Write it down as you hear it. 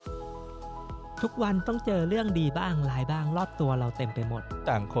ทุกวันต้องเจอเรื่องดีบ้างร้ายบ้างรอบตัวเราเต็มไปหมด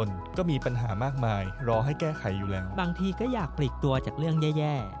ต่างคนก็มีปัญหามากมายรอให้แก้ไขอยู่แล้วบางทีก็อยากปลีกตัวจากเรื่องแ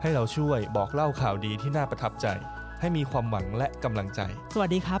ย่ๆให้เราช่วยบอกเล่าข่าวดีที่น่าประทับใจให้มีความหวังและกำลังใจสวัส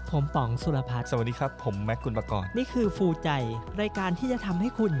ดีครับผมป๋องสุรพัฒน์สวัสดีครับผมแม็กกุลปกรณ์นี่คือฟูใจรายการที่จะทำให้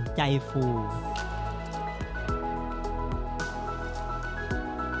คุณใจฟู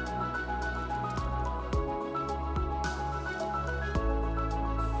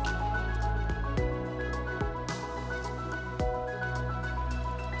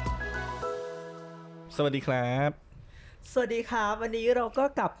สวัสดีครับสวัสดีครับวันนี้เราก็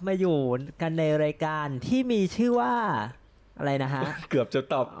กลับมาอยู่กันในรายการที่มีชื่อว่าอะไรนะฮะ เกือบจะ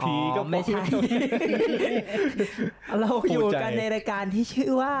ตอบทีก็ไม่ใช่ เราอยู่กันในรายการที่ชื่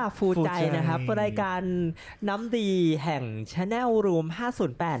อว่าฟูใจนะครับรายการน้ำดีแห่ง Channel Room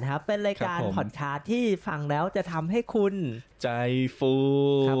 508ครับเป็นรายการพอดคาสต์ที่ฟังแล้วจะทำให้คุณใจฟู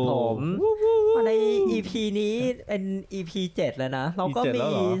ครับผมใน EP นี้เป็น EP 7แล้วนะเราก็มี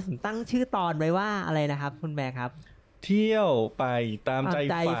ตั้งชื่อตอนไว้ว่าอะไรนะครับคุณแม่ครับเที่ยวไปตาม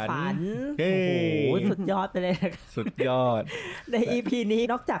ใจฝันโอ้โหสุดยอดไปเลยสุดยอดใน EP นี้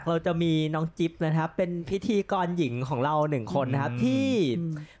นอกจากเราจะมีน้องจิ๊บนะครับเป็นพิธีกรหญิงของเรา1คนนะครับที่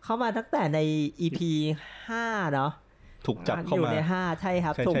เข้ามาตั้งแต่ใน EP 5เนาะถูกจับเข้ามาอยู่ใน5ใช่ค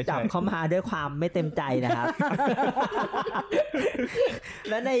รับถูกจับเข้ามาด้วยความไม่เต็มใจนะครับ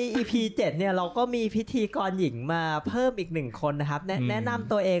และใน EP 7เนี่ยเราก็มีพิธีกรหญิงมาเพิ่มอีก1คนนะครับแนะน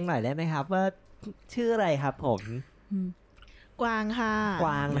ำตัวเองหน่อยได้ไหมครับว่าชื่ออะไรครับผมกวางค่ะก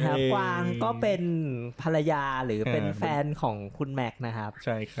วางนะครับกวางก็เป็นภรรยาหรือเป็นแฟนของคุณแม็กนะครับใ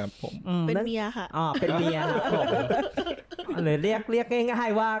ช่ครับผมเป็นเมียค่ะอ๋อเป็นเมียครับผมหรือเรียกง่าย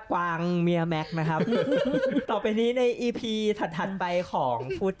ๆว่ากวางเมียแม็กนะครับ ต่อไปนี้ใน EP ถัดๆไปของ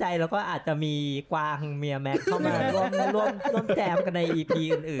ฟูใจแล้วก็อาจจะมีกวางเมียแม็กเข้ามาร่วมแจมกันใน EP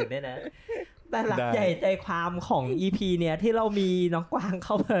อื่นๆด้วยนะแต่หลักใหญ่ใจความของ EP เนี่ยที่เรามีน้องกวางเ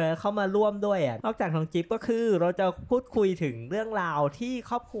ข้ามาร่วมด้วยอ่ะนอกจากน้องจิ๊บก็คือเราจะพูดคุยถึงเรื่องราวที่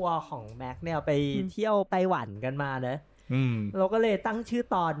ครอบครัวของแม็กเนี่ยไปเที่ยวไต้หวันกันมานะเราก็เลยตั้งชื่อ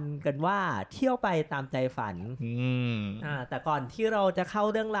ตอนกันว่าเที่ยวไปตามใจฝันแต่ก่อนที่เราจะเข้า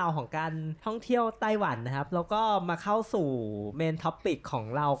เรื่องราวของการท่องเที่ยวไต้หวันนะครับเราก็มาเข้าสู่เมนท็อปิกของ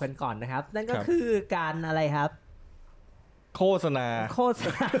เรากันก่อนนะครับนั่นก็คือการอะไรครับโฆษณา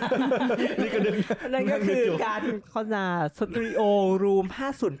นี่ก็ดึงนั่นก็คือการโฆษณาสตูดิโอรูม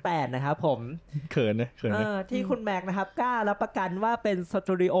508นะครับผมเขินนะที่คุณแม็กนะครับกล้ารับประกันว่าเป็นส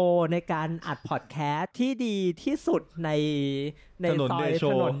ตูดิโอในการอัดพอดแคสต์ที่ดีที่สุดในซอยถ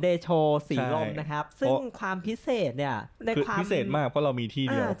นนเดโชสีลมนะครับซึ่งความพิเศษเนี่ยในความพิเศษมากเพราะเรามีที่เ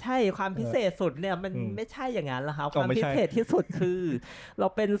ดียวใช่ความพิเศษสุดเนี่ยมันไม่ใช่อย่างนั้นแล้วครับความพิเศษที่สุดคือเรา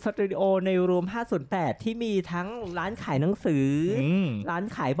เป็นสตูดิโอในรูม508ที่มีทั้งร้านขายหนังสือร้าน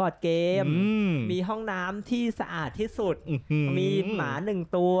ขายบอร์ดเกมมีห้องน้ำที่สะอาดที่สุดมีหมา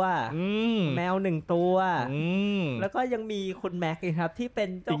1ตัวแมว1ตัวแล้วก็ยังมีคุณแม็กอีกครับที่เป็น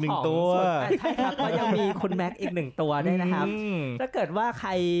เจ้าของใช่ครับก็ยังมีคุณแม็กอีก1ตัวด้วยนะครับถ้าเกิดว่าใค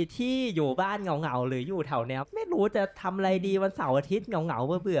รที่อยู่บ้านเหงาๆหรืออยู่แถวเนี้ยไม่รู้จะทำอะไรดีวันเสาร์อาทิตย์เหงา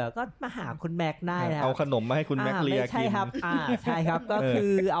ๆเบื่อๆก็มาหาคุณแม็กได้ครับเอาขนมมาให้คุณแม็กเลียกินใช่ครับใช่ครับก็คื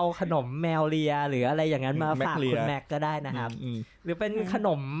อเอาขนมแมวเลียหรืออะไรอย่างนั้นมาฝากคุณแม็กก็ได้นะครับหรือเป็นขน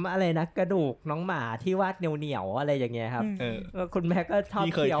มอะไรนะกระดูกน้องหมาที่วาดเหนียวๆอะไรอย่างเงี้ยครับคุณแม็กก็ชอบ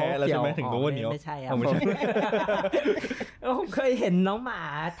เคี้ยวถึงรู้ว่าเหนียวไม่ใช่ครับผมเคยเห็นน้องหมา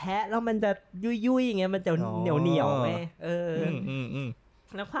แทะแล้วมันจะยุ่ยๆอย่างเงี้ยมันจะเหนียวๆไหม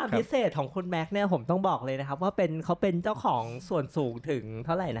แล้วความพิเศษของคุณแม็กเนี่ยผมต้องบอกเลยนะครับว่าเขาเป็นเจ้าของส่วนสูงถึงเ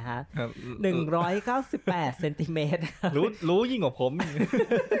ท่าไหร่นะฮะ198เซนติเมตรรู้ยิ่งกว่าผม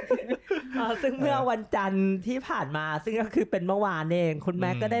ซึ่งเมื่อวันจันทร์ที่ผ่านมาซึ่งก็คือเป็นเมื่อวานเองคุณแ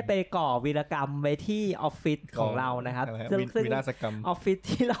ม็กก็ได้ไปก่อวีรกรรมไว้ที่ออฟฟิศของเรานะครับซึ่งออฟฟิศ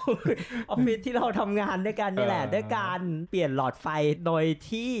ที่เราทำงานด้วยกันนี่แหละด้วยการเปลี่ยนหลอดไฟโดย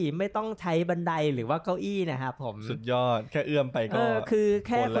ที่ไม่ต้องใช้บันไดหรือว่าเก้าอี้นะครับผมสุดยอดแค่เอื้อมไปก็คือแ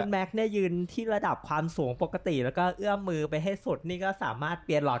ค่คุณแม็กเนี่ยยืนที่ระดับความสูงปกติแล้วก็เอื้อมมือไปให้สุดนี่ก็สามารถเป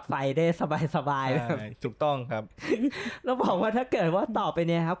ลี่ยนหลอดไฟได้สบายๆถูกต้องครับแล้วบอกว่าถ้าเกิดว่าต่อไปเ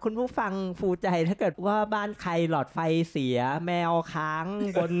นี่ยครับคุณผู้ฟังฟูใจถ้าเกิดว่าบ้านใครหลอดไฟเสียแมวค้าง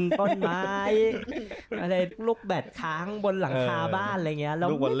บนต้นไม้อะไรลูกแบดค้างบนหลังคาบ้านอะไรเงี้ย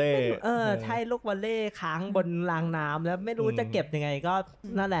ลูกวอลเล่ใช่ลูกวอลเล่ค้างบนรางน้ำแล้วไม่รู้จะเก็บยังไงก็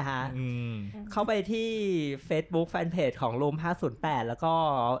นั่นแหละฮะเข้าไปที่ Facebook Fanpage ของ Room 508แล้วก็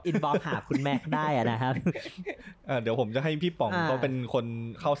อินบ็อกซ์หาคุณแม็กได้นะครับเดี๋ยวผมจะให้พี่ป๋องเขาเป็นคน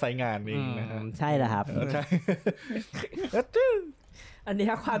เข้าไซต์งานเองนะครับใช่แล้วครับใช่ อันนี้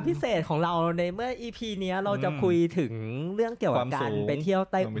ความพิเศษของเราในเมื่อ EP เนี้ยเราจะคุยถึงเรื่องเกี่ยวกับการไปเที่ยว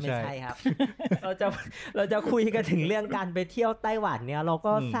ไต้หวันไม่ใช่ครับ เราจะคุยกันถึงเรื่องการไปเที่ยวไต้หวันเนี่ยเรา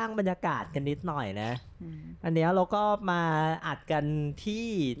ก็สร้างบรรยากาศกันนิดหน่อยนะอันเนี้ยเราก็มาอัดกันที่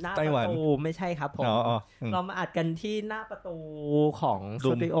หน้าประตูไม่ใช่ครับผมเรามาอัดกันที่หน้าประตูของส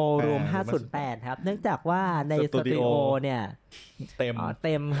ตูดิโอรูม508ครับเนื่องจากว่าในสตูดิโอเนี่ยเต็ม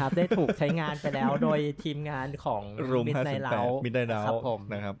ครับได้ถูกใช้งานไปแล้วโดยทีมงานของมิดไนท์เราครับผม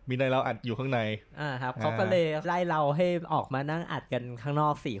นะครับมิดไนท์เราอัดอยู่ข้างในครับเขาก็เลยไล่เราให้ออกมานั่งอัดกันข้างนอ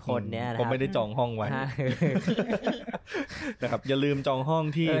ก4คนเนี่ยนะครับผมไม่ได้จองห้องไว้นะครับอย่าลืมจองห้อง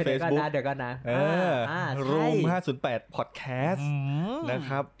ที่ Facebook เดี๋ยวกันนะรูม508 Podcast นะค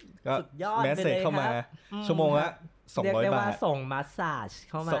รับก็แมสเสจเข้ามาชั่วโมงละ200 บาทเรียกได้ว่าส่งมาสซาจ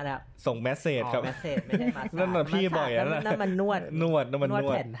เข้ามาแล้วส่งแมสเสจครับแมสเสจไม่ใช่มาสซาจนั่นน่ะพี่บ่อยนะนั่นมันนวด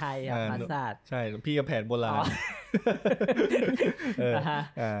แผนไทยมาสซาจใช่พี่ก็แผนโบราณ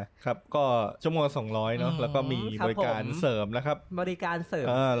ครับก็ชั่วโมงละ200เนาะแล้วก็มีบริการเสริมนะครับบริการเสริม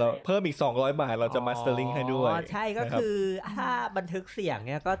เราเพิ่มอีก200 บาทเราจะมาสเตอร์ลิงให้ด้วยใช่ก็คือถ้าบันทึกเสียงเ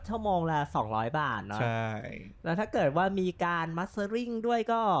นี่ยก็ชั่วโมงละ200 บาทเนาะใช่แล้วถ้าเกิดว่ามีการมาสเตอร์ลิงด้วย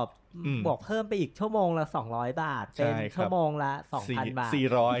ก็บวกเพิ่มไปอีกชั่วโมงละ200 บาทเป็นชั่วโมงละ 2,000 บาท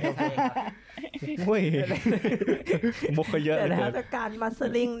400ครับโอ้ยมุกก็เยอะเลยแต่การมาสเตอ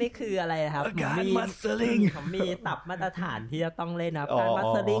ร์ลิงนี่คืออะไรครับผมมีตับมาตรฐานที่จะต้องเล่นนะการมาส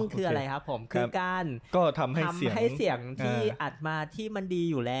เตอร์ลิงคืออะไรครับผมคือการก็ทำให้เสียงที่อัดมาที่มันดี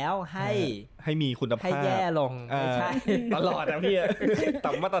อยู่แล้วให้มีคุณภาพให้แย่ลงไม่ใช่ตลอดนะพี่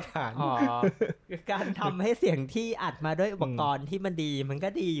ตับมาตรฐานการทำให้เสียงที่อัดมาด้วยอุปกรณ์ที่มันดีมันก็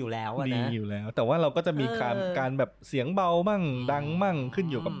ดีอยู่แล้วนะดีอยู่แล้วแต่ว่าเราก็จะมีการแบบเสียงเบามั่งดังมั่งขึ้น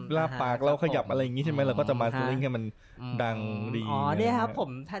อยู่กับลาปากเราขยับอะไรอย่างงี้ใช่ไหมเราก็จะมาสเตอร์ลิงให้มันดังดีเนี่ยครับผม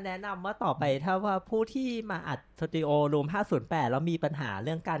ถ้าแนะนำว่าต่อไปถ้าว่าผู้ที่มาอัดสตูดิโอรูม508แล้วมีปัญหาเ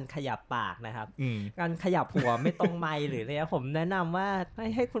รื่องการขยับปากนะครับการขยับหัวไม่ตรงไมค์หรืออะไรผมแนะนำว่า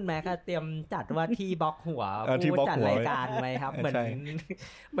ให้คุณแม่เตรียมจัดว่าที่บล็อกหัวผู้จัดรายการไว้ครับเหมื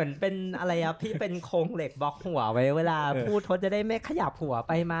อนเป็นอะไรอ่ะพี่เป็นโครงเหล็กบล็อกหัวไว้เวลาพูดเขาจะได้ไม่ขยับหัวไ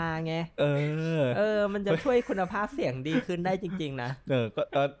ปมาไงมันจะช่วยคุณภาพเสียงดีขึ้นได้จริงๆนะ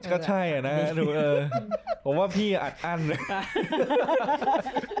ก็ใช่นะดูผมว่าพี่อัดอั้น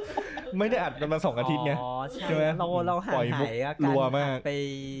ไม่ได้อัดมา2 อาทิตย์ไงใช่ไหมเราหายกันไป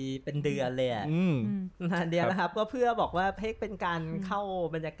เป็นเดือนเลยเดียวนะครับก็เพื่อบอกว่าเพกเป็นการเข้า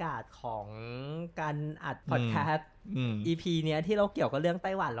บรรยากาศของการอัดพอดแคสต์ EP เนี้ยที่เราเกี่ยวกับเรื่องไ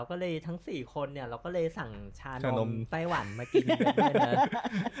ต้หวันเราก็เลยทั้ง4คนเนี่ยเราก็เลยสั่งชานมไต้หวันมากินกันด้วยนะ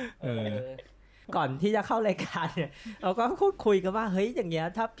ก่อนที่จะเข้ารายการเนี่ยเราก็พูดคุยกันว่าเฮ้ยอย่างเงี้ย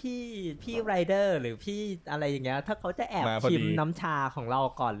ถ้าพี่ไรเดอร์หรือพี่อะไรอย่างเงี้ยถ้าเขาจะแอบชิมน้ำชาของเรา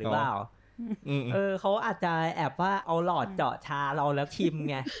ก่อนหรือเปล่าเขาอาจจะแอบว่าเอาหลอดเจาะชาเราแล้วชิม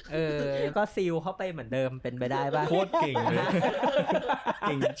ไงก็ซีลเข้าไปเหมือนเดิมเป็นไปได้ป่ะโคตรเก่งเลยเ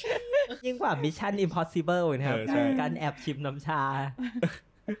ก่งยิ่งกว่า Mission Impossible นะครับการแอบชิมน้ำชา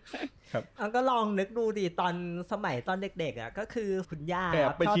ก็ลองนึกดูดิตอนเด็กๆอ่ะก็คือคุณย่าแอบ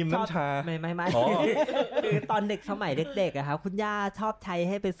ไปชิมน้ำชาไม่คือตอนเด็กสมัยเด็กๆอะครับคุณย่าชอบใช้ใ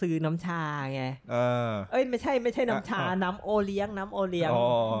ห้ไปซื้อน้ำชาไงไม่ใช่น้ำชาน้ำโอเลี้ยงแ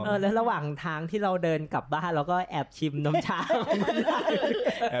ล้วระหว่างทางที่เราเดินกลับบ้านเราก็แอบชิมน้ำชา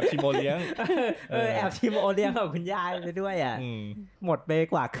แอบชิมโอเลี้ยงแอบชิมโอเลี้ยงของคุณย่าไปด้วยอ่ะหมดไป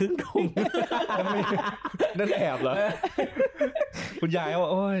กว่าครึ่งถุงนั่นแอบเหรอคุณยายว่า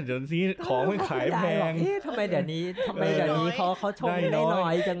โอ้ยเดี๋ยวนี้ของมันขายแพงทำไมเดี๋ยวนี้เขาชงได้น้อ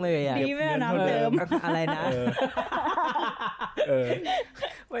ยจังเลยอ่ะดีไม่เอาน้ำเติมอะไรนะ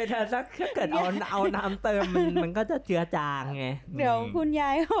เวลาถ้าเกิดเอาน้ำเติมมันก็จะเจือจางไงเดี๋ยวคุณยา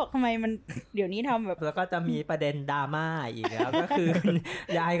ยบอกทำไมมันเดี๋ยวนี้ทำแบบแล้วก็จะมีประเด็นดราม่าอีกแล้วก็คือ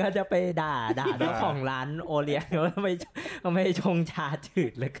ยายก็จะไปด่าเจ้าของร้านโอเลี้ยงว่าไม่ชงชาจื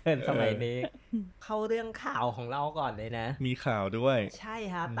ดเหลือเกินสมัยนี้เข้าเรื่องข่าวของเราก่อนเลยนะมีข่าวด้วยใช่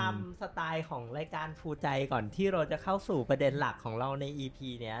ฮะตามสไตล์ของรายการภูใจก่อนที่เราจะเข้าสู่ประเด็นหลักของเราใน EP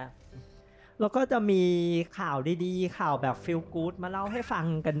เนี้ยแล้วก็จะมีข่าวดีๆข่าวแบบฟีลกู๊ดมาเล่าให้ฟัง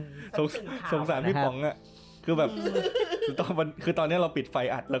กันสงสารพี่ป๋องอ่ะคือแบบคือตอนนี้เราปิดไฟ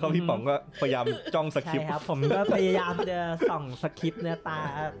อัดแล้วก็พี่ป๋องก็พยายามจ้องสคริปต์ใช่ครับผมก็พยายามจะส่องสคริปต์เนี่ย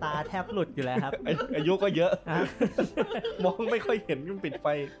ตาแทบหลุดอยู่แล้วครับอายุก็เยอะมองไม่ค่อยเห็นมันปิดไฟ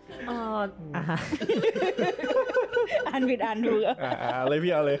อ่านผิดอ่านถูกอะไร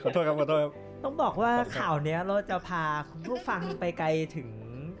พี่เอาเลยขอโทษครับต้องบอกว่าข่าวเนี้ยเราจะพาคุณผู้ฟังไปไกลถึง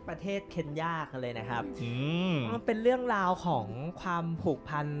ประเทศเคนยากันเลยนะครับมันเป็นเรื่องราวของความผูก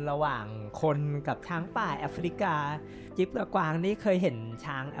พันระหว่างคนกับช้างป่าแอฟริกาจิ๊บกับกวางนี่เคยเห็น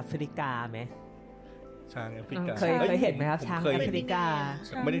ช้างแอฟริกาไหม ช้างแอฟริกา เคยเห็นไหมครับช้างแอฟริกา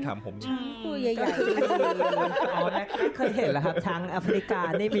ไม่ได้ถามผม ช้างตัวใหญ่ อ๋อแม็กเคยเห็นแล้วครับช้างแอฟริกา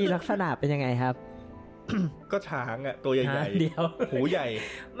นี่มีลักษณะเป็นยังไงครับ ก็ช้างอ่ะตัวใหญ่ๆ เดี๋ยว หูใหญ่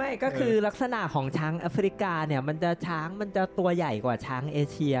ไม่ก็คือลักษณะของช้างแอฟริกาเนี่ยมันจะตัวใหญ่กว่าช้างเอ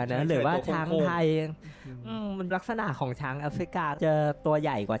เชียนะหรือว่าช้างไทยมันลักษณะของช้างแอฟริกาจะตัวให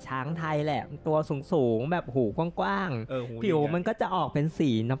ญ่กว่าช้างไทยแหละตัวสูงๆแบบหูกว้างๆผิวมันก็จะออกเป็นสี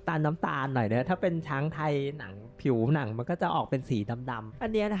น้ำตาลหน่อยนะถ้าเป็นช้างไทยหนังผิวหนังมันก็จะออกเป็นสีดำๆอั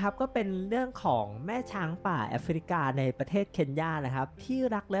นนี้นะครับก็เป็นเรื่องของแม่ช้างป่าแอฟริกาในประเทศเคนยานะครับที่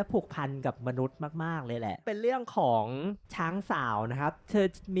รักและผูกพันกับมนุษย์มากๆเลยแหละเป็นเรื่องของช้างสาวนะครับเธอ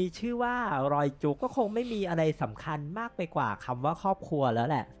มีชื่อว่ารอยจุกก็คงไม่มีอะไรสำคัญมากไปกว่าคำว่าครอบครัวแล้ว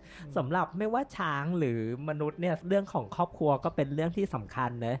แหละสำหรับไม่ว่าช้างหรือมนุษย์เนี่ยเรื่องของครอบครัวก็เป็นเรื่องที่สำคัญ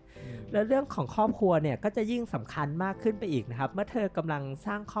นะและเรื่องของครอบครัวเนี่ยก็จะยิ่งสำคัญมากขึ้นไปอีกนะครับเมื่อเธอกำลังส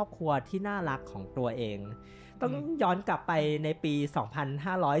ร้างครอบครัวที่น่ารักของตัวเองต้องย้อนกลับไปในปี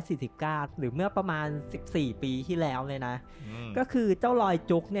 2549 หรือเมื่อประมาณ14 ปีที่แล้วเลยนะก็คือเจ้าลอย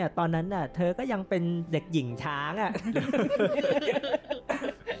จุกเนี่ยตอนนั้นน่ะเธอก็ยังเป็นเด็กหญิงช้างอ่ะ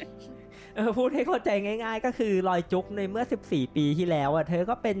พูดให้เข้าใจง่ายๆก็คือลอยจุกในเมื่อ14 ปีที่แล้วอ่ะเธอ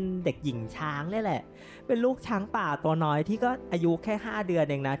ก็เป็นเด็กหญิงช้างนี่แหละเป็นลูกช้างป่าตัวน้อยที่ก็อายุแค่5 เดือน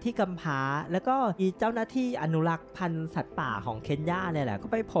เองนะที่กำพร้าแล้วก็มีเจ้าหน้าที่อนุรักษ์พันธุ์สัตว์ป่าของเคนยาเนี่ยแหละก็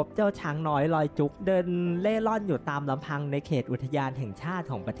ไปพบเจ้าช้างน้อยลอยจุกเดินเล่ร่อนอยู่ตามลำพังในเขตอุทยานแห่งชาติ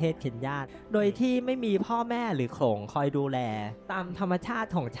ของประเทศเคนยาโดยที่ไม่มีพ่อแม่หรือโขลงคอยดูแลตามธรรมชาติ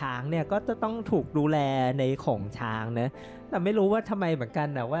ของช้างเนี่ยก็จะต้องถูกดูแลในโขลงช้างนะแต่ไม่รู้ว่าทำไมเหมือนกัน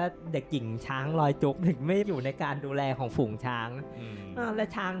นะว่าเด็กหญิงช้างลอยจุกถึงไม่อยู่ในการดูแลของฝูงช้างและ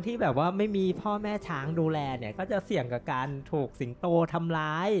ช้างที่แบบว่าไม่มีพ่อแม่ช้างดูแลเนี่ยก็จะเสี่ยงกับการถูกสิงโตทำ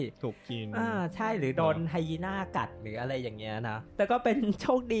ร้ายถูกกินใช่หรือโดนไฮยีน่ากัดหรืออะไรอย่างเงี้ยนะแต่ก็เป็นโช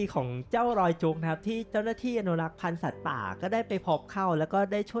คดีของเจ้าลอยจุกนะครับที่เจ้าหน้าที่อนุรักษ์พันธุ์สัตว์ป่าก็ได้ไปพบเข้าแล้วก็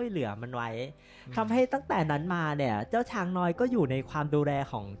ได้ช่วยเหลือมันไว้ทำให้ตั้งแต่นั้นมาเนี่ยเจ้าช้างน้อยก็อยู่ในความดูแล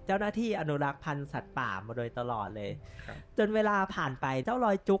ของเจ้าหน้าที่อนุรักษ์พันธุ์สัตว์ป่ามาโดยตลอดเลยจนเวลาผ่านไปเจ้าล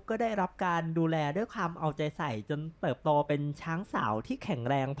อยจุกก็ได้รับการดูแลด้วยความเอาใจใส่จนเติบโตเป็นช้างสาวที่แข็ง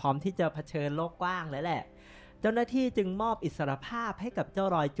แรงพร้อมที่จะเผชิญโลกกว้างแล้วแหละเจ้าหน้าที่จึงมอบอิสรภาพให้กับเจ้า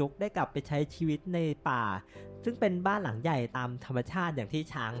ลอยจุกได้กลับไปใช้ชีวิตในป่าซึ่งเป็นบ้านหลังใหญ่ตามธรรมชาติอย่างที่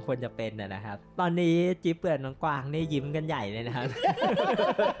ช้างควรจะเป็นนะครับตอนนี้จิ๊บเปื่อนน้องกวางนี่ยิ้มกันใหญ่เลยนะครับ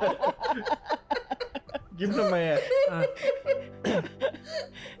ยิ้มทำไมอ่ะ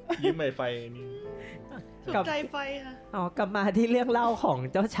ยิ้มไฟนี่สนใจไฟค่ะกลับมาที่เรื่องเล่าของ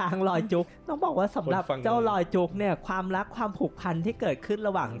เจ้าช้างลอยจุกต้องบอกว่าสำหรับเจ้าลอยจุกเนี่ยความรักความผูกพันที่เกิดขึ้นร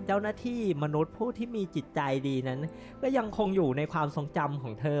ะหว่างเจ้าหน้าที่มนุษย์ผู้ที่มีจิตใจดีนั้นก็ยังคงอยู่ในความทรงจำข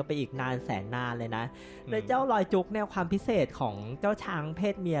องเธอไปอีกนานแสนนานเลยนะโดยเจ้าลอยจุกเนี่ยความพิเศษของเจ้าช้างเพ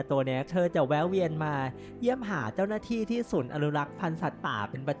ศเมียตัวเนี้ยเธอจะแวะเวียนมาเยี่ยมหาเจ้าหน้าที่ที่ศูนย์อนุรักษ์พันธุ์สัตว์ป่า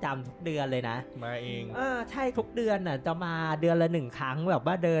เป็นประจำทุกเดือนเลยนะมาเองใช่ทุกเดือนน่ะจะมาเดือนละ1 ครั้งแบบ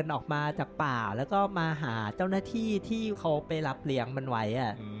ว่าเดินออกมาจากป่าแล้วก็มาหาเจ้าหน้าที่ที่เขาไปรับเลี้ยงมันไว้อ่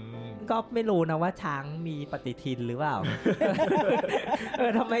ะก็ไม่รู้นะว่าช้างมีปฏิทินหรือเปล่า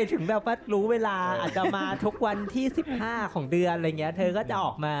ทำไมถึงแบบว่ารู้เวลาอาจจะมาทุกวันที่15ของเดือนอะไรเงี้ยเธอก็จะอ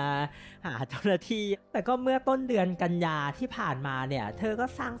อกมาหาเจ้าหน้าที่แต่ก็เมื่อต้นเดือนกันยาที่ผ่านมาเนี่ยเธอก็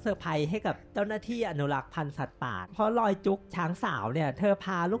สร้างเซอร์ไพรส์ให้กับเจ้าหน้าที่อนุรักษ์พันธุ์สัตว์ป่าเพราะลอยจุกช้างสาวเนี่ยเธอพ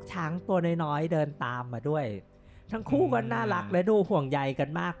าลูกช้างตัวน้อยๆเดินตามมาด้วยทั้งคู่ก็น่ารักและดูห่วงใยกัน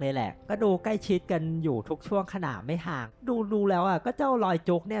มากเลยแหละก็ดูใกล้ชิดกันอยู่ทุกช่วงขณะไม่ห่างดูแล้วอ่ะก็เจ้าลอย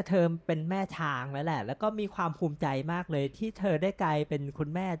จุกเนี่ยเธอเป็นแม่ช้างแล้วแหละแล้วก็มีความภูมิใจมากเลยที่เธอได้กลายเป็นคุณ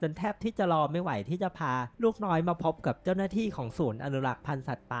แม่จนแทบที่จะรอไม่ไหวที่จะพาลูกน้อยมาพบกับเจ้าหน้าที่ของศูนย์อนุรักษ์พันธุ์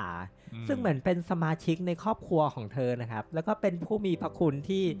สัตว์ป่าซึ่งเหมือนเป็นสมาชิกในครอบครัวของเธอนะครับแล้วก็เป็นผู้มีพระคุณ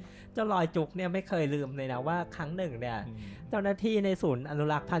ที่เจ้าลอยจุกเนี่ยไม่เคยลืมเลยนะว่าครั้งหนึ่งเนี่ยเจ้าหน้าที่ในศูนย์อนุ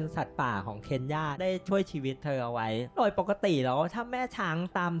รักษ์พันธุ์สัตว์ป่าของเคนยาได้ช่วยชีวิตเธอเอาไว้โดยปกติแล้วถ้าแม่ช้าง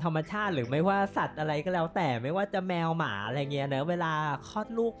ตามธรรมชาติหรือไม่ว่าสัตว์อะไรก็แล้วแต่ไม่ว่าจะแมวหมาอะไรเงี้ยเนอะเวลาคลอด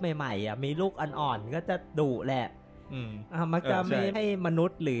ลูกใหม่ๆอ่ะมีลูกอ่อนๆก็จะดุแหละมักจะไม่ให้มนุษ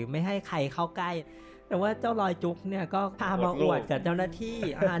ย์หรือไม่ให้ใครเข้าใกล้แต่ว่าเจ้าลอยจุกเนี่ยก็พามาอวดกับเจ้าหน้าที่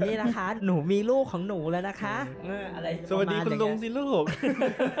นี่นะคะหนูมีลูกของหนูแล้วนะคะอะไรสวัสดีคุณลุงสิลูก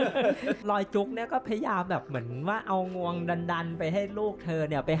ลอยจุกเนี่ยก็พยายามแบบเหมือนว่าเอางวงดันไปให้ลูกเธอ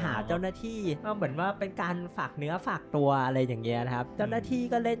เนี่ยไปหาเจ้าหน้าที่ก็เหมือนว่าเป็นการฝากเนื้อฝากตัวอะไรอย่างเงี้ยนะครับเจ้าหน้าที่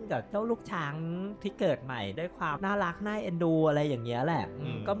ก็เล่นกับเจ้าลูกช้างที่เกิดใหม่ด้วยความน่ารักน่าเอ็นดูอะไรอย่างเงี้ยแหละ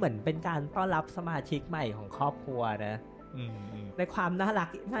ก็เหมือนเป็นการต้อนรับสมาชิกใหม่ของครอบครัวนะในความน่ารัก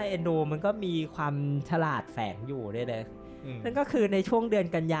น่าเอ็นดูมันก็มีความฉลาดแฝงอยู่ด้วยเลยนั่นก็คือในช่วงเดือน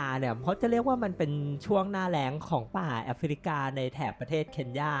กันยาเนี่ยเขาจะเรียกว่ามันเป็นช่วงหน้าแล้งของป่าแอฟริกาในแถบประเทศเคน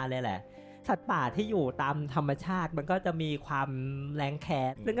ยาเลยแหละส สัตว์ป่าที่อยู่ตามธรรมชาติมันก็จะมีความแรงแค้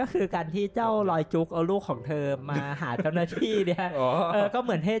นซึ่งก็คือการที่เจ้าลอยจุกเอาลูกของเธอมาหาเจ้าหน้าที่เนี่ยก็เห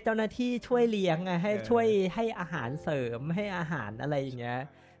มือนให้เจ้าหน้าที่ช่วยเลี้ยงให้ช่วยให้อาหารเสริมให้อาหารอะไรอย่างเงี้ย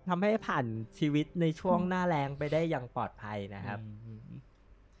ทำให้ผ่านชีวิตในช่วงหน้าแล้งไปได้อย่างปลอดภัยนะครับ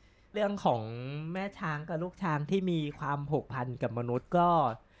เรื่องของแม่ช้างกับลูกช้างที่มีความผูกพันกับมนุษย์ก็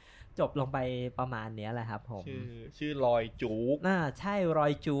จบลงไปประมาณนี้แหละครับผมชื่อลอยจุกใช่รอ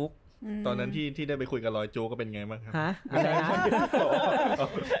ยจุกตอนนั้นที่ได้ไปคุยกับลอยจุกก็เป็นไงบ้างครับฮะอะไรนะ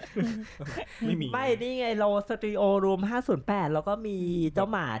ไม่นี่ไงโลสตูดิโอรูม508แล้วก็มีเจ้า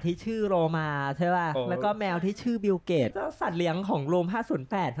หมาที่ชื่อโรมาใช่ป่ะแล้วก็แมวที่ชื่อบิลเกตแล้วสัตว์เลี้ยงของรูม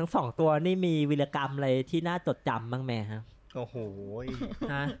508ทั้ง2ตัวนี่มีวีรกรรมอะไรที่น่าจดจำบ้างไหมครับโอ้โห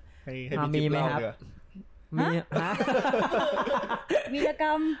ฮะให้มีไหมครับมีวีรก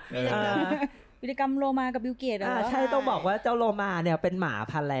รรมโลมากับบิลเกตใช่ต้องบอกว่าเจ้าโลมาเนี่ยเป็นหมา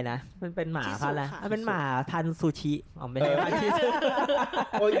พันธุ์อะไรนะมันเป็นหมาพันธุ์อะไรเป็นหมาพันธุ์ซูชิไม่ใช่พันธุ์ชิซุ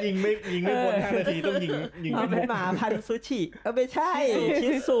โอ้ยยิงไม่พ้น5 นาทีต้องยิงเป็นหมาพันธุ์ซูชิไม่ใช่ชิ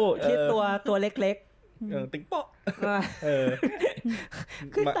ซุที่ตัวเล็กๆติ๊งป๊อก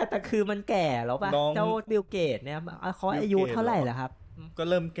คือแต่คือมันแก่แล้วป่ะเจ้าบิลเกตเนี่ยเขาอายุเท่าไหร่แล้วครับก็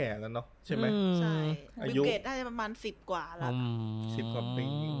เริ่มแก่แล้วเนาะใช่ไหมใช่บิลเกตน่าจะประมาณ10 กว่าแล้ว10 กว่าปี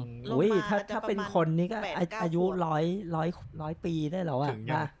อุ้ยถ้าเป็นคนนี้ก็อายุ100 ปีได้แล้วอ่ะ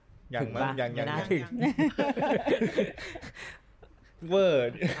อย่างน่าถึงเวอร์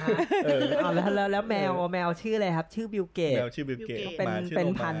แล้วแมวชื่ออะไรครับชื่อบิลเกตแมวชื่อบิลเกตเป็น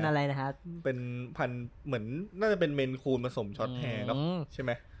พันธุ์อะไรนะครับเป็นพันธุ์เหมือนน่าจะเป็นเมนคูนผสมช็อตแฮร์เนาะใช่ไ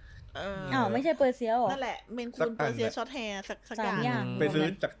หมไม่ใช่เปอร์เซียหรอนั่นแหละเมนคูนเปอร์เซียช็อตแฮร์สักอย่างไปซื้อ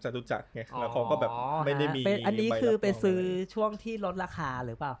จากจตุจักรไงแล้วเขาก็แบบไม่ได้มีอันนี้คือไปซื้อช่วงที่ลดราคาห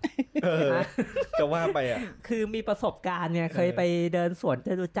รือเปล่าจะว่าไปคือมีประสบการณ์เนี่ยเคยไปเดินสวนจ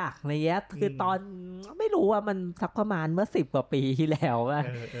ตุจักรอะไรเงี้ยคือตอนไม่รู้ว่ามันสักประมาณเมื่อ10 กว่าปีที่แล้วอะ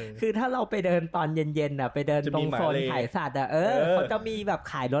คือถ้าเราไปเดินตอนเย็นๆไปเดินตรงโซนขายสัตว์เขาจะมีแบบ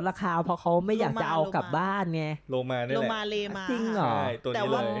ขายลดราคาเพราะเขาไม่อยากจะเอากลับบ้านไงโลมาเนี่ยแหละโลมาเลมาจริงเหรอแต่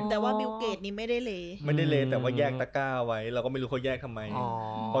ว่าบิลเกตนี่ไม่ได้เลยแต่ว่าแยกตะกร้าไว้เราก็ไม่รู้เขาแยกทำไม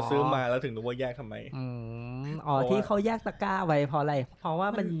พอซื้อมาแล้วถึงรู้ว่าแยกทำไมที่เขาแยกตะกร้าไว้เพราะอะไรเพราะว่า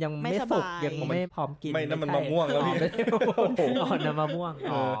มันยังไม่สุกยังไม่พร้อมกินไม่นั่นมันมะม่วงแล้วพี่น้ำมะม่วง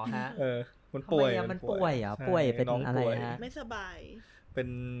ฮะมันป่วยป่วยเป็นอะไรฮะไม่สบายเป็น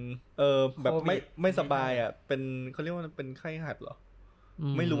แบบไม่สบายเป็นเขาเรียกว่าเป็นไข้หัดเหรอ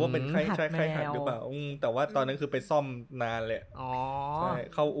ไม่รู้ว่าเป็นไข้หัดหรือเปล่าแต่ว่าตอนนั้นคือไปซ่อมนานเลยใช่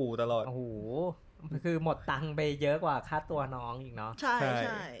เข้าอู่ตลอดโอ้โหคือหมดตังค์ไปเยอะกว่าค่าตัวน้องอีกเนาะใ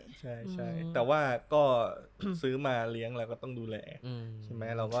ช่แต่ว่าก็ซื้อมาเลี้ยงแล้วก็ต้องดูแลใช่ไหม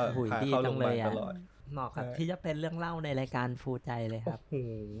เราก็พาเข้าโรงพยาบาลตลอดเหมาะกับที่จะเป็นเรื่องเล่าในรายการฟูใจเลยครับโ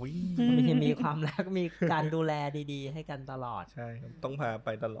อ้ยมีความรักมีการดูแลดีๆให้กันตลอดใช่ต้องพาไป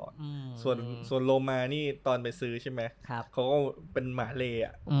ตลอดส่วนโลมานี่ตอนไปซื้อใช่ไหมเขาก็เป็นหมาเล่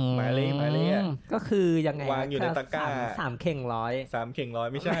หมาเล่ก็คือยังไงวางอยู่ในตะกร้า3 เข่งร้อย3 เข่งร้อย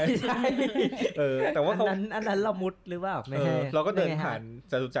ไม่ใช่แต่ว่าอันนั้นเรามุดหรือเปล่าไม่ใช่เราก็เดินผ่าน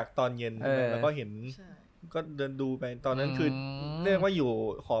จตุจักรตอนเย็นแล้วก็เห็นก็เดินดูไปตอนนั้นคือเรียกว่าอยู่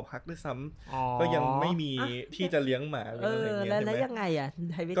หอพักด้วยซ้ำก็ยังไม่มีที่จะเลี้ยงหมาอะไรอย่างเงี้ยใช่ไหมแล้วยังไง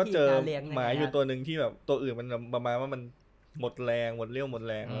ใช้วิธีการเลี้ยงหมาอยู่ตัวนึงที่แบบตัวอื่นมันประมาณว่ามันหมดแรงหมดเรี่ยวหมด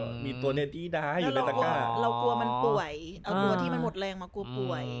แรงแล้วมีตัวเนี้ยที่ด่าอยู่ในตะกร้าเรากลัวมันป่วยเอาตัวที่มันหมดแรงมากลัวป่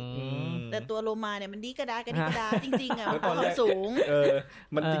วยแต่ตัวโลมาเนี่ยมันดีกระดากระดาจริงๆความสูง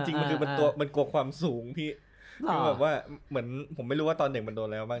มันจริงๆมันคือมันกลัวความสูงพี่คือแบบว่าเหมือนผมไม่รู้ว่าตอนเด็กมันโดน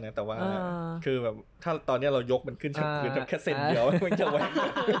แล้วบ้างนะแต่ว่าคือแบบถ้าตอนนี้เรายกมันขึ้นจากพื้นแบบแค่เซนเดียวมันจะไหว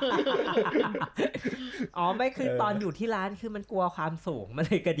ไม่คือตอนอยู่ที่ร้านคือมันกลัวความสูงมัน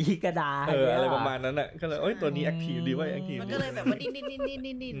เลยกระดีกระดาอะไรประมาณนั้นอ่ะก็เลยตัวนี้แอคทีฟดีว่าแอคทีฟมันก็เลยแบบว่าดิ้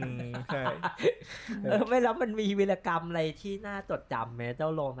นใช่ไม่แล้วมันมีวีรกรรมอะไรที่น่าจดจำไหมเจ้า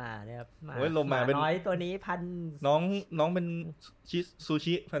โลมาเนี่ยโลมาเป็นน้อยตัวนี้พันน้องเป็นซู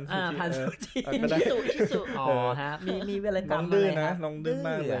ชิพันซูชิชิสุฮะมีวีรกรรมน้องดื้อนะน้องดื้อม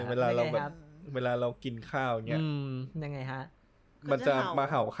ากเลยเวลาเรากินข้าวอย่างเงี้ยยังไงฮะมันจะมา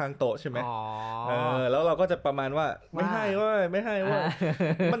เห่าข้างโต๊ะใช่ไหมแล้วเราก็จะประมาณว่าไม่ให้ว่า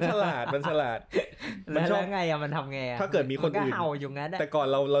มันฉลาดมันชอบไงมันทำไงถ้าเกิดมีคนอื่นแต่ก่อน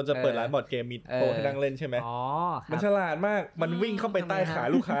เราจะเปิดร้านบอร์ดเกมมีโต๊ะให้นั่งเล่นใช่ไหมมันฉลาดมากมันวิ่งเข้าไปใต้ขา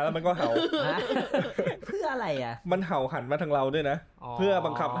ลูกค้าแล้วมันก็เห่าเพื่ออะไรมันเห่าหันมาทางเราด้วยนะเพื่อ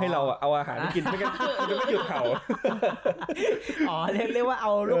บังคับให้เราเอาอาหารกินไม่งั้นมันจะไม่หยุดเห่าเรียกว่าเอ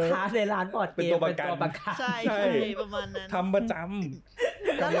าลูกค้าในร้านบอร์ดเกมเป็นตัวบังคับใช่ประมาณนั้นทำประจำ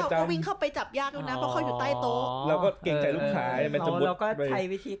แล้วเราก็วิ่งเข้าไปจับยากด้วยนะเพราะเขาอยู่ใต้โต๊ะเราก็เกรงใจลูกค้ามันจะมุดเราก็ใช้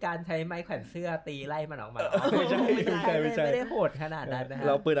วิธีการใช้ไม้แขวนเสื้อตีไล่มันออกมาไม่ใช่ไม่ได้โหดขนาดนั้นนะเ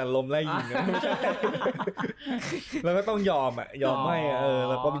ราปืนอัดลมไล่ยิงไม่ใช่เราก็ต้องยอมให้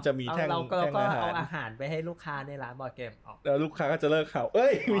แล้วก็มันจะมีแท่งเอาอาหารไปให้ลูกค้าในร้านบอร์ดเกมแล้วลูกค้าก็จะเลิกเขาเอ้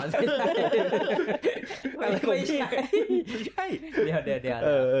ยไม่ใช่ไม่ใช่เดี๋ยว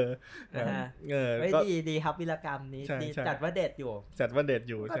ไม่ดีครับวิรกรรมนี้จัดว่าเด็ดอยู่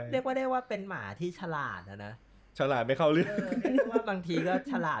ใช่เรียกว่าได้ว่าเป็นหมาที่ฉลาดนะฉลาดไม่เข้าเรื่องว่าบางทีก็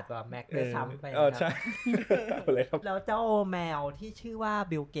ฉลาดกว่าแม็กด้วยซ้ำไปใช่เลยครับแล้วเจ้าแมวที่ชื่อว่า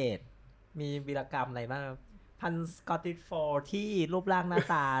บิลเกตมีวีรกรรมอะไรบ้างพันสกอตติชโฟล์ที่รูปร่างหน้า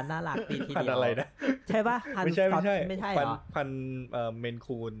ตาน่ารักดีทีเดียวอะไรนะใช่ป่ะไม่ใช่พันเมน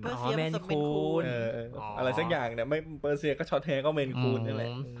คูนเมนคูนอะไรสักอย่างเนี่ยไม่เปอร์เซียก็ช็อตแฮร์ก็เมนคูนนี่แหละ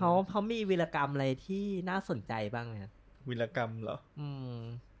เขามีวีรกรรมอะไรที่น่าสนใจบ้างไหมวีรกรรมเหรอ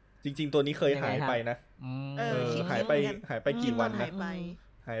จริงๆตัวนี้เคยหายไปนะหายไปกี่วันนะ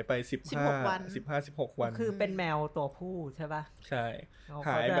หายไป15-16 วันคือเป็นแมวตัวผู้ใช่ป่ะใช่ห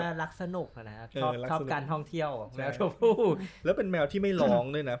ายแบบรักสนุกนะชอบการท่องเที่ยวแมวตัวผู้แล้วเป็นแมวที่ไม่ร้อง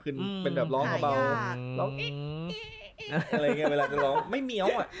ด้วยนะคือเป็นแบบร้องเบาๆร้องอะไรเงี้ยเวลาจะร้องไม่เมี้ยว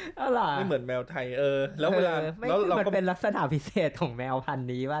ไม่เหมือนแมวไทยแล้วเวลาแล้วเราก็เป็นลักษณะพิเศษของแมวพันธุ์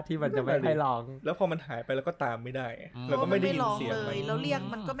นี้ว่าที่มันจะไม่ให้ร้องแล้วพอมันหายไปแล้วก็ตามไม่ได้แล้วก็ไม่ได้ยินเสียงเลยแล้วเรียก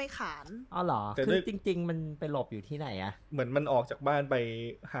มันก็ไม่ขานเหรอคือจริงๆมันไปหลบอยู่ที่ไหนอะเหมือนมันออกจากบ้านไป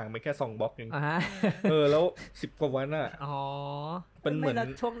ห่างไปแค่2 บล็อกเองแล้ว10 กว่าวันเป็นเหมือน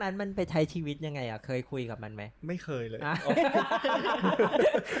ช่วงนั้นมันไปใช้ชีวิตยังไงเคยคุยกับมันไหมไม่เคยเลย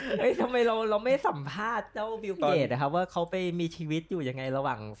ทำไมเราไม่สัมภาษณ์เจ้าบิลเกตนะครับว่าเขาไปมีชีวิตอยู่ยังไงระห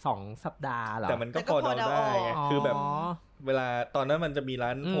ว่าง2 สัปดาห์หรอแต่มันก็พอเดาได้คือแบบเวลาตอนนั้นมันจะมีร้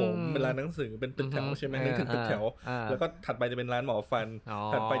านผมเป็นร้านหนังสือเป็นตึกแถวใช่ไหมนึกถึงตึกแถวแล้วก็ถัดไปจะเป็นร้านหมอฟัน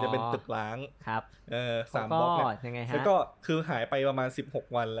ถัดไปจะเป็นตึกล้างครับ3 บล็อกเนี่ยแล้วก็คือหายไปประมาณ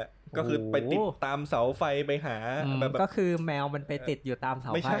16 วันแล้วก็คือไปติดตามเสาไฟไปหาแบบก็คือแมวมันไปติดอยู่ตามเส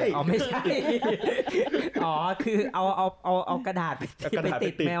าไฟไม่ใช่คือเอากระดาษไปติ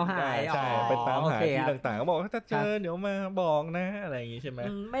ดแมวหายใช่ไปตามหาที่ต่างๆก็บอกถ้าเจอเดี๋ยวมาบอกนะอะไรอย่างงี้ใช่ไหม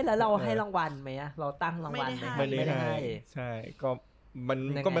ไม่แล้วเราให้รางวัลไหมเราตั้งรางวัลไหมไม่ได้ให้ใช่ก็มัน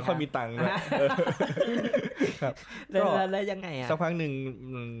ก็ไม่ค่อยมีตังค์นะครับแล้วยังไงสักพักหนึ่ง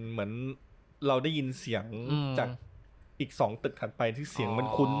เหมือนเราได้ยินเสียงจากอีก2 ตึกถัดไปที่เสียงมัน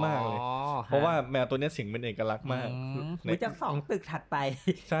คุ้นมากเลยเพราะว่าแมวตัวนี้เสียงเป็นเอกลักษณ์มากจาก2 ตึกถัดไป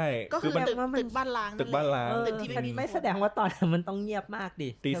ใช่ก็คือตึกบ้านล้างตึกบ้านล้างตึกที่ไม่แสดงว่าตอนมันต้องเงียบมากดิ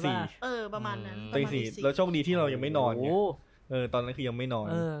ตี 4ประมาณนั้นตี 4แล้วโชคดีที่เรายังไม่นอนไงตอนนั้นคือยังไม่นอน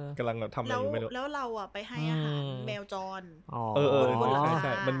กำลังทำอะไรอยู่ไม่รู้แล้วเราไปให้อาหารแมวจรใ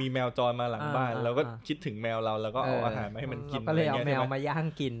ช่มันมีแมวจรมาหลังบ้านเราก็คิดถึงแมวเราแล้วก็เอาอาหารมาให้มันกินก็เลยเอาแมวมาย่าง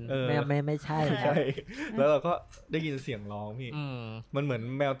กินไม่ใช่แล้วเราก็ได้ยินเสียงร้องพี่มันเหมือน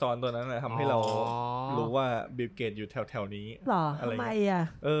แมวจรตัวนั้นทำให้เรารู้ว่าบิลเกตอยู่แถวๆนี้ทำไม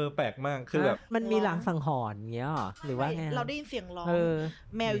แปลกมากคือแบบมันมีหลังสังหรณ์เงี้ยหรือว่าไงเราได้ยินเสียงร้อง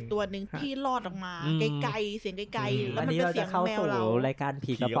แมวอีกตัวนึงที่รอดออกมาไกลๆเสียงไกลๆแล้วมันเป็นเสียงแมวเรารายการ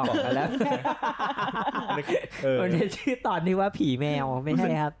ผีกระป๋องกันแล้วมันชื่อตอนนี้ว่าผีแมวไม่ใช่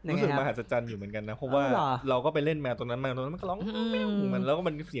ครับรู้สึกมหัศจรรย์อยู่เหมือนกันนะเพราะว่าเราก็ไปเล่นแมวตัวนั้นมันก็ร้องมันแล้วก็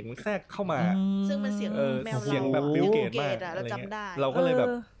มันเสียงมันแทรกเข้ามาซึ่งมันเสียงแมวเราเสียงแบบบิลเกตมากเราจำได้เราก็เลยแบบ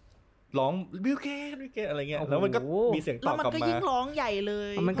ร้องบิลเกตอะไรเงี้ยแล้วมันก็มีเสียงตอบกลับมาแล้วมันก็ยิ่งร้องใหญ่เล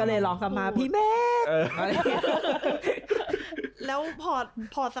ยมันก็เลยร้องกลับมาพี่แม่แล้ว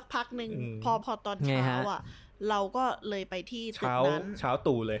พอสักพักนึงพอตอนเช้าเราก็เลยไปที่ตึกนั้นเช้า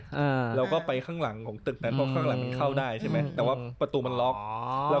ตู่เลยเราก็ไปข้างหลังของตึกนั้นเพราะข้างหลังมันเข้าได้ใช่ไหมแต่ว่าประตูมันล็อก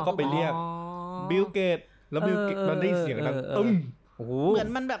เราก็ไปเรียกบิลเกตแล้วบิลเกตมันได้เสียงดังตึ้มเหมือน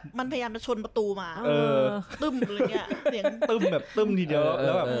มันแบบมันพยายามจะชนประตูมาตึ้มอะไรเงี้ยเสียงตึ้มแบบตึ้มทีเดียวแ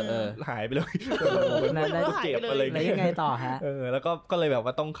ล้วแบบหายไปเลยนั่นได้เจ็บอะไรแล้วยังไงต่อฮะแล้วก็เลยแบบว่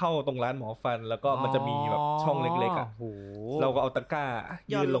าต้องเข้าตรงร้านหมอฟันแล้วก็มันจะมีแบบช่องเล็กๆเราก็เอาตะกร้า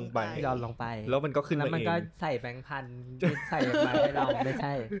ยื่นลงไปแล้วมันก็ขึ้นมาเองแล้วมันก็ใส่แบงค์พันใส่มาให้เราไม่ใ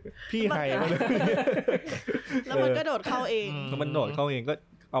ช่พี่ไฮมาเลยแล้วมันก็โดดเข้าเองมันโดดเข้าเองก็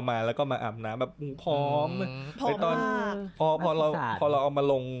เอามาแล้วก็มาอาบน้ำแบบพร้อมไปตอนพอเราเอามา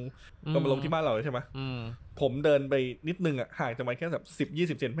ลงที่บ้านเราใช่ไหมผมเดินไปนิดนึงห่างจากมันแค่แบบ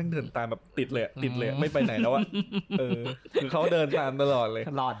10-20 เซนแม่งเดินตามแบบติดเลยไม่ไปไหนแล้วคือเขาเดินตามตลอดเลย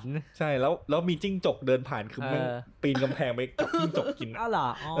หลอนใช่แล้วมีจิ้งจกเดินผ่านคือแม่งปีนกำแพงไปจับจิ้งจกกินเหรอ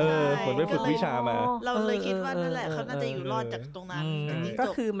เหมือนไปฝึกวิชามาเราเลยคิดว่านั่นแหละเขาน่าจะอยู่รอดจากตรงนั้นก็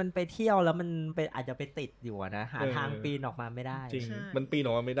คือมันไปเที่ยวแล้วมันไปอาจจะไปติดอยู่นะหาทางปีนออกมาไม่ได้จริงมันปีนอ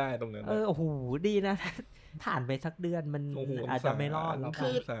อกมาไม่ได้ตรงนั้นโอ้โหดีนะ ผ่านไปสักเดือนมันอาจจะไม่รอดคื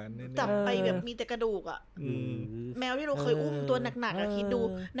อจับไปแบบมีแต่กระดูกอ่ะแมวที่เราเคยอุ้มตัวหนักๆอ่ะคิดดู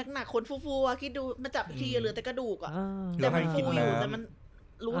หนักๆขนฟูๆอ่ะคิดดูมาจับทีเหลือแต่กระดูกอ่ะแต่มันฟูอยู่แต่มัน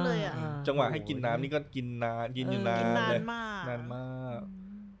รู้เลยอ่ะจังหวะให้กินน้ำนี่ก็กินนานกินอยู่นานเลยนานมาก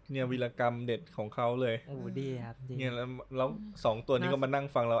เนี่ยวีรกรรมเด็ดของเขาเลยโอ้ดีครับเนี่ยแล้ว2ตัวนี้ก็มานั่ง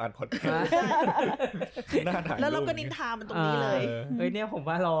ฟังเราอัดพอดแคสต์น่าถ่ายแล้วเราก็นินทามันตรงนี้เลยเนี่ยผม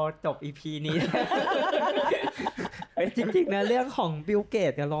ว่าเราจบ EP นี้จริงๆนะเรื่องของบิลเก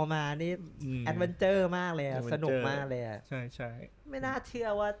ตกับโลมานี่แอดเวนเจอร์มากเลยสนุกมากเลยใช่ไม่น่าเชื่อ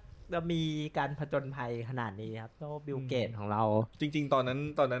ว่าจะมีการผจญภัยขนาดนี้ครับโตบิลเกตของเราจริงๆตอน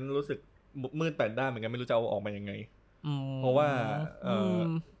นั้นรู้สึกมืดแปดด้านเหมือนกันไม่รู้จะเอาออกมายังไงเพราะว่า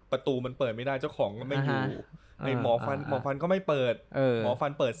ประตูมันเปิดไม่ได้เจ้าของก็ไม่อยู่ไอหมอฟันก็ไม่เปิดหมอฟั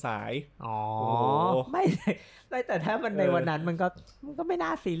นเปิดสายไม่แต่ถ้ามันในวันนั้นมันก็ไม่น่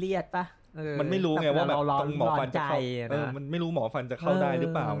าซีเรียสป่ะมันไม่รู้ไงว่าแบบตรงหมอฟันจะเข้ามันไม่รู้หมอฟันจะเข้าได้หรือ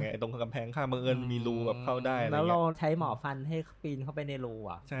เปล่าไงตรงกำแพงข้างบังเอิญมีรูแบบเข้าได้แล้วเราใช้หมอฟันให้ปีนเข้าไปในรู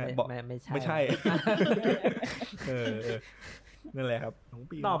อ่ะใช่ไม่ใช่นั่นแหละครับ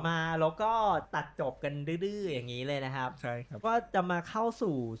ต่อมาเราก็ตัดจบกันดื้อๆอย่างนี้เลยนะครับใช่ครับก็จะมาเข้า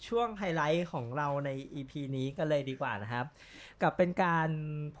สู่ช่วงไฮไลท์ของเราใน EP นี้กันเลยดีกว่านะครับกับเป็นการ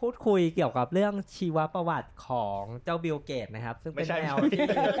พูดคุยเกี่ยวกับเรื่องชีวประวัติของเจ้าบิลเกตนะครับซึ่งเป็นแนวที่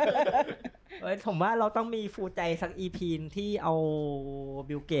ผมว่าเราต้องมีฟูใจสัก EP ที่เอา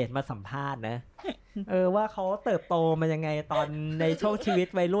บิลเกตมาสัมภาษณ์นะว่าเขาเติบโตมายังไงตอนในช่วงชีวิต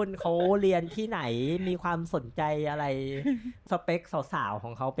วัยรุ่นเขาเรียนที่ไหนมีความสนใจอะไรสเปคสาวๆข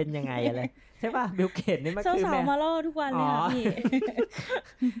องเขาเป็นยังไงอะไรใช่ป่ะบิลเกตนี่มันคือแมวมาล่อทุกวันเลยค่ะพี่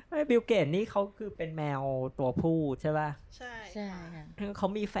บิลเกตนี่เขาคือเป็นแมวตัวผู้ใช่ป่ะใช่ค่ะเขา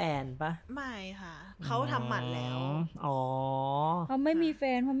มีแฟนป่ะไม่ค่ะเขาทำหมันแล้วเขาไม่มีแฟ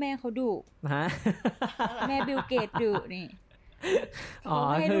นเพราะแม่เขาดุแม่บิลเกตดุนี่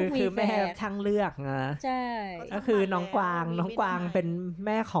คือแม่ช่างเลือกนะใช่ก็คือน้องกวางเป็นแ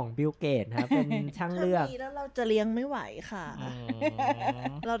ม่ของบิลเกตครับเป็นช่างเลือกแล้วเราจะเลี้ยงไม่ไหวค่ะ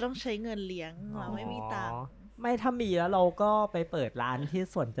เราต้องใช้เงินเลี้ยงเราไม่มีตังค์ไม่ถ้ามีแล้วเราก็ไปเปิดร้านที่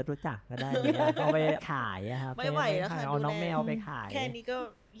สวนจตุจักรก็ได้เอาไปขายครับไม่ไหวแล้วค่ะเอาน้องแมวไปขายแค่นี้ก็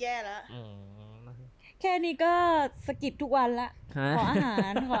แย่แล้วแค่นี้ก็สกิดทุกวันละขออา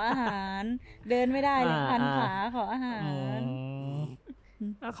หารเดินไม่ได้เลยพันขาขออาหาร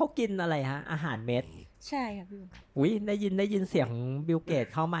เขากินอะไรฮะอาหารเม็ดใช่ค่ะพี่อุ้ยได้ยินเสียงบิลเกต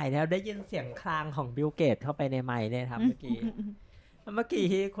เข้าใหม่แล้วได้ยินเสียงคลางของบิลเกตเข้าไปในไมค์เนี่ยครับเมื่อกี้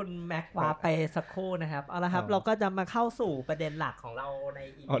ที่คุณแม็กว่าไปสักครู่นะครับเอาละครับเราก็จะมาเข้าสู่ประเด็นหลักของเราใน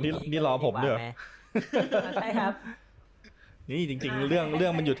นี่รอผมด้วยใช่ครับนี่จริงๆเรื่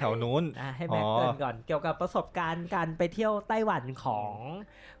องมันอยู่แถวนู้นให้แม็กเกริ่นก่อนเกี่ยวกับประสบการณ์การไปเที่ยวไต้หวันของ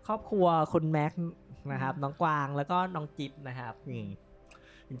ครอบครัวคุณแม็กนะครับน้องกวางแล้วก็น้องจิ๊บนะครับ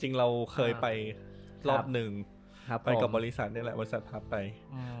จริงๆเราเคยไปรอบหนึ่งไปกับบริษัทนี่แหละบริษัทพาไป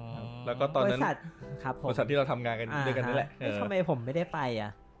แล้วก็ตอนนั้นบริษัทที่เราทำงานกันด้วยกันนี่แหละทำไมผมไม่ได้ไปอ่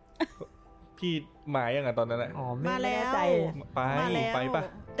ะพี่มาอย่างไงตอนนั้นแหละมาแล้วไปปะ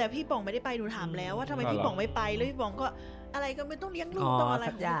แต่พี่ป๋องไม่ได้ไปหนูถามแล้วว่าทำไมพี่ป๋องไม่ไปแล้วพี่ป๋องก็อะไรก็ไม่ต้องเลี้ยงลูกต้องอะไร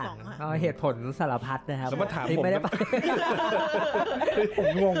ของพี่ป๋องอ่ะเหตุผลสารพัดนะครับแล้วมาถามผมไม่ได้ไปผม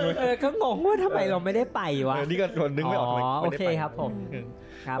งงเลยก็งงว่าทำไมเราไม่ได้ไปวะนี่ก็คนนึงไม่ออกโอเคครับผม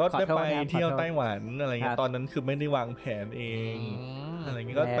ก็ได้ไปเที่ยวไต้หวันอะไรเงี้ยตอนนั้นคือไม่ได้วางแผนเองอะไรเ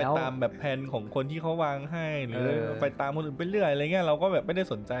งี้ยก็ไปตามแบบแผนของคนที่เขาวางให้หรือไปตามคนอื่นไปเรื่อยอะไรเงี้ยเราก็แบบไม่ได้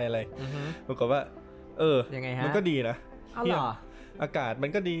สนใจอะไรปรากฏว่ามันก็ดีนะอากาศมั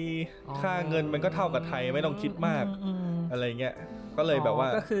นก็ดีค่าเงินมันก็เท่ากับไทยไม่ต้องคิดมากอะไรเงี้ยก็เลยแบบว่า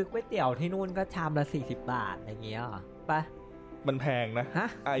ก็คือก๋วยเตี๋ยวที่นู่นก็ชามละ40 บาทอะไรเงี้ยป่ะมันแพงนะ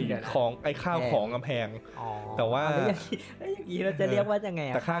ไอ้ข้าวของแพงแต่ว่าอย่างนี้เราจะเรียกว่ายังไง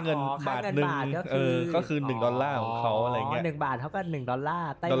แต่ค่าเงินบาทนึงก็คือ$1ของเขาอะไรเงี้ย1 บาทเท่ากับ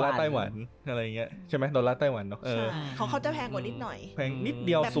$1ไต้หวันอะไรเงี้ยใช่ไหม$ไต้หวันเนาะของเขาจะแพงกว่านิดหน่อยแพงนิดเ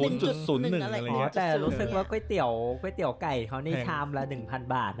ดียว 0.01 อะไรเงี้ยแต่รู้สึกว่าก๋วยเตี๋ยวไก่เขานี่ชามละ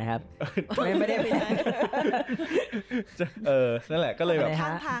 1,000 บาทนะครับไม่ได้นั่นแหละก็เลยแบบข้า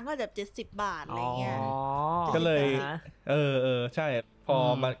งทางก็แบบ70 บาทอะไรเงี้ยก็เลยใช่พอ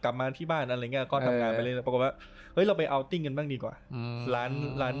มากลับมาที่บ้านอะไรเงี้ยก็ทำงานไปเลยปรากฏว่าเฮ้ยเราไปเอาติ้งกันบ้างดีกว่าร้าน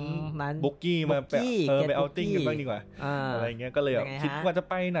บุ๊กกี้มาไปเอาติ้งกันบ้างดีกว่าอะไรเงี้ยก็เลยคิดว่าจะ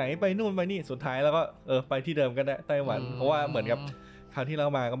ไปไหนไปนู่นไปนี่สุดท้ายแล้วก็ไปที่เดิมก็ได้ไต้หวันเพราะว่าเหมือนกับคราวที่เรา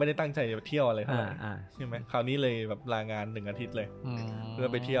มาก็ไม่ได้ตั้งใจจะไปเที่ยวอะไรเท่าไหร่ใช่ไหมคราวนี้เลยแบบลางาน1 อาทิตย์เลยเพื่อ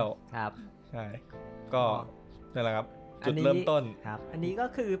ไปเที่ยวครับใช่ก็นั่นแหละครับ จุดเริ่มต้นครับอันนี้ก็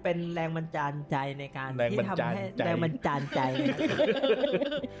คือเป็นแรงบันดาลใจในการที่ทำให้แรงบันดาลใจ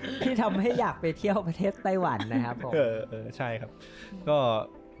ที่ทำให้อยากไปเที่ยวประเทศไต้หวันนะครับผมใช่ครับก็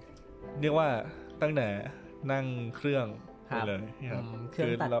เรียกว่าตั้งแต่นั่งเครื่องไปเลยครับเครื่อง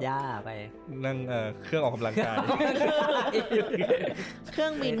ตัดหญ้าไปนั่งเครื่องออกกำลังกายเครื่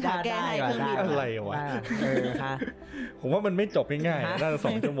องบินค่ะแก้ให้เครื่องบินอะไรวะผมว่ามันไม่จบง่ายๆน่าจะ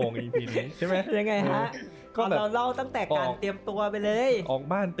2 ชั่วโมง EP นี้ใช่ไหมยังไงฮะก็เราเล่าตั้งแต่การเตรียมตัวไปเลยออก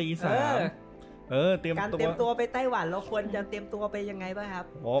บ้านตี 3เตรียมการเตรียมตัวไปไต้หวันเราควรจะเตรียมตัวไปยังไงบ้างครับ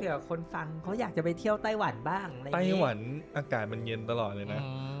เผื่อคนฟังเขาอยากจะไปเที่ยวไต้หวันบ้างไต้หวันอากาศมันเย็นตลอดเลยนะ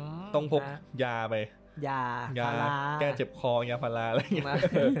ต้องพกยาไปยาแก้เจ็บคอยาพาราอะไรอย่างเงี้ย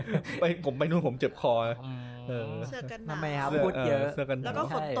ผมไปนู่นผมเจ็บคอเสื้อกันหนาวทำไมครับพูดเยอะแล้วก็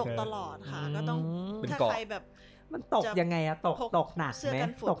ฝนตกตลอดค่ะก็ต้องถ้าใครแบบมันตกยังไงอะตกหนักไหม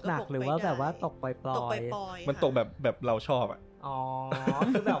ตกหนักหรือว่าแบบว่าตกปล่อยมันตกแบบเราชอบอ่ะอ๋อ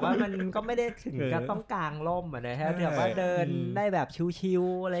คือแบบว่ามันก็ไม่ได้ถึงกับต้องกางร่มอ่ะนะฮะแบบว่าเดินได้แบบชิว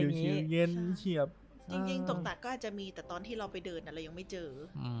ๆอะไรอย่างงี้เย็นเฉียบจริงๆตกหนักก็อาจจะมีแต่ตอนที่เราไปเดินเรายังไม่เจอ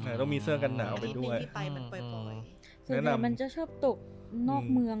ต้องมีเสื้อกันหนาวไปด้วยที่ไปมันปล่อยๆส่วนใหญ่มันจะชอบตกนอก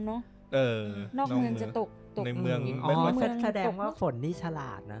เมืองเนาะนอกเมืองจะตกในเมืองแสดงว่าฝนนี่ฉล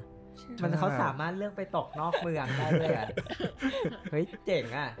าดนะมันเขาสามารถเลือกไปตกนอกเมืองได้ด้วยอ่ะเฮ้ยเจ๋ง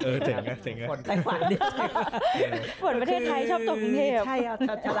อ่ะเจ๋งอ่ะฝนไต้หวันนี่ฝนประเทศไทยชอบตกกรุงเทพใช่อ่ะ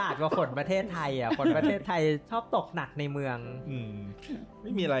ฉลาดกว่าฝนประเทศไทยอ่ะฝนประเทศไทยชอบตกหนักในเมืองไ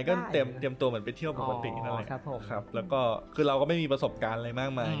ม่มีอะไรก็เตรียมตัวเหมือนไปเที่ยวปกตินั่นแหละครับแล้วก็คือเราก็ไม่มีประสบการณ์อะไรมา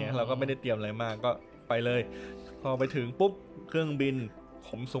กมายไงเราก็ไม่ได้เตรียมอะไรมากก็ไปเลยพอไปถึงปุ๊บเครื่องบิน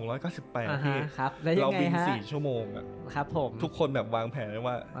ผมสูง198พี่เราบิน4 ชั่วโมงอ่ะครับผมทุกคนแบบวางแผนไว้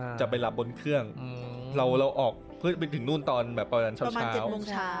ว่าจะไปหลับบนเครื่องเราออกเพื่อไปถึงนู่นตอนแบบประมาณ7 โมง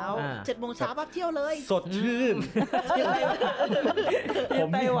เช้าปั๊บเที่ยวเลยสดชื่นผม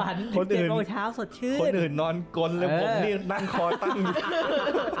ไต้หวัน7 โมงเช้าสดชื่นคนอื่นนอนกลนเลยผมนี่นั่งคอตั้ง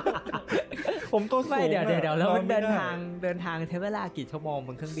ผมตัวสูงเดี๋ยวแล้วมันเดินทางใช้เวลากี่ชั่วโมงบ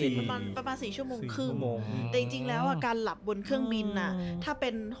นเครื่องบินประมาณ4 ชั่วโมงครึ่งแต่จริงๆแล้วการหลับบนเครื่องบินน่ะถ้าเป็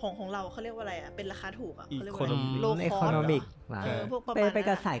นของเราเขาเรียกว่าอะไรอ่ะเป็นราคาถูกอ่ะเขาเรียกว่าโลคอสพวกไป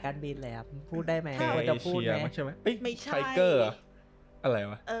กับสายการบินเลยครับพูดได้ไหมจะพูดไหมใช่ไหมไม่ใช่ไทเกอร์อะไร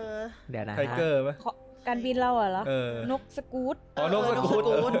วะเดี๋ยวนะไทเกอร์ป่ะการบินเราเหรอนกสกู๊ตนกสกู๊ต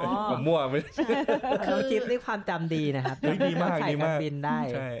ผมมั่วไม่ใช่คือจิ๊บนี่ความจำดีนะครับดีมากบินได้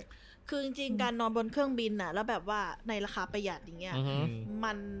คือจริงๆการนอนบนเครื่องบินน่ะแล้วแบบว่าในราคาประหยัดอย่างเงี้ย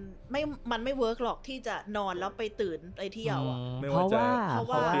มันไม่เวิร์กหรอกที่จะนอนแล้วไปตื่นไปเที่ยวอ่ะเพราะ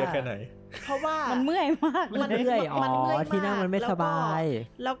ว่าเรียกแค่ไหนเพราะว่ามันเมื่อยมากมันเมื่อยที่นั่งมันไม่สบาย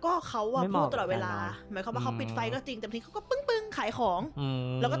แล้วก็เขาอะพูดตลอดเวลาหมายความว่าเขาปิดไฟก็จริงแต่ทีเขาก็ปึ้งขายของ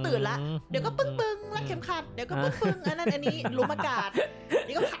แล้วก็ตื่นละเดี๋ยวก็ปึ้งรัดเข็มขัดเดี๋ยวก็ปึ้งอันนั้นอันนี้ลุมอากาศเ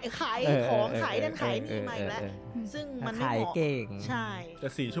ดี๋ยวก็ขายของขายนั่นขายนี่มาอีกแล้วซึ่งมันไม่เหมาะใช่แ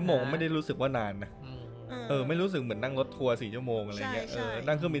ต่4 ชั่วโมงไม่ได้รู้สึกว่านานนะไม่รู้สึกเหมือนนั่งรถทัวร์4 ชั่วโมงอะไรเงี้ย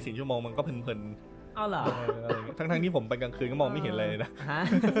นั่งเครื่องบิน4 ชั่วโมงมันก็เพลินเอาเหรอทั้งที่ผมไปกลางคืนก็มองไม่เห็นอะไรเลยนะ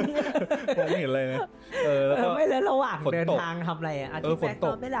มองไม่เห็นเลยนะไม่แล้วระหว่างเดินทางทำอะไรอ่ะอาทิตย์แรกก็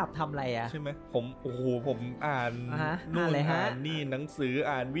ไม่หลับทำอะไรอ่ะใช่ไหมผมอ่านนู่นอ่านนี่หนังสือ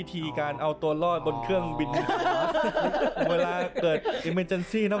อ่านวิธีการเอาตัวรอดบนเครื่องบินเวลาเกิด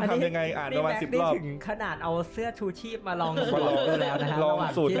emergency ต้องทำยังไงอ่านประมาณ10 รอบถึงขนาดเอาเสื้อชูชีพมาลองดูแล้วนะฮะลอง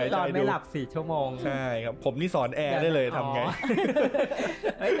สูดหายใจดูไม่หลับ4 ชั่วโมงใช่ครับผมนี่สอนแอร์ได้เลยทำไง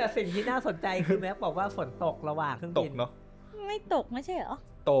แต่สิ่งที่น่าสนใจคือแม็กบอกว่าฝนตกระหว่างเครื่องบินเนาะไม่ตกไม่ใช่เหรอ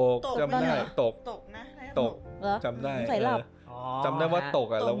ตกจำได้ตกนะตกจำได้ใส่หลับจำได้ว่าตก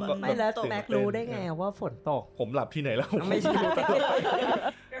อ่ะแล้วก็ไม่แล้วแม็กรู้ได้ไงว่าฝนตกผมหลับที่ไหนแล้วไม่ใช่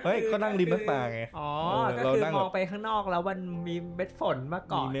เฮ้ยก็นั่งริมหน้าต่างไงก็คือมองไปข้างนอกแล้วมันมีเม็ดฝนมา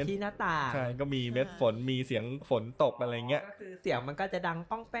เกาะที่หน้าต่างใช่ก็มีเม็ดฝนมีเสียงฝนตกอะไรเงี้ยก็คือเสียงมันก็จะดัง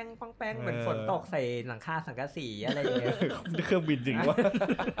ป้องแป้งป้องแป้งเหมือนฝนตกใส่หลังคาสังกะสีอะไรอย่างเงี้ยเครื่องบินจริงวะ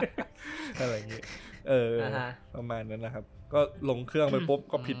อะไรอย่างเงี้ยประมาณนั้นนะครับก็ลงเครื่องไปปุ๊บ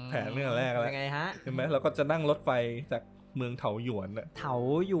ก็ผิดแผนเรื่องแรกแล้วยังไงฮะเห็นไหมเราก็จะนั่งรถไฟจากเมืองเถาหยวนน่ะเถา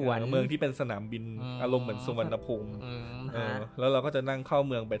หยวนเมืองที่เป็นสนามบินอารมณ์เหมือนสุวรรณภูมิแล้วเราก็จะนั่งเข้า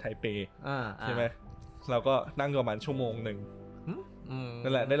เมืองไปไทเปใช่ไหมเราก็นั่งประมาณชั่วโมงนึง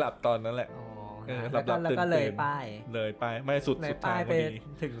นั่นแหละได้หลับตอนนั้นแหละหลับแล้วก็เลยไปไม่สุดทางพอดี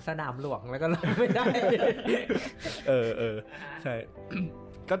ถึงสนามหลวงแล้วก็เลยไม่ได้ใช่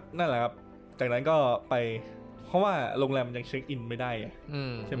ก็นั่นแหละครับจากนั้นก็ไปเพราะว่าโรงแรมมันยังเช็คอินไม่ได้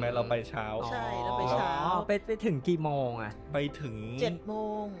ใช่ไหมเราไปเช้าใช่เราไปเช้าไปถึงกี่โมงอ่ะไปถึง7 โม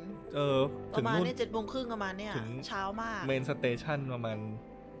งประมาณนี้7 โมงครึ่งประมาณเนี้ยเช้ามากเมนสเตชันประมาณ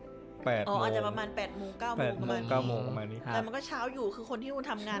 8 อ๋ออาจจะประมาณ8 โมง 9 โมงประมาณ 9 โมงประมาณนี้แต่มันก็เช้าอยู่คือคนที่นู่น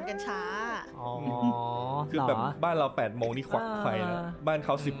ทำงานกันช้าอ๋อคือแบบบ้านเรา8 โมงนี่ควักไฟแล้วบ้านเข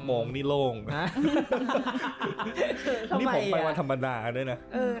า10 โมงนี่โล่งนี่ผมไปวันธรรมดาด้วยนะ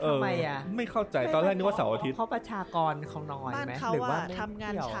ทำไมอ่ะไม่เข้าใจตอนแรกนึกว่าเสาร์อาทิตย์เพราะประชากรเขาน้อยไหมบ้านเขาทำงา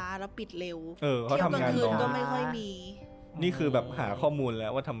นช้าแล้วปิดเร็วเขาทำงานน้อยก็ไม่ค่อยมีนี่คือแบบหาข้อมูลแล้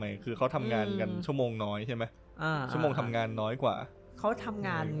วว่าทำไมคือเขาทำงานกันชั่วโมงน้อยใช่ไหมชั่วโมงทำงานน้อยกว่าเขาทำง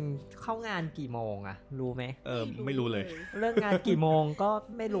านเข้างานกี่โมงอะรู้ไหมไม่รู้เลยเลิกงานกี่โมงก็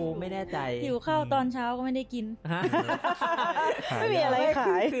ไม่รู้ไม่แน่ใจหิวข้าวตอนเช้าก็ไม่ได้กินไม่มีอะไรข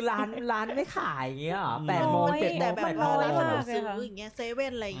ายคือร้านไม่ขายอย่างเงี้ย8 โมง 7 โมงแต่แบบร้านสะดวกซื้ออย่างเงี้ยเซเว่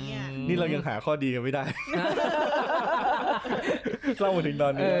นอะไรเงี้ยนี่เรายังหาข้อดีกันไม่ได้เล่ามาถึงตอ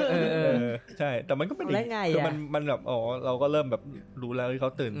นนี้ใช่แต่มันก็เป็นอีกคือมันแบบอ๋อเราก็เริ่มแบบรู้แล้วที่เข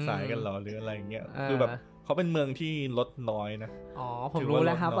าตื่นสายกันหรอหรืออะไรเงี้ยคือแบบเขาเป็นเมืองที่ลดน้อยนะอ๋อผมรู้แ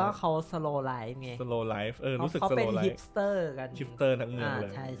ล้วครับว่าเขา slow life ไง slow life รู้สึก slow life เขาเป็น hipster กัน hipster ทั้งเมืองเล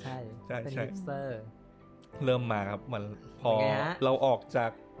ยใช่ใช่เป็น hipster เริ่มมาครับมันพอเราออกจา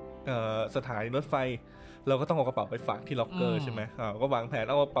กสถานีรถไฟเราก็ต้องเอากระเป๋าไปฝากที่ล็อกเกอร์ใช่ไหมก็วางแผน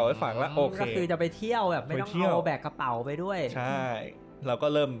เอากระเป๋าไปฝากแล้วโอเคก็คือจะไปเที่ยวแบบไม่ต้องเอาแบกกระเป๋าไปด้วยใช่เราก็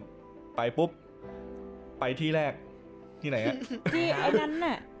เริ่มไปปุ๊บไปที่แรกที่ไหนอะที่ไอ้นั้น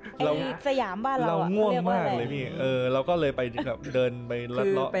น่ะเราสยามบ้านเราง่วงมากเลยพี่เราก็เลยไปแบบเดินไปลัด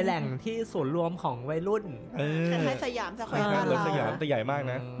เลาะไปแหล่งที่ศูนย์รวมของวัยรุ่นคล้ายๆสยามสแควร์บ้านเราสยามแต่ใหญ่มาก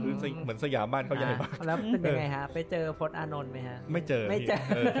นะเหมือนสยามบ้านเขาใหญ่มากแล้วเป็นยังไงฮะไปเจอพจน์อานนท์ไหมฮะไม่เจอ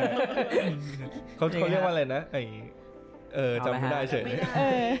เขาเรียกว่าอะไรนะจำไม่ได้เฉย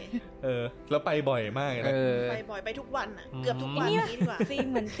แล้วไปบ่อยมากนะไปบ่อยไปทุกวันอ่ะเกือบทุกวันนี้ดีกว่าซี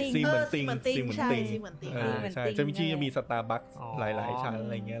เหมือนติงใช่ซีเหมือนติงใช่จะมีสตาร์บัคหลายๆชั้นอะ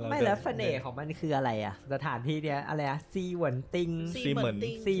ไรเงี้ยไม่แล้วเสน่ห์ของมันคืออะไรอ่ะสถานที่เนี้ยอะไรอ่ะซีเหมือนติงซีเหมือ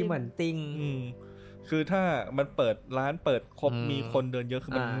นติงคือถ้ามันเปิดร้านเปิดครบมีคนเดินเยอะคื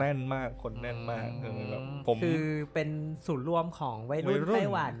อมันแน่นมากคนแน่นมากแบบผมคือเป็นศูนย์รวมของวัยรุ่นไต้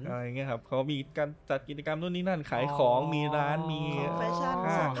หวันอะไรเงี้ยครับเขามีการจัดกิจกรรมนู่นนี่นั่นขายของมีร้านมีแฟชั่น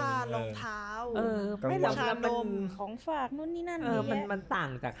เสื้อผ้ารองเท้าไม่แล้วมันของฝากนู่นนี่นั่นมันต่าง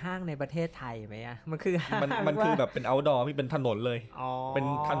จากห้างในประเทศไทยไหมอ่ะมันคือมันคือแบบเป็น outdoor ที่เป็นถนนเลยเป็น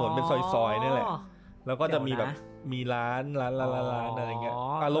ถนนเป็นซอยๆนี่แหละแล้วก็จะมีแบบมีร้านอะไรเงี้ย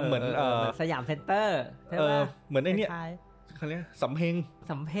อารมณ์เหมือนสยามเซ็นเตอร์เหมือนไอ้นี่เขาเรียกสำเพ็ง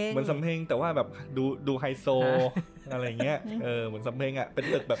เหมือนสำเพ็งแต่ว่าแบบดูไฮโซอะไรเงี้ยเหมือนสำเพ็งอ่ะเป็น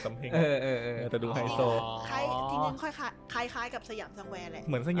ตึกแบบสำเพ็งแต่ดูไฮโซคล้ายจริงๆคล้ายกับสยามสแควร์แหละเ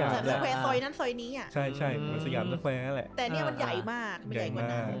หมือนสยามสแควร์ซอยนั้นซอยนี้อ่ะใช่เหมือนสยามสแควร์แหละแต่เนี่ยมันใหญ่มากมันใหญ่กว่า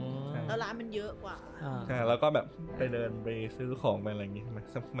นั้นแล้วร้านมันเยอะกว่าใช่แล้วก็แบบไปเดินไปซื้อของไปอะไรอย่างงี้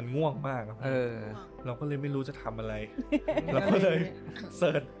มันง่วงมากเราก็เลยไม่รู้จะทำอะไรเราก็เลยเ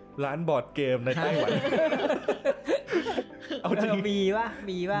สิร์ชร้านบอร์ดเกมในไต้หวันเอาจริงมี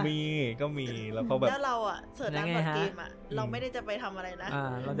ก็มีแล้วเขาแบบแล้วเราอ่ะเสิร์ชร้านบอร์ดเกมอ่ะเราไม่ได้จะไปทำอะไรนะ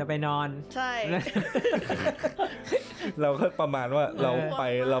เราจะไปนอนใช่เราก็ประมาณว่าเรา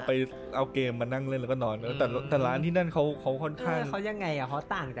ไปเอาเกมมานั่งเล่นแล้วก็นอนแต่ร้านที่นั่นเขาค่อนข้างเขายังไงอ่ะเขา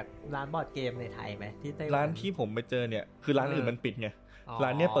ต่างจากร้านบอร์ดเกมในไทยไหมที่ไต้หวันร้านที่ผมไปเจอเนี่ยคือร้านอื่นมันปิดไงร้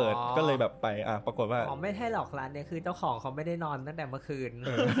านเนี้ยเปิดก็เลยแบบไปปรากฏว่าไม่ใช่หรอกร้านเนี้ยคือเจ้าของเขาไม่ได้นอนตั้งแต่เมื่อคืน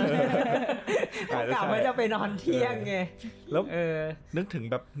เขากะว่าจะไปนอนเที่ยงไงแล้วนึกถึง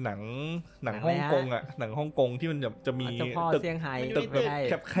แบบหนังฮ่องกงอ่ะหนังฮ่องกงที่มันจะมีตึ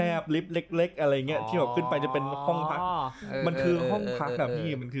กแคบๆลิฟต์เล็กๆอะไรเงี้ยที่แบบขึ้นไปจะเป็นห้องพักมันคือห้องพักแบบพี่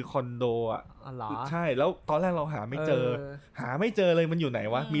มันคือคอนโดอ่ะใช่แล้วตอนแรกเราหาไม่เจอเลยมันอยู่ไหน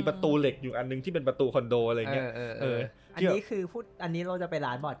วะมีประตูเหล็กอยู่อันนึงที่เป็นประตูคอนโดอะไรเงี้ยอันนี้คืออันนี้เราจะไป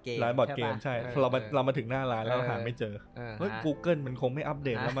ร้านบอร์ดเกมใช่เรามาถึงหน้าร้านแล้วหาไม่เจอเฮ้ย Google มันคงไม่อัปเด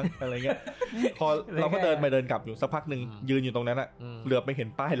ตแล้วมั้งอะไรเงี้ยพอเราก็เดินไปเดินกลับอยู่สักพักนึงยืนอยู่ตรงนั้นอะเหลือบไปเห็น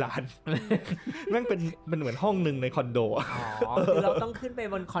ป้ายร้านแม่งเป็นเหมือนห้องนึงในคอนโดคือเราต้องขึ้นไป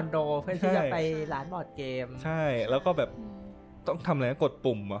บนคอนโดเพื่อที่จะไปร้านบอร์ดเกมใช่แล้วก็แบบต้องทำอะไรกด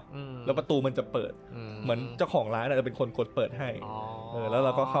ปุ่มแล้วประตูมันจะเปิดเหมือนเจ้าของร้านจะเป็นคนกดเปิดให้แล้วเร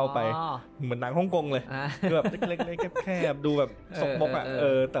าก็เข้าไปเหมือนหนังฮ่องกงเลยคือแบบเล็กๆแคบๆดูแบบสกมกอ่ะ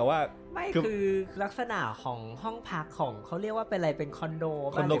แต่ว่าไม่คือลักษณะของห้องพักของเขาเรียกว่าเป็นอะไรเป็นคอนโด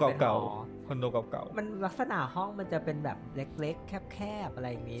เก่าๆมันลักษณะห้องมันจะเป็นแบบเล็กๆแคบๆอะไร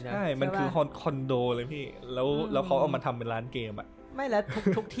อย่างนี้นะใช่มันคือคอนโดเลยพี่แล้วเขาเอามาทำเป็นร้านเกมอ่ะไม่แล้ว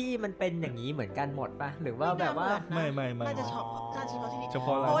ทุกที่มันเป็นอย่างนี้เหมือนกันหมดป่ะหรือว่าแบบว่าไม่น่าจะเฉพาะที่นี่เฉพ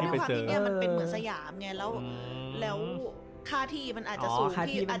าะร้านที่ไปเจอเนี่ยมันเป็นเหมือนสยามไงแล้วค่าที่มันอาจจะสูง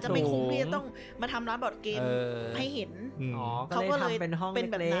ที่อาจจะไม่คุ้มที่จะต้องมาทำร้านบอร์ดเกมให้เห็นเขาก็เลยเป็นห้องแบ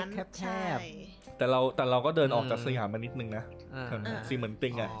บนั้นแคบแต่เราก็เดินออกจากสยามมานิดนึงนะซีเหมือนติ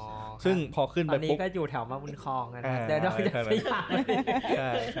งอ่ะ ซึ่งพอขึ้นไปปุ๊บตอนนี้ก็อยู่แถวมาบุญคลองนะเดินออกจากสยามใช่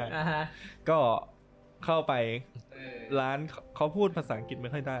ก็เข้าไปร้านเขาพูดภาษาอังกฤษไ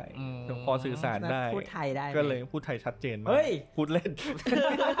ม่ค่อยได้พอสื่อสารได้พูดไทยได้ก็เลยพูดไทยชัดเจนมากพูดเล่น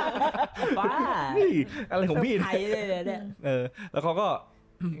บ้าอะไรของพี่ไทยเลยเนี่ยแล้วเขาก็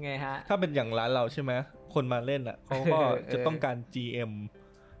ไงฮะถ้าเป็นอย่างร้านเราใช่ไหมคนมาเล่นอ่ะเขาก็จะต้องการ GM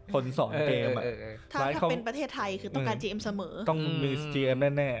คนสอนเกมอ่ะถ้าเป็นประเทศไทยคือต้องการ GM เสมอต้องมี GM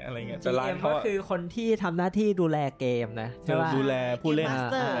แน่ๆอะไรเงี้ยแต่ร้านเขาก็คือคนที่ทำหน้าที่ดูแลเกมนะใช่ป่ะดูแลผู้เล่น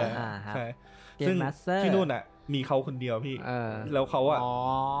ใช่ซึ่งที่นู่นอ่ะมีเขาคนเดียวพี่แล้วเขาอ่ะ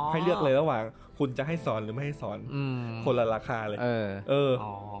ให้เลือกเลยระหว่างคุณจะให้สอนหรือไม่ให้สอนคนละราคาเลย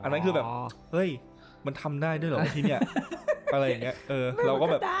อันนั้นคือแบบเฮ้ยมันทำได้ด้วยเหรอที่เนี้ยอะไรอย่างเงี้ยเราก็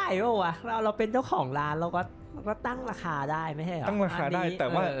แบบได้ป่ะวะเราเป็นเจ้าของร้านเราก็ตั้งราคาได้ไม่ใช่หรอตั้งราคาได้แต่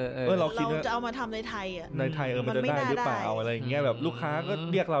ว่าเราคิดว่าจะเอามาทำในไทยอ่ะในไทยมันจะได้หรือเปล่าอะไรอย่างเงี้ยแบบลูกค้าก็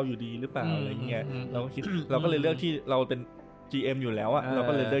เรียกเราอยู่ดีหรือเปล่าอะไรอย่างเงี้ยเราก็คิดเราก็เลยเลือกที่เราเป็นGM อยู่แล้วอ่ะเรา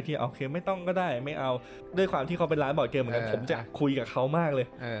ก็เลยเลือกที่โอเคไม่ต้องก็ได้ไม่เอาด้วยความที่เขาเป็นร้านบอร์ดเกมเหมือนกันผมจะคุยกับเขามากเลย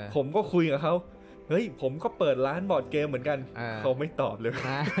ผมก็คุยกับเขาเฮ้ยผมก็เปิดร้านบอร์ดเกมเหมือนกันเขาไม่ตอบเลย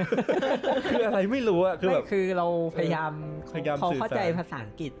คืออะไรไม่รู้อ่ะคือเราพยายามเขาเข้าใจภาษาอั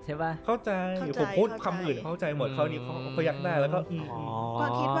งกฤษใช่ป่ะเข้าใจผมพูดคำอื่นเข้าใจหมดเขานี่เขายักหน้าแล้วก็ก็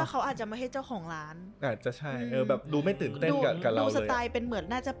คิดว่าเขาอาจจะไม่ใช่เจ้าของร้านอาจจะใช่แบบดูไม่ตื่นเต้นกับเราเลยดูสไตล์เป็นเหมือน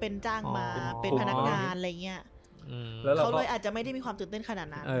น่าจะเป็นจ้างมาเป็นพนักงานอะไรเงี้ยเขาเลยอาจจะไม่ได้มีความตื่นเต้นขนาด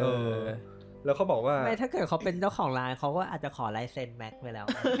นั้นแล้วเขาบอกว่าไม่ถ้าเกิดเขาเป็นเจ้าของร้านเขาก็อาจจะขอลายเซ็นแม็กไปแล้ว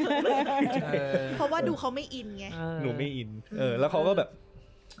เพราะว่าดูเขาไม่อินไงหนูไม่อินแล้วเขาก็แบบ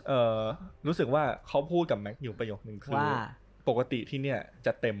รู้สึกว่าเขาพูดกับแม็กอยู่ประโยคนึงคือว่าปกติที่เนี่ยจ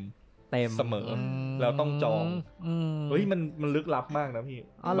ะเต็มเสมอแล้วต้องจองเฮ้ยมันลึกลับมากนะพี่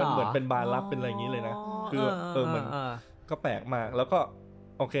มันเหมือนเป็นบาร์ลับเป็นอะไรอย่างนี้เลยนะคือเหมือนก็แปลกมากแล้วก็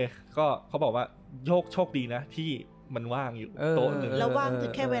โอเคก็เขาบอกว่าโชคดีนะที่มันว่างอยู่โต๊ะนึงแล้วว่างถึ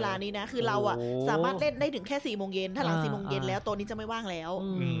งแค่เวลานี้นะคือเราอ่ะสามารถเล่นได้ถึงแค่4 โมงเย็นถ้าหลัง4 โมงเย็นแล้วโต๊ะนี้จะไม่ว่างแล้ว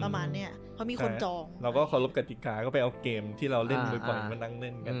ประมาณเนี้ยเพราะมีคนจองเราก็เคารพกติกาก็ไปเอาเกมที่เราเล่นบ่อยๆมานั่งเ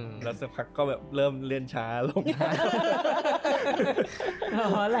ล่นกันแล้วสักพักก็แบบเริ่มเล่นช้าลง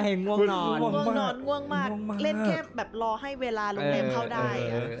อะไรง่วงนอนง่วงมากเล่นแค่แบบรอให้เวลาโรงแรมเข้าได้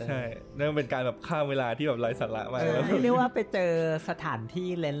ใช่นั่นเป็นการแบบข้ามเวลาที่แบบไร้สาระมากเรียกว่าไปเจอสถานที่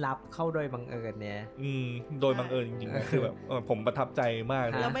เล่นลับเข้าโดยบังเอิญเนี่ยโดยบังเอิญจริงๆคือแบบผมประทับใจมาก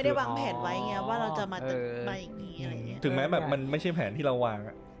เราไม่ได้วางแผนไว้ไงว่าเราจะมาอย่างนี้อะไรเงี้ยถึงแม้แบบมันไม่ใช่แผนที่เราวาง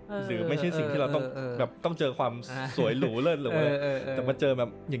หรือไม่ใช่สิ่งที่เราต้องแบบต้องเจอความสวยหรูเลิศหรูเลยแต่มาเจอแบบ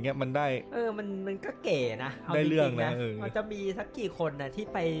อย่างเงี้ยมันได้มันก็เก๋นะได้เรื่องนะมันจะมีสักกี่คนนะที่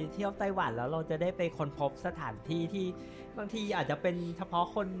ไปเที่ยวไต้หวันแล้วเราจะได้ไปค้นพบสถานที่ที่บางทีอาจจะเป็นเฉพาะ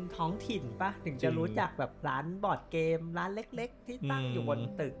คนท้องถิ่นป่ะถึงจะรู้จักแบบร้านบอร์ดเกมร้านเล็กๆที่ตั้งอยู่บน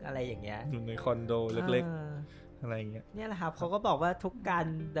ตึกอะไรอย่างเงี้ยอยู่ในคอนโดเล็กๆอะไรเงี้ยเนี่ยแหละครับเขาก็บอกว่าทุกการ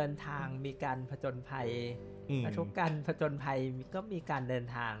เดินทางมีการผจญภัยทุกการผจญภัยก็มีการเดิน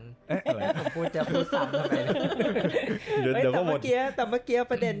ทางผมพูดซ้ำทำไมแต่เมื่อกี้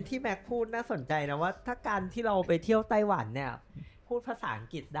ประเด็นที่แม็กพูดน่าสนใจนะว่าถ้าการที่เราไปเที่ยวไต้หวันเนี่ยพูดภาษาอัง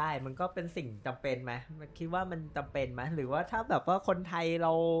กฤษได้มันก็เป็นสิ่งจำเป็นไหมคิดว่ามันจำเป็นไหมหรือว่าถ้าแบบว่าคนไทยเร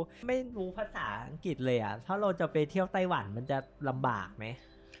าไม่รู้ภาษาอังกฤษเลยอ่ะถ้าเราจะไปเที่ยวไต้หวันมันจะลำบากไหม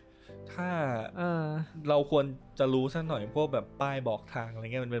ถ้าเราควรจะรู้สักหน่อยพวกแบบป้ายบอกทางอะไรเ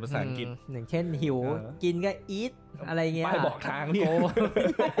งี้ยมันเป็นภาษาอังกฤษอย่างเช่นหิวกินก็ eat อะไรเงี้ยป้ายบอกทางนี่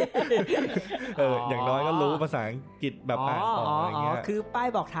อย่างน้อยก็รู้ภาษาอังกฤษแบบอ่านออกอะไรเงี้ยคือป้าย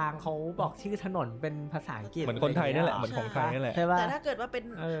บอกทางเขาบอกชื่อถนนเป็นภาษาอังกฤษเหมือนคนไทยนี่แหละเหมือนของไทยนี่แหละแต่ถ้าเกิดว่าเป็น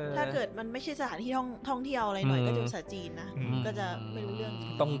ถ้าเกิดมันไม่ใช่สถานที่ท่องเที่ยวอะไรหน่อยก็จะภาษาจีนนะก็จะไม่รู้เรื่อง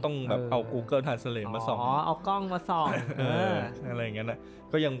ต้องแบบเอา Google Translate มาส่องเอากล้องมาส่องอะไรอย่างเงี้ยนะ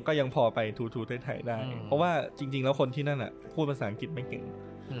ก็ยังพอไปทูไทยได้เพราะว่าจริงๆแล้วคนที่นั่นอ่ะพูดภาษาอังกฤษไม่เก่ง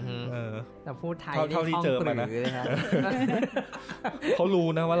แต่พูดไทยเท่าที่เจอมานะเขารู้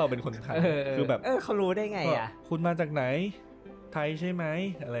นะว่าเราเป็นคนไทยคือแบบเขารู้ได้ไงอ่ะคุณมาจากไหนไทยใช่ไหม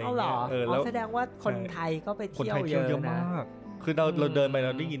อะไรอย่างเงี้ยแล้วแสดงว่าคนไทยก็ไปเที่ยวเยอะนะคือเราเดินไปเร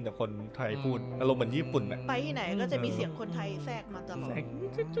าได้ยินแต่คนไทยพูดอารมณ์เหมือนญี่ปุ่นอ่ะไปที่ไหนก็จะมีเสียงคนไทยแทรกมาตลอด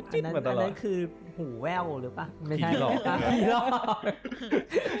อันนั้นคือหูแว่วหรือปะไม่ใช่หรอกผีหลอก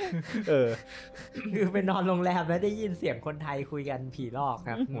คือไปนอนโรงแรมแล้วได้ยินเสียงคนไทยคุยกันผีหลอกค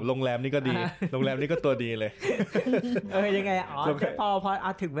รับโรงแรมนี่ก็ดีโรงแรมนี่ก็ตัวดีเลยยังไงพอ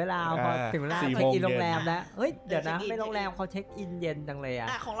ถึงเวลาเช็คอินโรงแรมแล้วเฮ้ยเดี๋ยวนะไม่โรงแรมเขาเช็คอินเย็นจังเลยอ่ะ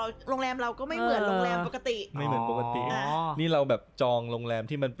ของเราโรงแรมเราก็ไม่เหมือนโรงแรมปกติไม่เหมือนปกตินี่เราแบบจองโรงแรม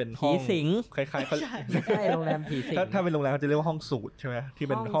ที่มันเป็นห้องผีสิงคล้ายๆเขาไม่ใช่โรงแรมผีสิงถ้าเป็นโรงแรมเขาจะเรียกว่าห้องสูตรใช่ไหมที่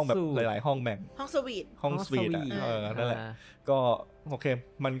เป็นห้องแบบหลายๆห้องแบ่งห้อง สวีทห้องสวีทนั่นแหละก็โอเค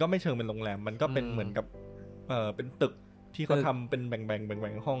มันก็ไม่เชิงเป็นโรงแรมมันก็เป็นเหมือนกับเป็นตึกที่เขาทำเป็นแ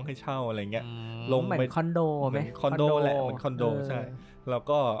บ่งห้องให้เช่าอะไรเงี้ยลงเหมือนคอนโดไหมคอนโดแหละเหมือนคอนโดใช่แล้ว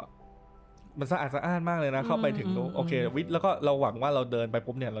ก็มันสะอาดสะอ้านมากเลยนะเข้าไปถึงโอเควิทย์แล้วก็เราหวังว่าเราเดินไป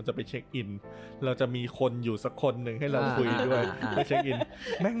ปุ๊บเนี่ยเราจะไปเช็คอินเราจะมีคนอยู่สักคนหนึ่งให้เราคุยด้วยไปเช็คอิน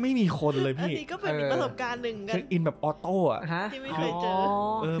แม่งไม่มีคนเลยพี่อันนี้ก็เป็นประสบการณ์หนึ่งกันเช็คอินแบบออโต้อะที่ไม่เคยเจอ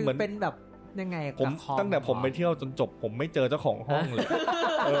เหมือนเป็นแบบยังไงผมตั้งแต่ผมไปเที่ยวจนจบผมไม่เจอเจ้าของห้องเลย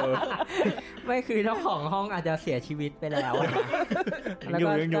ไม่คือเจ้าของห้องอาจจะเสียชีวิตไปแล้วแล้ว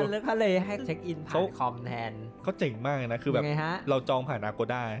ก็เลยให้เช็คอินผ่านคอมแทนเขาเจ๋งมากนะคือแบบเราจองผ่าน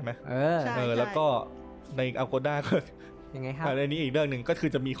Agoda ใช่ไหมแล้วก็ใน Agoda ก็ยังไงครับอันนี้อีกเรื่องนึงก็คือ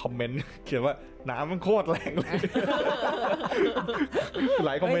จะมีคอมเมนต์เขียนว่าน้ำมันโคตรแรงเลยห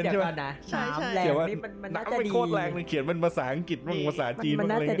ลายคอมเมนต์ใช่ไหมน้ำแรงนี่มันน่าจะดีโคตรแรงเลยเขียนเป็นภาษาอังกฤษบ้างภาษาจีนมัน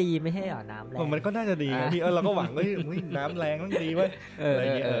น่าจะดีไม่ใช่หรอน้ำแรงมันก็น่าจะดีนะพี่เราก็หวังว่าน้ำแรงต้องดีเว้ยอะไร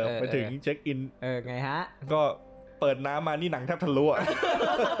เงี้ยไปถึงเช็คอินไงฮะก็เปิดน้ำมานี่หนังแทบทะลุอ่ะ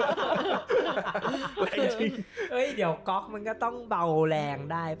แรงจริงเดี๋ยวก๊อกมันก็ต้องเบาแรง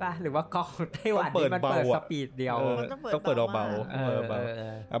ได้ป่ะหรือว่าก๊อกไต้หวันนี่มันเปิดสปีดเดียวต้องเปิดเบา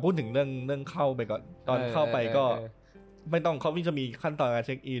พูดถึงเรื่องเข้าไปก่อนตอนเข้าไปก็ไม่ต้องเขาจะมีขั้นตอนการเ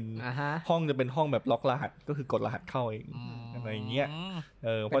ช็คอินห้องจะเป็นห้องแบบล็อกรหัสก็คือกดรหัสเข้าเองอะไรเงี้ย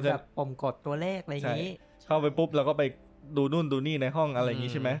เพราะจะปุ่มกดตัวเลขอะไรอย่างนี้เข้าไปปุ๊บเราก็ไปดูนู่นดูนี่ในห้องอะไรอย่าง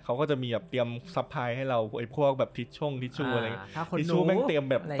งี้ใช่ไหมเขาก็จะมีแบบเตรียมซัพพลายให้เราไอ้พวกแบบทิชชู่อะไรทิชชู่แม่งเตรียม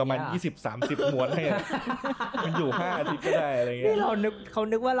แบบประมาณ 20-30 ม้วนให้มันอยู่5 อาทิตย์ก็ได้อะไรเงี้ยนี่เขา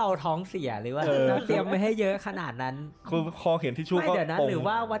นึกว่าเราท้องเสียหรือว่าเตรียมไว้ให้เยอะขนาดนั้นคือพอเห็นทิชชู่ก็เดี๋ยวนะหรือ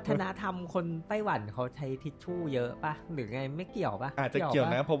ว่าวัฒนธรรมคนไต้หวันเขาใช้ทิชชู่เยอะป่ะหรือไงไม่เกี่ยวป่ะอาจจะเกี่ยว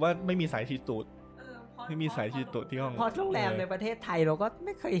นะเพราะว่าไม่มีสายฉีดตูดไม่มีสายฉีดตูดที่ห้องพอโรงแรมในประเทศไทยเราก็ไ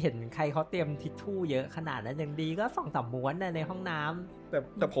ม่เคยเห็นใครเขาเตรียมทิชชู่เยอะขนาดนั้นอย่างดีก็2-3 ม้วนในห้องน้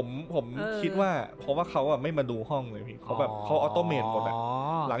ำแต่ผมคิดว่าเพราะว่าเขาอ่ะไม่มาดูห้องเลยพี่เขาแบบเขาออโตเมตหมดอ่ะ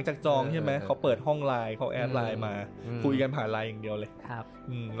หลังจากจองใช่ไหมเขาเปิดห้องไลน์เขาแอดไลน์มาคุยกันผ่านไลน์อย่างเดียวเลยครับ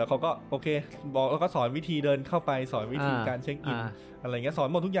แล้วเขาก็โอเคบอกแล้วก็สอนวิธีเดินเข้าไปสอนวิธีการเช็คอินอะไรเงี้ยสอน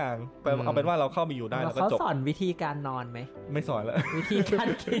หมดทุกอย่างเอาเป็นว่าเราเข้าไปอยู่ได้แล้วก็จบเขาสอนวิธีการนอนไหมไม่สอนแล้ววิธีการ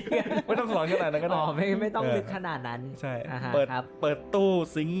กินไม่ต้องสอนขนาดนั้นก็ได้ไม่ต้องลึกขนาดนั้นใช่เปิดตู้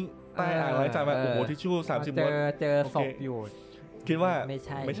ซิงค์ใต้อ่างล้างจานมาโอ้โหทิชชู่30 ม้วนเจอศพอยู่คิดว่าไม่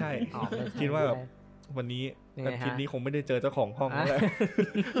ใช่คิดว่าแบบวันนี้อาทิตย์นี้คงไม่ได้เจอเจ้าของห้องแล้ว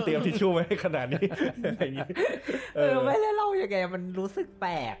เตรียมทิชชู่ไว้ขนาดนี้อะไรอย่างนี้ไม่ได้เล่ายังไงมันรู้สึกแป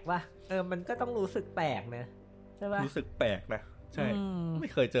ลกป่ะมันก็ต้องรู้สึกแปลกนะใช่ป่ะรู้สึกแปลกนะใช่ไม่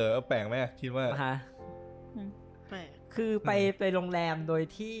เคยเจอแปลกไหมคิดว่าแปลกคือไปโรงแรมโดย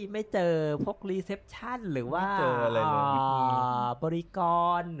ที่ไม่เจอพวกรีเซพชันหรือว่าเจออะไรเลยบริก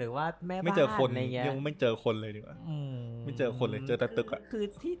รหรือว่าแม่บ้านไม่เจอคนอะไรเงี้ยยังไม่เจอคนเลยดีกว่าไม่เจอคนเลยเจอแต่ตึกอ่ะคือ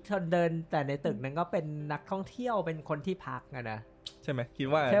ที่คนเดินแต่ในตึกนั้นก็เป็นนักท่องเที่ยวเป็นคนที่พักนะใช่ไหมคิด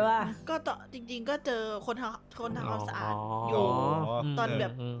ว่าใช่ว่าก็ต่อจริงๆก็เจอคนทำความสะอาดอยู่ตอนแบ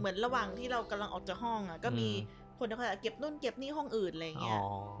บเหมือนระหว่างที่เรากำลังออกจากห้องอ่ะก็มีคนเขาเก็บนู่นเก็บนี่ห้องอื่นอะไรเงี้ย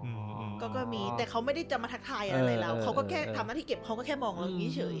ก็มีแต่เขาไม่ได้จะมาทักทายอะไรเราเขาก็แค่ทำหน้าที่เก็บเขาก็แค่มองเราอย่าง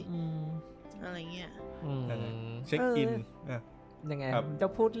นี้เฉยอะไรเงี้ยเช็คอินยังไงจะ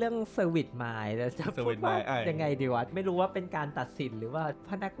พูดเรื่องเซอร์วิสมายแล้วจะพูดว่ายังไงดีวะไม่รู้ว่าเป็นการตัดสินหรือว่า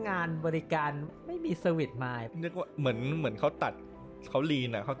พนักงานบริการไม่มีเซอร์วิสมายนึกว่าเหมือนเขาตัดเขาลีน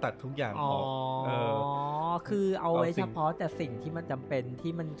อ่ะเขาตัดทุกอย่างออกคือเอาไว้เฉพาะแต่สิ่งที่มันจำเป็น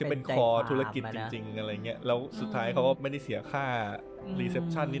ที่มันจะเป็นคอธุรกิจจริงๆอะไรเงี้ยแล้วสุดท้ายเขาก็ไม่ได้เสียค่ารีเซพ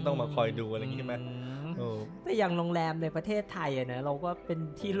ชันที่ต้องมาคอยดูอะไรอย่างงี้ใช่ไหมแต่อย่างโรงแรมในประเทศไทยอะนะเราก็เป็น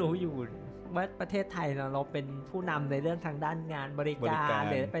ที่รู้อยู่ว่าประเทศไทยเราเป็นผู้นำในเรื่องทางด้านงานบริการ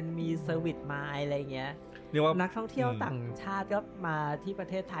หรือเป็นมีเซอร์วิสมาอะไรเงี้ยนักท่องเที่ยวต่างชาติก็มาที่ประ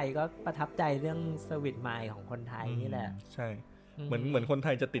เทศไทยก็ประทับใจเรื่องเซอร์วิสมาของคนไทยนี่แหละใช่เหมือนคนไท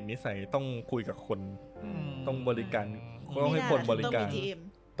ยจะติดนิสัยต้องคุยกับคนต้องบริการต้องให้คนบริการ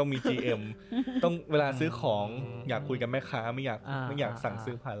ต้องมี GM ต้องเวลาซื้อของอยากคุยกับแม่ค้าไม่อยากสั่ง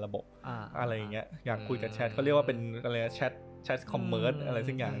ซื้อผ่านระบบอะไรอย่างเงี้ยอยากคุยกับแชทเขาเรียกว่าเป็นอะไรแชทคอมเมอร์สอะไร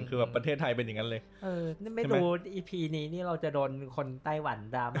สักอย่างคือแบบประเทศไทยเป็นอย่างนั้นเลยนี่ไม่รู้ EP นี้นี่เราจะโดนคนไต้หวัน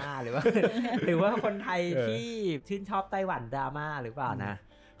ดราม่าหรือว่าคนไทยที่ชื่นชอบไต้หวันดราม่าหรือเปล่านะ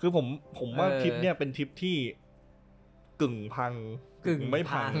คือผมว่าทริปเนี่ยเป็นทริปที่กึ่งพังกึ่งไม่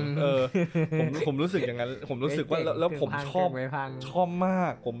พังผมรู้สึกอย่างนั้นผมรู้สึกว่าแล้วผมชอบมา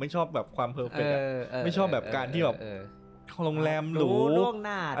กผมไม่ชอบแบบความเพอร์เฟคไม่ชอบแบบการที่แบบโรงแรมหรูล่วงห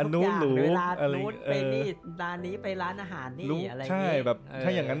น้าทุกอย่างเวลานู้นไปนี่ร้านนี้ไปร้านอาหารนี่อะไรอย่างงี้ใช่แบบถ้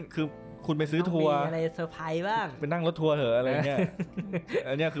าอย่างนั้นคือ คุณไปซื้อทัวร์อะไรเซอร์ไพรส์บ้างไปนั่งรถทัวร์เหรออะไรเงี้ย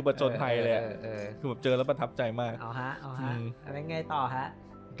อันนี้คือประจนภัยเลยคือแบบเจอแล้วประทับใจมากเอาฮะอะไรไงต่อฮะ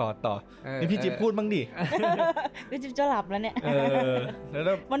ต่อนี่พี่จิ๊บพูดบ้างดิพี่จิ๊บจะหลับแล้วเนี่ยแ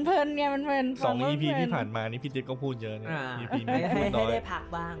ล้วมันเพลินไงมันเพลิน2 EP ที่ผ่านมานี่พี่จิ๊บก็พูดเยอะเนี่ย EP นี้ให้ได้พัก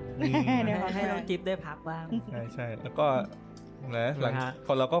บ้างให้น้องจิ๊บได้พักบ้างใช่แล้วก็นะหลังพ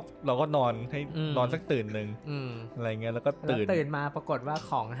อเราก็นอนให้นอนสักตื่นนึงอะไรเงี้ยแล้วก็ตื่นมาปรากฏว่า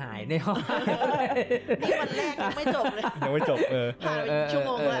ของหายในห้องนี่วันแรกยังไม่จบเลยยังไม่จบผ่านไปชั่วโ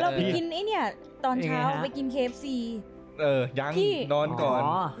มงแล้วเราไปกินไอ้เนี่ยตอนเช้าไปกิน KFCยังนอนก่อน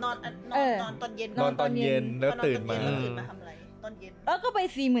นอนตอนเย็นนอนตอนเย็นแล้วตื่นมาทำอะไรตอนเย็นแล้วก็ไป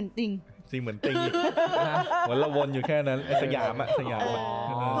40,000 ติ่งเหมือนเราวนอยู่แค่นั้นสยาม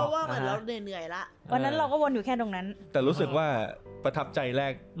เพราะว่าเหมือนเราเหนื่อยละวันนั้นเราก็วนอยู่แค่ตรงนั้นแต่รู้สึกว่าประทับใจแร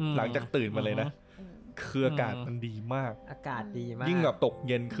กหลังจากตื่นมาเลยนะคืออากาศมันดีมากอากาศดีมากยิ่งแบบตกเ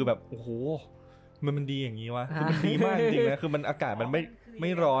ย็นคือแบบโอ้โหมันดีอย่างนี้วะคือมันดีมากจริงนะคือมันอากาศมันไ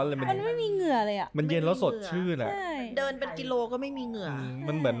ม่ร้อนเลยมันไม่มีเหงื่อเลยอ่ะมันเย็นแล้วสดชื่นอ่ะเดินเป็นกิโลก็ไม่มีเหงื่อ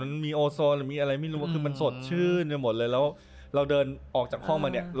มันเหมือนมันมีโอโซนหรือมีอะไรไม่รู้ว่าคือมันสดชื่นไปหมดเลยแล้วเราเดินออกจากห้องมา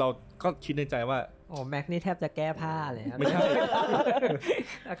เนี่ยเราก็คิดในใจว่าโอ้แม็กนี่แทบจะแก้ผ้าเลยไม่ใช่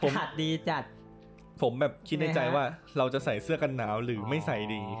อากาศดีจัดผมแบบคิดในใจว่าเราจะใส่เสื้อกันหนาวหรือไม่ใส่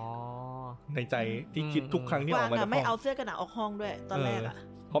ดีในใจที่คิดทุกครั้งที่ออกมาจากห้องไม่เอาเสื้อกันหนาวออกห้องด้วยตอนแรกอ่ะ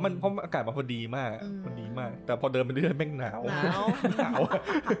เพราะอากาศมันพอดีมากแต่พอเดินไปเรื่อยๆแม่งหนาว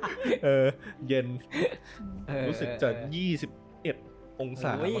เย็นรู้สึกจะ21 องศ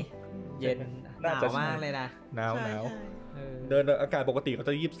าเย็นหนาวมากเลยนะหนาวเดินอากาศปกติเขาจ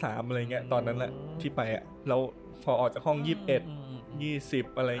ะ23อะไรเงี้ยตอนนั้นแหละที่ไปอ่ะเราพอออกจากห้อง21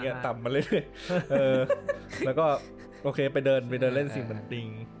 20อะไรเงี้ยต่ำมาเลยแล้วก็โอเคไปเดินเล่นสิ่งบันติง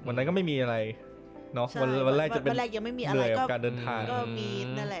วันนั้นก็ไม่มีอะไรเนาะวันแรกจะเป็นวันแรกยังไม่มีอะไรก็การเดินทางก็มี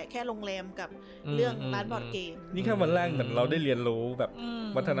นั่นแหละแค่โรงแรมกับเรื่องร้านบอร์ดเกมนี่แค่วันแรกเหมือนเราได้เรียนรู้แบบ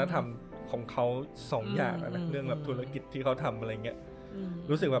วัฒนธรรมของเขา2 อย่างนะเรื่องแบบธุรกิจที่เขาทำอะไรเงี้ย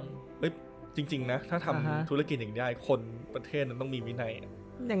รู้สึกแบบจริงๆนะถ้าทำธุรกิจอย่างได้คนประเทศนั้นต้องมีวินัย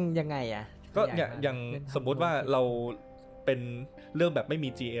ยังไงอ่ะก็อย่างสมมุติว่าเราเป็นเรื่องแบบไม่มี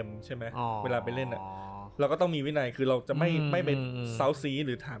GM ใช่ไหมเวลาไปเล่นอ่ะเราก็ต้องมีวินัยคือเราจะไม่เป็นเซาซีห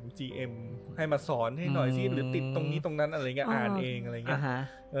รือถาม GM ให้มาสอนให้หน่อยสิหรือติดตรงนี้ตรงนั้นอะไรเงี้ยอ่านเองอะไรเงี้ย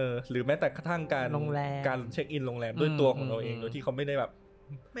หรือแม้แต่กระทั่งการเช็คอินโรงแรมด้วยตัวของเราเองโดยที่เขาไม่ได้แบบ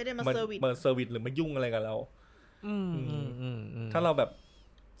ไม่ได้มาเซอร์วิสหรือมายุ่งอะไรกับเราถ้าเราแบบ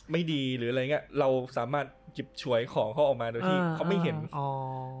ไม่ดีหรืออะไรเงี้ยเราสามารถจิบฉวยของเขาออกมาโดยที่เขาไม่เห็น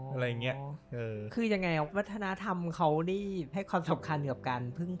อะไรเงี้ยคือยังไงวัฒนธรรมเขานี่ให้ความสำคัญกับการ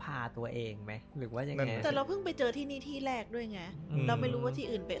พึ่งพาตัวเองไหมหรือว่ายังไงแต่เราเพิ่งไปเจอที่นี่ที่แรกด้วยไงเราไม่รู้ว่าที่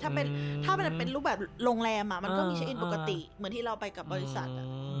อื่นเป็นถ้ามันเป็นรูปแบบโรงแรมอ่ะมันก็มีเช็คอินปกติเหมือนที่เราไปกับบริษัทอ่ะ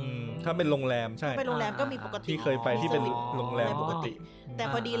ถ้าเป็นโรงแรมใช่เป็นโรงแรมก็มีปกติที่เคยไปที่เป็นโรงแรมปกติแต่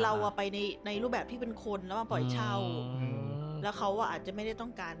พอดีเราไปในรูปแบบที่เป็นคนแล้วมาปล่อยเช่าแล้วเขาอาจจะไม่ได้ต้อ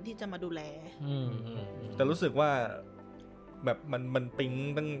งการที่จะมาดูแลแต่รู้สึกว่าแบบมันปิ๊ง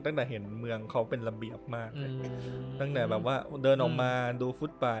ตั้งแต่เห็นเมืองเขาเป็นระเบียบมากเลยตั้งแต่แบบว่าเดินออกมาดูฟุ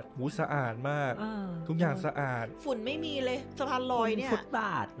ตบาทสะอาดมากทุกอย่างสะอาดฝุ่นไม่มีเลยสะพานลอยเนี่ยฟุตบ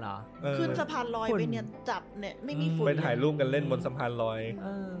าทเหรอขึ้นสะพานลอยไปเนี่ยจับเนี่ยไม่มีฝุ่นไปถ่ายรูปกันเล่นบนสะพานลอย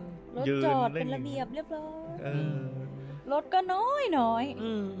รถจอดเป็นระเบียบเรียบร้อยรถก็น้อย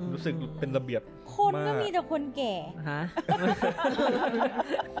รู้สึกเป็นระเบียบคนก็มีแต่คนแก่ฮะ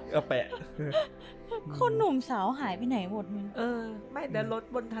แปะคนหนุ่มสาวหายไปไหนหมดมึงไม่แต่รถ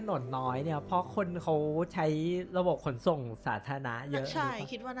บนถนนน้อยเนี่ยเพราะคนเขาใช้ระบบขนส่งสาธารณะเยอะใช่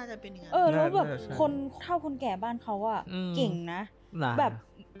คิดว่าน่าจะเป็นอย่างนั้นแล้วแบบคนเฒ่าคนแก่บ้านเขาอ่ะเก่งนะแบบ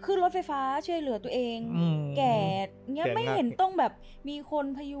ขึ้นรถไฟฟ้าช่วยเหลือตัวเองแก่เงี้ยไม่เห็นต้องแบบมีคน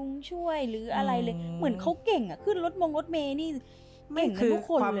พยุงช่วยหรืออะไรเลยเหมือนเขาเก่งอ่ะขึ้นรถเมล์นี่ไม่คือ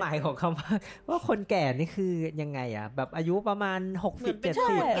ความหมายของคำว่าคนแก่นี่คือยังไงอ่ะแบบอายุประมาณ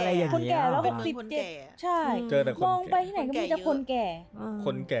60-70อะไรอย่างเงี้ยคนแก่แล้ว67ใช่เจอแต่คนมองไปที่ไหนก็มีแต่คนแก่ค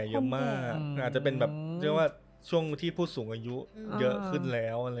นแก่เยอะมากอาจจะเป็นแบบเรียกว่าช่วงที่ผู้สูงอายุเยอะขึ้นแล้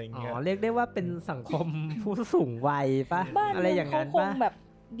วอะไรเงี้ยเรียกได้ว่าเป็นสังคมผู้สูงวัยป่ะอะไรอย่างนั้นป่ะแบบ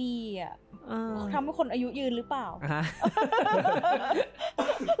ดีอ่ะทำให้คนอายุยืนหรือเปล่า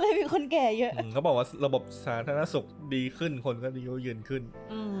เลยมีคนแก่เยอะเขาบอกว่าระบบสาธารณสุขดีขึ้นคนก็อายุยืนขึ้น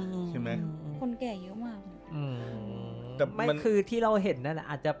ใช่ไหมคนแก่เยอะมากแต่ไม่คือที่เราเห็นนั่นแหละ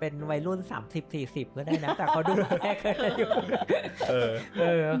อาจจะเป็นวัยรุ่น30-40ก็ได้นะแต่เขาดูแลกันอยู่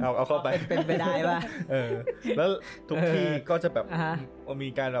เอาเข้าไปเป็นไปได้ป่ะแล้วทุกที่ก็จะแบบมี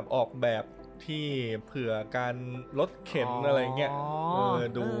การแบบออกแบบ ที่เผื่อการรถเข็นอะไรเงี้ย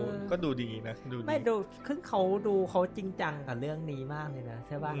ดูก็ดูดีนะดูดีไม่ดูขึ้นเขาจริงจังกับเรื่องนี้มากเลยนะใ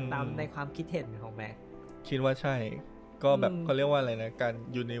ช่ป่ะตามในความคิดเห็นของแม็กคิดว่าใช่ก็แบบเขาเรียกว่าอะไรนะการ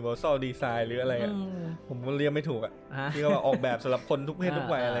universal design หรืออะไรผมก็เรียกไม่ถูกที่ว่าออกแบบสำหรับคนทุกเพศทุก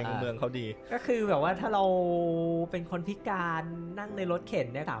วัยอะไรเมืองเขาดีก็คือแบบว่าถ้าเราเป็นคนพิการนั่งในรถเข็น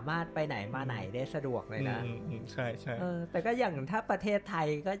เนี่ยสามารถไปไหนมาไหนได้สะดวกเลยนะใช่ใช่แต่ก็อย่างถ้าประเทศไทย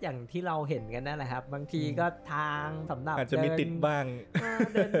ก็อย่างที่เราเห็นกันนั่นแหละครับบางทีก็ทางสำหรับอาจจะมีติดบ้าง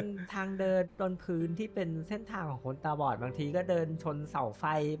เดินทางเดินบนพื้นที่เป็นเส้นทางของคนตาบอดบางทีก็เดินชนเสาไฟ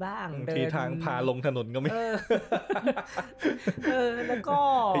บ้างเดินทางพาลงถนนก็ไม่แล้วก็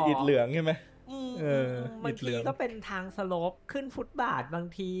อิฐเหลืองใช่ไหมบางทีก็เป็นทางสโลปขึ้นฟุตบาทบาง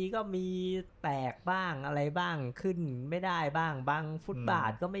ทีก็มีแตกบ้างอะไรบ้างขึ้นไม่ได้บ้างบางฟุตบา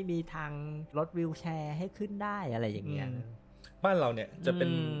ทก็ไม่มีทางรถวีลแชร์ให้ขึ้นได้อะไรอย่างเงี้ยบ้านเราเนี่ยจ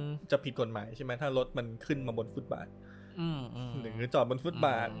ะผิดกฎหมายใช่ไหมถ้ารถมันขึ้นมาบนฟุตบาทหรือจอดบนฟุตบ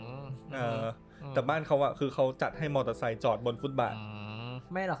าทแต่บ้านเขาอะคือเขาจัดให้มอเตอร์ไซค์จอดบนฟุตบาท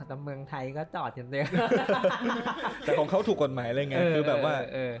ไม่หรอกแต่เมืองไทยก็จอดอย่างเดียวแต่ของเขาถูกกฎหมายเลยไงคือแบบว่า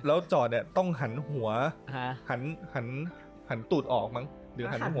แล้วจอดเนี่ยต้องหันหัวหันตูดออกมั้งหรือ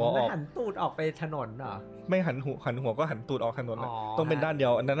หันหัวออกหันตูดออกไปถนนเหรอไม่หันหัวก็หันตูดออกถนนต้องเป็นด้านเดีย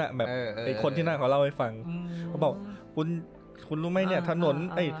วอันนั้นอะแบบไอ้คนที่นั่งเขาเล่าให้ฟังเขาบอกคุณรู้ไหมเนี่ยถนน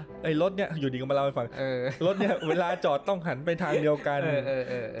ไอ้รถเนี่ยอยู่ดีก็มาเล่าให้ฟังรถเนี่ยเวลาจอดต้องหันไปทางเดียวกัน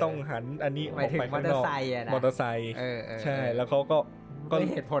ต้องหันอันนี้ออกไปข้างนอกมอเตอร์ไซค์ใช่แล้วเขาก็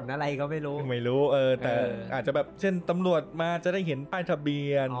เหตุผลอะไรก็ไม่รู้แต่อาจจะแบบเช่นตำรวจมาจะได้เห็นป้ายทะเบี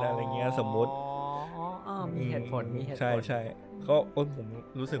ยนอะไรเงี้ยสมมติมีเหตุผลใช่ก็ผม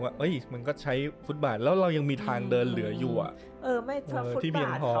รู้สึกว่ามันก็ใช้ฟุตบาทแล้วเรายังมีทางเดินเหลืออยู่อ่ะไม่ถ้าฟุตบา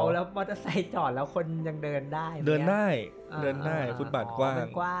ทเขาแล้วมอเตอร์ไซค์จอดแล้วคนยังเดินได้เดินได้ฟุตบาทกว้า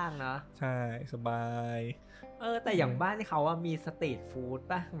งเนาะใช่สบายแต่อย่างบ้านเขาว่ามีสตรีทฟู้ด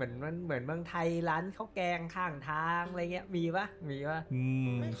ป่ะเหมือนเมืองไทยร้านข้าวแกงข้างทางอะไรเงี้ยมีป่ะ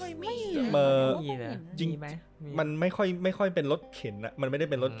ไม่ค่อยมีจริงไหมมันไม่ค่อยเป็นรถเข็นอะมันไม่ได้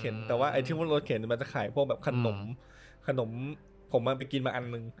เป็นรถเข็นแต่ว่าไอ้ที่ว่ารถเข็นมันจะขายพวกแบบขนมผมมาไปกินมาอัน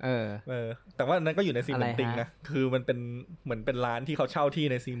นึงแต่ว่านั้นก็อยู่ในซีเหมือนติงนะคือมันเป็นเหมือนเป็นร้านที่เขาเช่าที่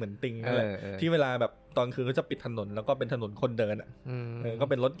ในซีเหมือนติงนั่นแหละที่เวลาแบบตอนคืนเขาจะปิดถนนแล้วก็เป็นถนนคนเดินอ่ะก็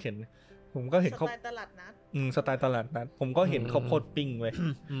เป็นรถเข็นผมก็เห็นเขาสไตล์ตลาดนัดสไตล์ตลาดนัดผมก็เห็นข้าวโพดปิ้งไว้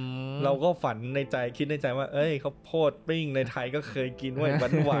เราก็ฝันในใจคิดในใจว่าข้าวโพดปิ้งในไทยก็เคยกินไว้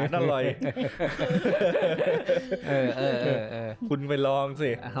หวานอร่อยคุณไปลองสิ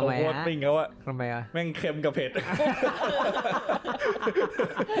ข้าวโพดปิ้งเขาอะทำไมอะแม่งเค็มกับเผ็ด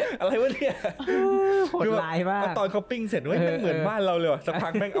อะไรวะเนี่ยโหดร้ายมากตอนเขาปิ้งเสร็จแม่งเหมือนบ้านเราเลยว่ะสักพั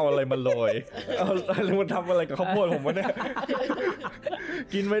กแม่งเอาอะไรมาโรยเอาอะไรมาทำอะไรกับข้าวโพดผมวะเนี่ย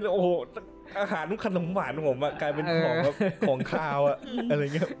กินไปโอ้โหอาหารขนมหวานผมอะกลายเป็นของคาวอะอะไร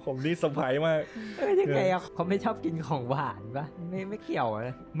เงี้ยผมนี่เซอร์ไพรส์มากยังไงอะเขาไม่ชอบกินของหวานปะไม่เกี่ยวน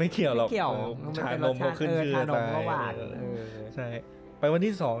ะไม่เกี่ยวหรอกชานมก็ขึ้นชื่อชานมก็หวานใช่ไปวัน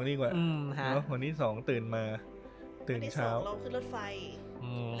ที่2ดีกว่าวันที่2ตื่นเช้าเราขึ้นรถไฟ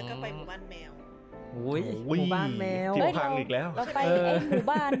แล้วก็ไปหมู่บ้านแมวหมู่บ้านแมวที่พังอีกแล้วเราไปไอ้หมู่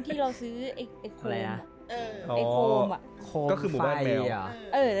บ้านที่เราซื้อไอ้โคมไอ้โคมอ่ะก็คือหมู่บ้านแมว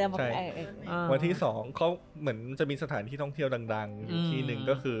ใช่วันที่2เขาเหมือนจะมีสถานที่ท่องเที่ยวดังๆอยู่ที่หนึ่ง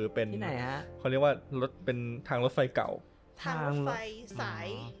ก็คือเป็นที่ไหนฮะเขาเรียกว่ารถเป็นทางรถไฟเก่าทางรถไฟสาย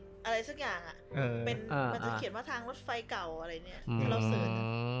อะไรสักอย่างอ่ะเป็นมันจะเขียนว่าทางรถไฟเก่าอะไรเนี่ยเราเสิร์ช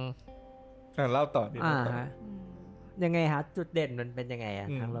เล่าต่อดิยังไงฮะจุดเด่นมันเป็นยังไงอะ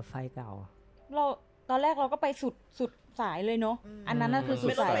ทางรถไฟเก่าเราตอนแรกเราก็ไปสุดสายเลยเนาะอันนั้นน่ะคือสุด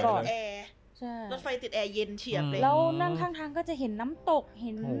สายก่อนรถไฟติดแอร์เย็นเฉียบเลยแล้วนั่งข้างทางก็จะเห็นน้ำตกเ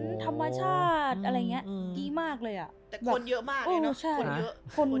ห็นธรรมชาติอะไรเงี้ยดีมากเลยอ่ะแต่คนเยอะมากเลยเนาะคนเยอะ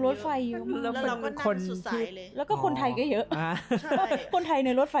คนรถไฟเยอะแล้วเราก็นั่งสุดสายเลยแล้วก็คนไทยก็เยอะใช่คนไทยใน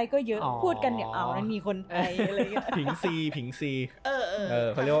รถไฟก็เยอะพูดกันเนี่ยนั่นมีคนไทยอะไรเงี้ยผิงซี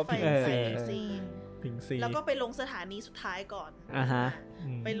เขาเรียกว่าผิงซีแล้วก็ไปลงสถานีสุดท้ายก่อน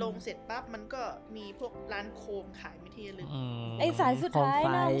ไปลงเสร็จปั๊บมันก็มีพวกร้านโคมขายไม่ที่ลึกไอสายสุดท้าย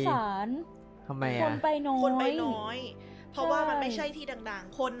น่าสงสารทำไมคนไปน้อยเพราะว่ามันไม่ใช่ที่ดัง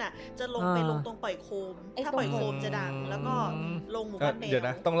ๆคนน่ะจะลงไปลงตรงปล่อยโคมถ้าปล่อยโคมจะดังแล้วก็ลงหมู่บ้านแมวเดี๋ยวน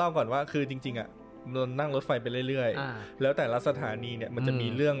ะต้องเล่าก่อนว่าคือจริงๆอ่ะเรานั่งรถไฟไปเรื่อยๆแล้วแต่ละสถานีเนี่ยมันจะมี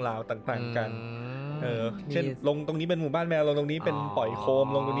เรื่องราวต่างๆกันเช่นลงตรงนี้เป็นหมู่บ้านแมวลงตรงนี้เป็นปล่อยโคม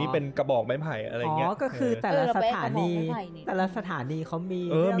ลงตรงนี้เป็นกระบอกไม้ไผ่อะไรเงี้ยก็คือแต่ละสถานีเขา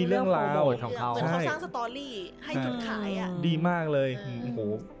มีเรื่องราวของเขาเหมือนเขาสร้างสตอรี่ให้จุดขายอ่ะดีมากเลยโอ้โห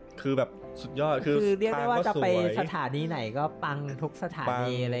คือแบบ สุดยอดคือเรียกได้ว่าจะไปสถานีไหนก็ปังทุกสถา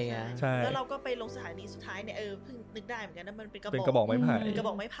นีอะไรเงี้ยใช่แล้วเราก็ไปลงสถานีสุดท้ายเนี่ยเพิ่งนึกได้เหมือนกันนะมันเป็นกระบอกไม้ไผ่กระบ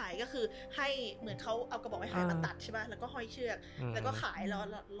อกไม้ไผ่ก็คือให้เหมือนเขาเอากระบอกไม้ไผ่มาตัดใช่ป่ะแล้วก็ห้อยเชือกแล้วก็ขายเรา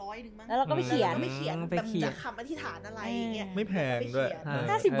100มั้งแล้วเราก็ไปเขียนแบบจะคำอธิษฐานอะไรอย่างเงี้ยไม่แพงด้วย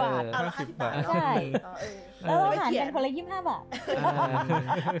50 บาทเอาละ50 บาทใช่แล้วเราหารกันคนละ25 บาท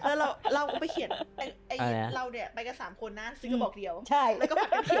แล้วเราไปเขียนเราเนี่ยไปกัน3 คนนะซื้อกระบอกเดียวใช่แล้วก็ผัด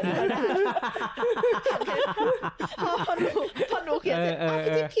กันเขียนพอหนูเขียนเสร็จ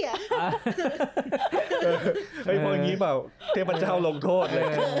จิ๊บเขียนไอ้พวกนี้เปล่าเทพเจ้าลงโทษเลย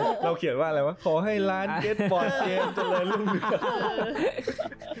เราเขียนว่าอะไรวะขอให้ร้านเก็ตบอร์ดเกมเจริญรุ่งเรือง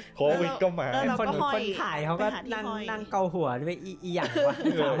โควิดก็มาคนขายเขาก็นั่งเกาหัวด้วยอีหยังว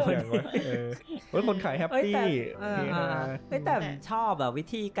ะคนขายแฮปปี้แต่ชอบแบบวิ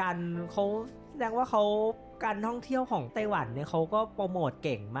ธีการเขาแสดงว่าเขาการท่องเที่ยวของไต้หวันเนี่ยเขาก็โปรโมทเ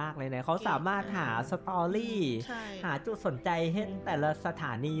ก่งมากเลยนะเขาสามารถหาสตอรี่หาจุดสนใจให้แต่ละสถ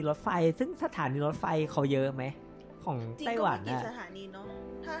านีรถไฟซึ่งสถานีรถไฟเขาเยอะไหมของไต้หวันนะสถานีเนาะ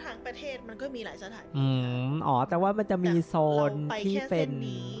ถ้าทางประเทศมันก็มีหลายสถานีแต่ว่ามันจะมีโซนที่เป็น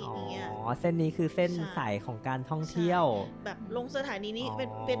เส้นนี้คือเส้นสายของการท่องเที่ยวแบบลงสถานีนี้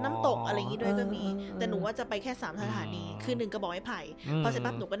เป็นน้ำตกอะไรอย่างนี้ด้วยก็มีแต่หนูว่าจะไปแค่3 สถานีคือ1กระบอกไม้ไผ่พอเสร็จ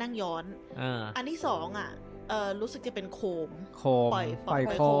ปั๊บหนูก็นั่งย้อนอันที่2อ่ะรู้สึกจะเป็นโคมปล่อย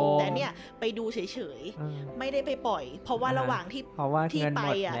โคมแต่เนี่ยไปดูเฉยๆไม่ได้ไปปล่อยเพราะว่าระหว่างที่ไป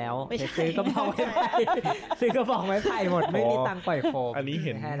อ่ะไม่ใช่ซื้อกระบอกไม้ไผ่ซื้อกระบอกไม้ไผ่หมดไม่มีตังค์ปล่อยโคมอันนี้เ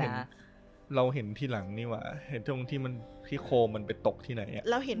ห็นเราเห็นที่หลังนี่หว่าเห็นตรงที่มันที่โคมมันไปตกที่ไหนอ่ะ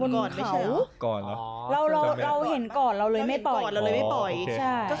เราเห็นก่อนไม่ใช่เหรอก่อนเหรอเราเห็นก่อนเราเลยไม่ปล่อยใ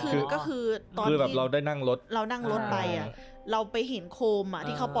ช่ก็คือตอนคือแบบเราได้นั่งรถไปอ่ะเราไปเห็นโคมอ่ะ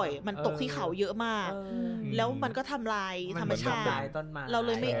ที่เขาปล่อยมันตกที่เขาเยอะมากแล้วมันก็ทำลายธรรมชาติเรา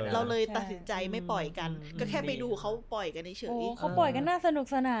เลยตัดสินใจไม่ปล่อยกันก็แค่ไปดูเขาปล่อยกันเฉยเขาปล่อยกันน่าสนุก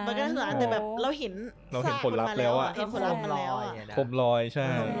สนานมันก็สนุกสนานแต่แบบเราเห็นผลลัพธ์แล้วอ่ะเห็นผลลัพธ์มาแล้วโคมลอยใช่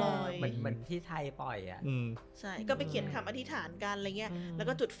เหมือนที่ไทยปล่อยอ่ะใช่ก็ไปเขียนคำอธิษฐานกันอะไรเงี้ยแล้ว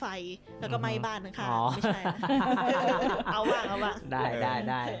ก็จุดไฟแล้วก็ไหม้บ้านนะคะไม่ใช่เอาบ้างได้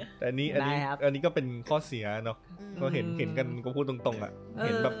แต่อันนี้ก็เป็นข้อเสียเนาะก็เห็นกันก็พูดตรงๆอ่ะเ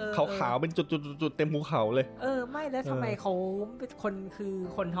ห็นแบบขาวๆเป็นจุดๆเต็มภูเขาเลยไม่แล้วทำไมเขาเป็น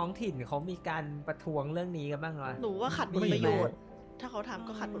คนท้องถิ่นเขามีการประท้วงเรื่องนี้กันบ้างวะหนูว่าขัดผลประโยชน์ถ้าเขาทำ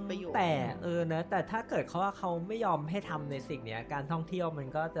ก็ขัดผลประโยชน์แต่นะแต่ถ้าเกิดเขาไม่ยอมให้ทำในสิ่งเนี้ยการท่องเที่ยวมัน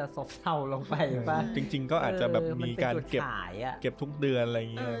ก็จะซบเซาลงไปป่ะจริงๆก็อาจจะแบบมีการเก็บทุกเดือนอะไรอย่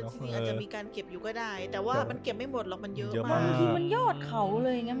างเงี้ยเนาะอาจจะมีการเก็บอยู่ก็ได้แต่ว่ามันเก็บไม่หมดหรอกมันเยอะมากที่มันยอดเขาเล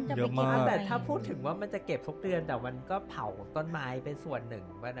ยงั้นมันจะไปเก็บแต่ถ้าพูดถึงว่ามันจะเก็บทุกเดือนแต่มันก็เผาต้นไม้เป็นส่วนหนึ่ง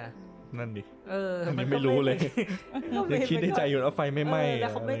ป่ะนะนั่นดิมันไม่รู้เลยยังคิดในใจอยู่ว่าไฟไม่ไหม้แล้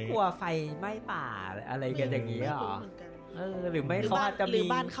วเขาไม่กลัวไฟไหม้ป่าอะไรกันอย่างนี้หรอหรือไม่เขาอาจจะมี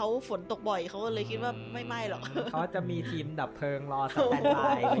บ้านเขาฝนตกบ่อยเขาเลยคิดว่าไม่ไหม้หรอกเขาจะมีทีมดับเพลิงรอสแตนด์บ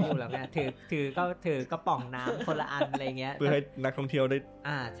ายไว้อยู่แล้วไงถือกระป๋องน้ำคนละอันอะไรเงี้ยเพื่อให้นักท่องเที่ยวได้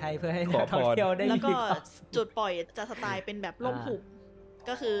ใช่เพื่อให้นักท่องเที่ยวได้แล้วก็จุดปล่อยจะสไตล์เป็นแบบล่มหุบ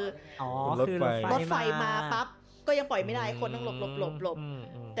ก็คือรถไฟมาปั๊บก็ยังปล่อยไม่ได้คนต้องหลบ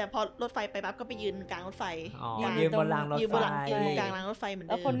แต่พอรถไฟไปปั๊บก็ไปยืนกลางรถไฟยืนบนรางรถไฟกลางรางรถไฟเหมือนเ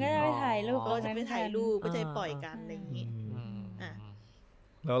ดิมแล้วคนก็จะไปถ่ายรูปก็จะไปถ่ายรูปก็จะปล่อยกันอะไรอย่างนี้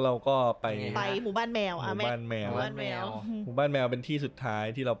แล้วเราก็ไปหมู่บ้านแมวหมู่บ้านแมวเป็นที่สุดท้าย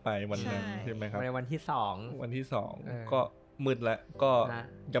ที่เราไปวันนั้นใช่ไหมครับในวันที่2ก็มืดแล้วก็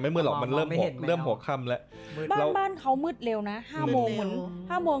ยังไม่มืดหรอกมันเริ่มหัวค่ำแล้วบ้านเขามืดเร็วนะ5 โมงเห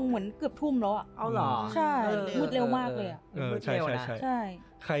มือนเกือบทุ่มแล้วอ่ะเอาหรอใช่มืดเร็วมากเลยอ่ะใช่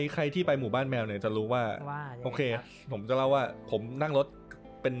ใครที่ไปหมู่บ้านแมวเนี่ยจะรู้ว่าโอเคผมจะเล่าว่าผมนั่งรถ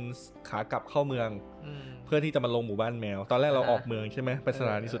เป็นขากลับเข้าเมืองเพื่อที่จะมาลงหมู่บ้านแมวตอนแรกเราออกเมืองใช่ไหมไปสถ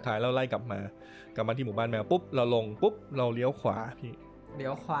านีสุดท้ายแล้วไล่กลับมาที่หมู่บ้านแมวปุ๊บเราลงปุ๊บเราเลี้ยวขวาพี่เลี้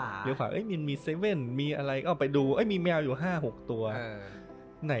ยวขวามีเซเว่นมีอะไรก็ไปดูมีแมวอยู่ 5-6 ตัว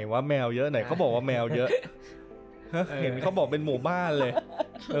ไหนว่าแมวเยอะไหนเขาบอกว่าแมวเยอะเห็นเขาบอกเป็นหมู่บ้านเลย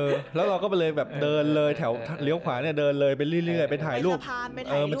แล้วเราก็ไปเลยแบบเดินเลยแถวเลี้ยวขวาเนี่ยเดินเลยไปเรื่อยๆไปถ่ายรูป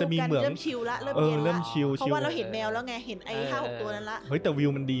มันจะมีเหมืองเริ่มชิลละเริ่มชิลเพราะว่าเราเห็นแมวแล้วไงเห็นไอ้ 5-6 ตัวนั้นละเฮ้ยแต่วิว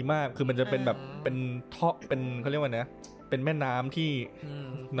มันดีมากคือมันจะเป็นแบบเป็นท่อเป็นเขาเรียกว่านะเป็นแม่น้ำที่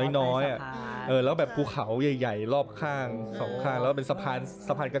น้อยๆอ่ะแล้วแบบภูเขาใหญ่ๆรอบข้าง2ข้างแล้วเป็นสะ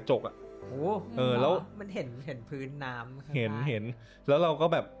พานกระจกอ่ะแล้วมันเห็นพื้นน้ำเห็นแล้วเราก็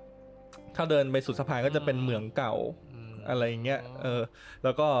แบบถ้าเดินไปสุดสะพานก็จะเป็นเหมืองเก่าอะไรอย่างเงี้ยแ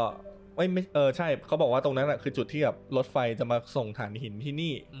ล้วก็ไม่ใช่เขาบอกว่าตรงนั้นอ่ะคือจุดที่แบบรถไฟจะมาส่งถ่านหินที่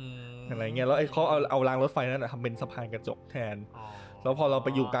นี่อะไรเงี้ยแล้วเขาเอารางรถไฟนั้นทำเป็นสะพานกระจกแทน แล้วพอเราไป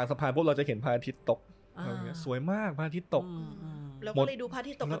อยู่กลางสะพานพวกเราจะเห็นพระอาทิตย์ตกสวยมากพระอาทิตย์ตกแล้วก็เลยดูพระอา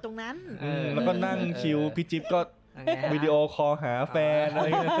ทิตย์ตกกันตรงนั้นแล้วก็นั่งชิลพี่จิ๊บก็วิดีโอคอลหาแฟนอะไร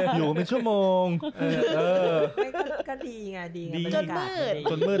อยู่เป็นชั่วโมงก็ดีไงดีจ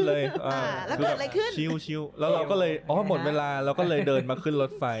นมืดเลยแล้วเกิดอะไรขึ้นชิลแล้วเราก็เลยหมดเวลาเราก็เลยเดินมาขึ้นร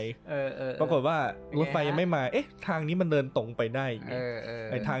ถไฟปรากฏว่ารถไฟยังไม่มาทางนี้มันเดินตรงไปได้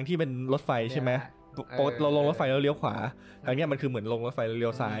ไอ้ทางที่เป็นรถไฟใช่ไหมเราลงรถไฟแล้วเลี้ยวขวาทางนี้มันคือเหมือนลงรถไฟแล้วเลี้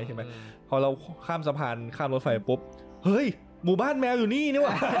ยวซ้ายใช่ไหมพอเราข้ามสะพานข้ามรถไฟปุ๊บเฮ้ยหมู่บ้านแมวอยู่นี่นี่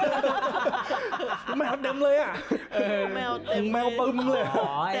ว่ะแมวเต็มเลยอ่ะแมวเต็มแมวปึ้มเลย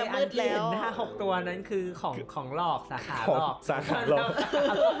แต่มืดแล้ว5-6 ตัวนั้นคือของหลอกสาขาหลอก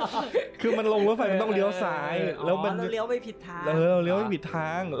คือมันลงรถไฟมันต้องเลี้ยวซ้ายแล้วมันเลี้ยวไปผิดทางเลี้ยวไปผิดท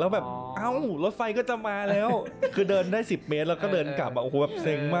างแล้วแบบรถไฟก็จะมาแล้วคือเดินได้10 เมตรแล้วก็เดินกลับโอ้โหแบบเ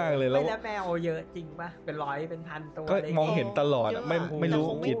ซ็งมากเลยแล้วแมวเยอะจริงป่ะเป็นร้อยเป็นพันตัวก็มองเห็นตลอดไม่รู้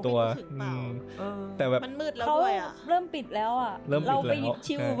กี่ตัวแต่แบบมันมืดแล้วด้วยอ่ะเริ่มปิดแล้วเราไป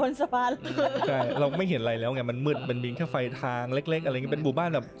ชิวบนสะพานใช่เราไม่เห็นอะไรแล้วไงมันมืดมันมีแค่ไฟทางเล็กๆอะไรเงี้ยเป็นหมู่บ้าน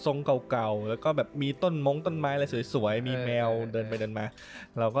แบบทรงเก่าๆแล้วก็แบบมีต้นไม้อะไรสวยๆมีแมวเดินไปเดินมา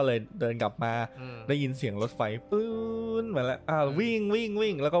เราก็เลยเดินกลับมาได้ยินเสียงรถไฟปื้นมาแล้ววิ่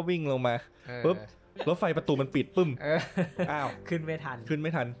งแล้วก็วิ่งลงมาปุ๊บรถไฟประตูมันปิดปึ้มขึ้นไม่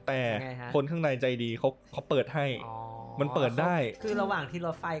ทันแต่คนข้างในใจดีเขาเปิดให้มันเปิดได้คือระหว่างที่ร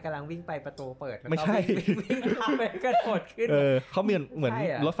ถไฟกำลังวิ่งไปประตูเปิดไม่ใช่วิ่งข้ามไปกระโดดขึ้นเขาเหมือน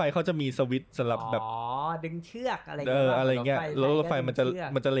รถไฟเขาจะมีสวิตช์สำหรับแบบดึงเชือกอะไรเงี้ยแล้วรถไฟมัน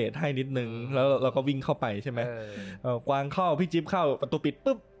จะเลทให้นิดนึงแล้วเราก็วิ่งเข้าไปใช่ไหมกวางเข้าพี่จิ๊บเข้าประตูปิด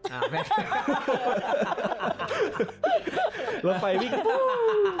ปุ๊บรถไฟวิ่ง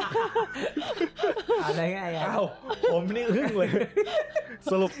อะไรไงผมนี่อึ้งเลย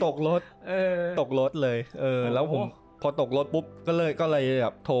สรุปตกรถเลยแล้วผมพอตกรถปุ๊บก็เลยแบ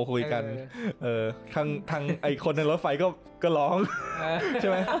บโทรคุยกันทางไอคนในรถไฟก็ร้องใช่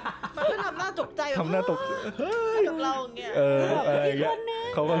ไหมมันก็ทำหน้าตกใจทำหน้าตกกับเราเงี้ยอะไรเงี้ย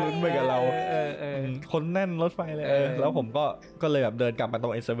เขาก็ลุ้นไปกับเราคนแน่นรถไฟเลยแล้วผมก็เลยแบบเดินกลับมาตร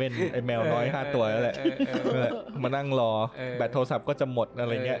งไอเซเว่นไอแมวน้อย5 ตัวนั่นแหละมานั่งรอแบตโทรศัพท์ก็จะหมดอะไ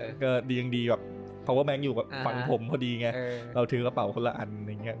รเงี้ยก็ดียังดีแบบ power bank อยู่กับฝั่งผมพอดีไงเราถือกระเป๋าคนละอัน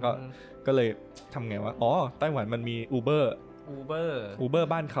อย่างเงี้ยก็เลยทำไงวะไต้หวันมันมี Uber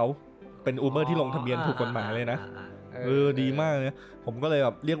บ้านเขาเป็น Uber ที่ลงทะเบียนถูกกฎหมายเลยนะดีมากเลยผมก็เลยแบ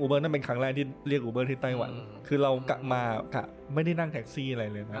บเรียก Uber นั่นเป็นครั้งแรกที่เรียก Uber ที่ไต้หวันคือเรากะไม่ได้นั่งแท็กซี่อะไร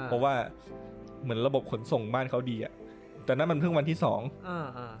เลยนะเพราะว่าเหมือนระบบขนส่งบ้านเขาดีอะแต่นั้นมันเพิ่งวันที่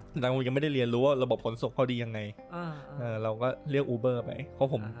2เรายังไม่ได้เรียนรู้ว่าระบบขนส่งเขาดียังไงเราก็เรียก Uber ไปเพราะ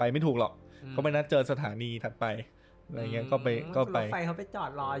ผมไปไม่ถูกหรอกก็ไปนัดเจอสถานีถัดไปอะไรเงี้ยก็ไปรถไฟเขาไปจอ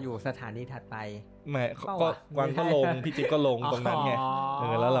ดรออยู่สถานีถัดไปไม่ก็วางก็ลงพี่จิ๊บก็ลงตรงนั้นไง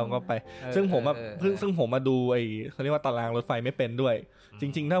แล้วเราก็ไปซึ่งผมมาดูเขาเรียกว่าตารางรถไฟไม่เป็นด้วยจ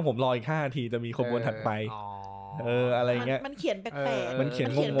ริงๆถ้าผมรออีก5 นาทีจะมีขบวนถัดไปอะไรเงี้ยมันเขียนแปลกๆมันเขียน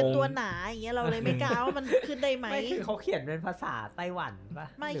เป็นตัวหนาอย่างเงี้ยเราเลยไม่กล้าว่ามันขึ้นได้ไหมไม่คือเขาเขียนเป็นภาษาไต้หวันป่ะ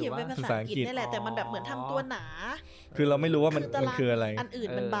ไม่เขียนเป็นภาษาอังกฤษนี่แหละแต่มันแบบเหมือนทำตัวหนาคือเราไม่รู้ว่ามันคืออะไรอันอื่น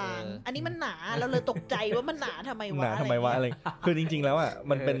มันบางอันนี้มันหนาเราเลยตกใจว่ามันหนาทำไมวะอะไรคือจริงๆแล้วอ่ะ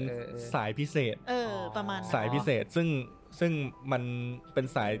มันเป็นสายพิเศษประมาณสายพิเศษซึ่งมันเป็น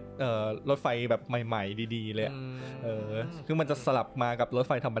สายรถไฟแบบใหม่ๆดีๆเลยคือมันจะสลับมากับรถไ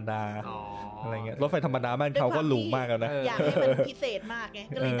ฟธรรมดาอะไรเงี้ยรถไฟธรรมดาบ้านเขาก็หรูมากแล้วนะอยากให้มันพิเศษมากไง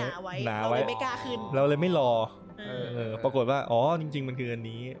ก็เลยหนาไว้เราเลยไม่กล้าขึ้นเราเลยไม่รอปรากฏว่าจริงๆมันคืออัน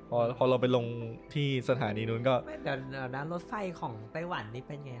นี้พอเราไปลงที่สถานีนู้นก็แต่นั้นรถไฟของไต้หวันนี่เ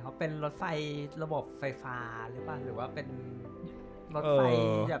ป็นไงเขาเป็นรถไฟระบบไฟฟ้าหรือเปล่าหรือว่าเป็นรถไฟ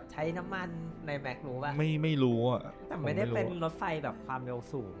แบบใช้น้ำมันในแม็กรู้ป่ะไม่รู้อ่ะแต่ไม่ได้เป็นรถไฟแบบความเร็ว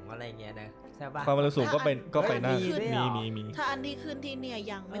สูงอะไรเงี้ยนะใช่ป่ะความเร็วสูงก็ไปหน้ามีถ้าอันที่ขึ้นที่เนี่ย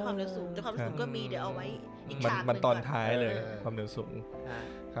ยังไม่ความเร็วสูงแต่ความเร็วสูงก็มีเดี๋ยวเอาไว้อีกฉากมันตอนท้ายเลยความเร็วสูง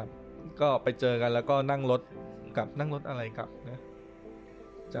ครับก็ไปเจอกันแล้วก็นั่งรถอะไรกับนะ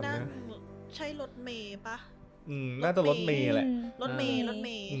จำได้ใช่รถเมย์ปะน่าจะรถเมย์แหละรถเมย์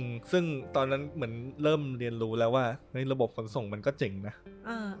ซึ่งตอนนั้นเหมือนเริ่มเรียนรู้แล้วว่าระบบขนส่งมันก็เจ๋งนะ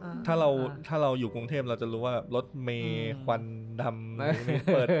ถ้าเราอยู่กรุงเทพเราจะรู้ว่ารถเมย์ควันด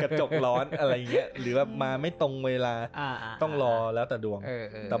ำเปิดกระจกร้อนอะไรเงี้ยหรือว่ามาไม่ตรงเวลาต้องรอแล้วแต่ดวง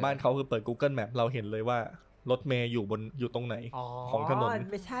แต่บ้านเขาคือเปิด Google Map เราเห็นเลยว่ารถเมย์อยู่ตรงไหนของถนน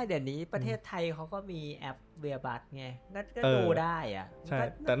ไม่ใช่เดี๋ยวนี้ประเทศไทยเขาก็มีแอปเวียบัสไงก็ดูได้อ่ะใช่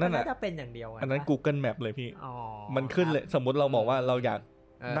แต่นั่นจะเป็นอย่างเดียวอันนั้น Google Map เลยพี่มันขึ้นเลยสมมติเราบอกว่าเราอยาก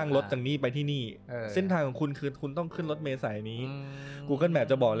นั่งรถจากนี้ไปที่นี่เส้นทางของคุณคือคุณต้องขึ้นรถเมล์สายนี้ Google Map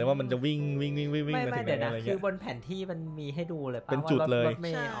จะบอกเลยว่ามันจะวิ่งมาถึงไหนอะไรเงี้ยคือบนแผนที่มันมีให้ดูเลยเป็นจุดเลย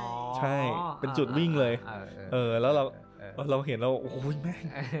ใช่เป็นจุดวิ่งเลยแล้วเราเห็นเราโอ้ยแม่ง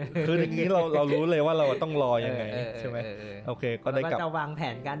คืออย่างนี้เรารู้เลยว่าเราต้องรอยังไงใช่ไหมโอเคก็ได้กลับจะวางแผ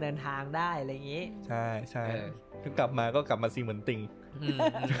นการเดินทางได้อะไรอย่างนี้ใช่กลับมาซีเหมือนติง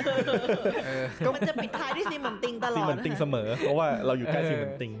มันจะปิดท้ายด้วยซีเหมือนติงตลอดซีเหมือนติงเสมอเพราะว่าเราอยู่ใกล้ซีเหมื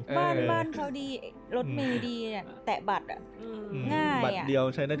อนติงบ้านเขาดีรถเมล์ดีเนี่ยแตะบัตรอ่ะง่ายบัตรเดียว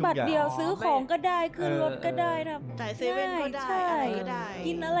ใช้ได้ทุกอย่างบัตรเดียวซื้อของก็ได้ขึ้นรถก็ได้นะจ่ายเซเว่นก็ได้อะไรก็ได้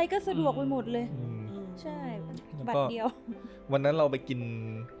กินอะไรก็สะดวกไปหมดเลยใช่บัตรเดียววันนั้นเราไปกิน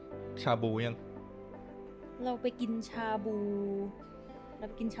ชาบูยังเราไปกินชาบู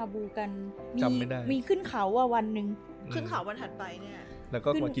กันจำไม่ได้มีขึ้นเขาวันนึงขึ้นเขาวันถัดไปเนี่ยแล้วก็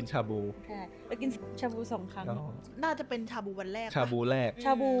มากินชาบูใช่ไปกินชาบู2 ครั้งน่าจะเป็นชาบูวันแรกชาบูแรกช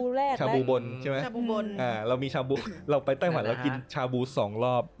าบูบนใช่ไหมชาบูบนเรามีชาบูเราไปไต้หวันเรากินชาบู2 ร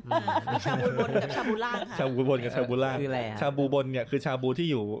อบมีชาบูบนกับชาบูล่างค่ะชาบูบนกับชาบูล่างชาบูบนเนี่ยคือชาบูที่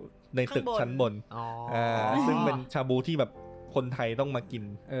อยู่ในตึกชั้นบนซึ่งเป็นชาบูที่แบบคนไทยต้องมากิน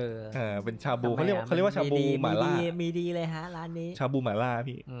เป็นชาบูเขาเรียกว่าชาบูหม่าล่ามีดีเลยฮะร้านนี้ชาบูหม่าล่า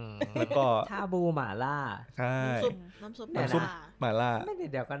พี่แล้วก็ชาบูหม่าล่าใช่น้ำซุปหม่าล่าไม่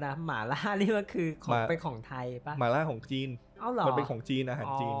เดี๋ยวก็นะหม่าล่านี่มันคือของเป็นของไทยป่ะหม่าล่าของจีนมันเป็นของจีนอาหาร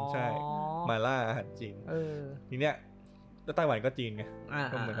จีนใช่หม่าล่าอาหารจีนทีเนี้ยไต้หวันก็จีนไง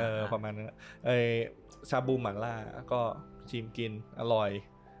ก็เหมือนประมาณนั้นชาบูหม่าล่าก็ชิมกินอร่อ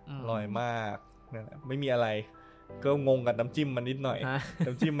ยมากนั่นแหละไม่มีอะไรก็งงกับน้ำจิ้มมันนิดหน่อย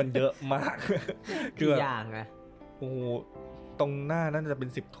น้ำจิ้มมันเยอะมากคืออย่างไงโอ้ตรงหน้านั่นจะเป็น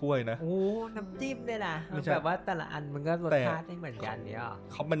10 ถ้วยนะโอ้น้ำจิ้มเนี่ยนะแบบว่าแต่ละอันมันก็รสชาติไม่เหมือนกันเนี่ย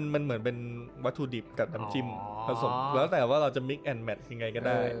เขามันเหมือนเป็นวัตถุดิบกับน้ำจิ้มผสมแล้วแต่ว่าเราจะ mix and match ยังไงก็ไ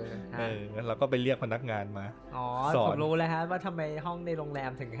ด้เราก็ไปเรียกพนักงานมาสอนผมรู้แล้วฮะว่าทำไมห้องในโรงแร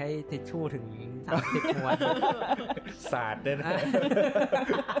มถึงให้ทิชชู่ถึง30 ม้วนศาสตร์ด้วยนะ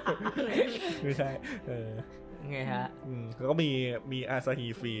ไม่ใช่ไงฮะแล้วก็มีอาซาฮี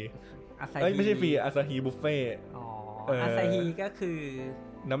ฟรีไม่ใช่ฟรีอาซาฮีบุฟเฟ่อาซาฮีก็คือ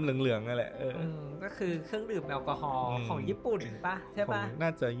น้ำเหลืองๆนั่นแหละก็คือเครื่องดื่มแอลกอฮอล์ของญี่ปุ่นป่ะใช่ป่ะน่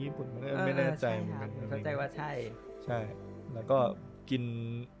าจะญี่ปุ่นไม่แน่ใจเหมือนกันเข้าใจว่าใช่แล้วก็กิน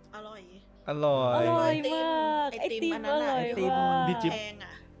อร่อยมากไอติมอร่อยพี่จิ๊บ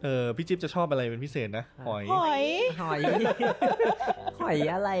พี่จิ๊บจะชอบอะไรเป็นพิเศษนะหอย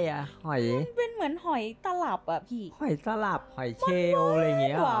อะไรอ่ะหอยเป็นเหมือนหอยตลับอ่ะพี่หอยตลับหอยเชลล์อะไรเ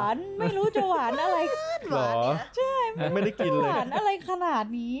งี้ยหวานไม่รู้จะหวานอะไรหรอใช่ไม่ได้กินเลยหวานอะไรขนาด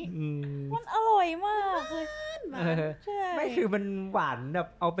นี้มันอร่อยมากเลยใช่ไม่คือมันหวานแบบ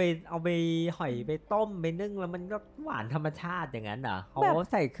เอาไปหอยไปต้มไปนึ่งแล้วมันก็หวานธรรมชาติอย่างนั้นเหรอเขา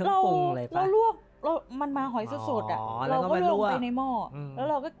ใส่เครื่องปรุงอะไรปะเราลวกมันมาหอยสดๆอ่ะเราก็ลงไปในหม้อแล้ว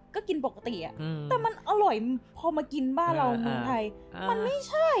เราก็กินปกติอ่ะแต่มันอร่อยพอมากินบ้านเราเมืองไทยมันไม่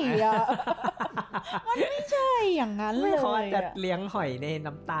ใช่อ่ะมันไม่ใช่อย่างนั้นเลยเขาจะเลี้ยงหอยใน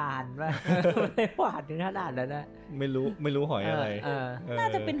น้ำตาลว่าไม่หวานถึงขนาดนั้นนะไม่รู้หอยอะไรน่า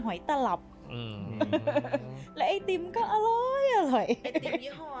จะเป็นหอยตลับและไอติมก็อร่อยไอติม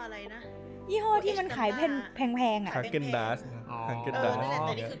ยี่ห้ออะไรนะยี่ห้อที่มันขายแพงๆอ่ะฮังเกนดัสนั่นแหละแ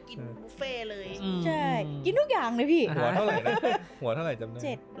ต่นี่คือกินบุฟเฟ่เลยใช่กินทุกอย่างเลยพี่หัวเท่าไหร่จำได้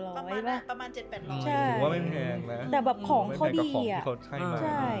700ประมาณ 700-800 ใช่ถือว่าไม่แพงนะแต่แบบของเขาดีอ่ะใ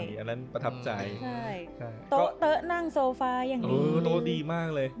ช่อันนั้นประทับใจใช่โต๊ะนั่งโซฟาอย่างนี้โต๊ะดีมาก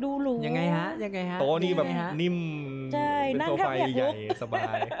เลยดูหรูยังไงฮะโต๊ะนี่แบบนิ่มเป็นโซฟาใหญ่สบา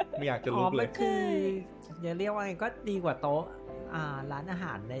ยไม่อยากจะลุกเลยคืออย่าเรียกว่าไงก็ดีกว่าโต๊ะร้านอาห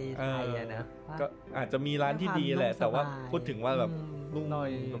ารในไทยนะก็อาจจะมีร้านที่ดีแหละแต่ว่าพูดถึงว่าแบบนุ่ม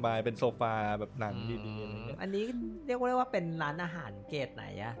สบายเป็นโซฟาแบบหนังดีๆอะไรเงี้ยอันนี้เรียกว่าเป็นร้านอาหารเกรดไหน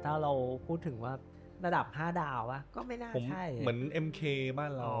อะถ้าเราพูดถึงว่าระดับ5 ดาววะก็ไม่น่าใช่เหมือน MK บ้า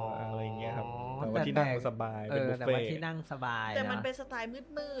นเราอะไรเงี้ยครับแต่ว่าที่นั่งสบายเป็นบุฟเฟ่ที่นั่งสบายแต่มันเป็นสไตล์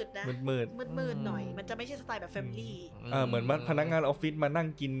มืดๆนะมืดหน่อยมันจะไม่ใช่สไตล์แบบแฟมิลี่เหมือนพนักงานออฟฟิศมานั่ง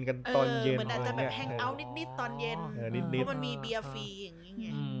กินกันตอนเย็นเหมือนอาจจะแบบแฮงเอาท์นิดๆตอนเย็นเพราะมันมีเบียร์ฟรีอย่างนี้ไง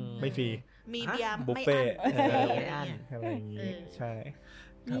ไม่ฟรีมีเบียร์บุฟเฟ่ไม่อั้นอะไรอย่างงี้ใช่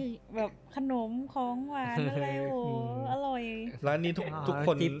นี่แบบขนมของหวานอะไรโอ้อร่อยร้านนี้ทุกค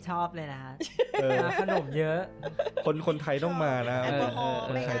นชอบเลยนะฮะขนมเยอะคนไทยต้องมานะ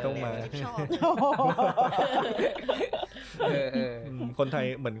คนไทยต้องมาคนไทย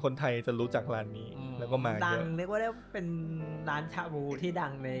เหมือนคนไทยจะรู้จักร้านนี้ แล้วก็มาดังเรียกว่าได้เป็นร้านชาบูที่ดั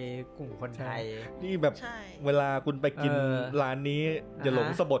งในกลุ่มคนไทยนี่แบบเวลาคุณไปกินร้านนี้อย่าหลง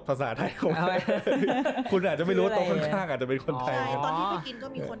สะบดภาษาไทยของคุณอาจจะไม่รู้ว่าโต๊ะข้างๆอาจจะเป็นคนไทยตอนที่ไปกินก็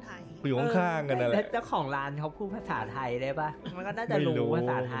มีคนไทยอยู่ข้างๆกันนั่นแหละเจ้าของร้านเขาพูดภาษาไทยได้ป่ะมันก็น่าจะรู้ภา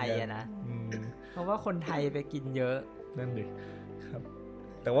ษาไทยนะเพราะว่าคนไทยไปกินเยอะนั่นดิครับ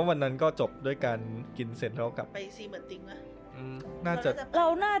แต่ว่าวันนั้นก็จบด้วยการกินเสร็จแล้วกลับไปซีเหมือนติงอะเรา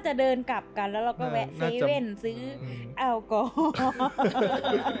น่าจะเดินกลับกันแล้วเราก็แวะเซเว่นซื้อแอลกอฮอล์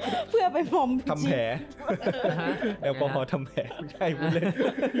เพื่อไปพรมทำแผลแอลกอฮอล์ทำแผลใช่พูดเล่น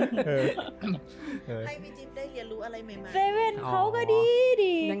ให้พี่จิ๊บได้เรียนรู้อะไรใหม่ๆเซเว่นเขาก็ดี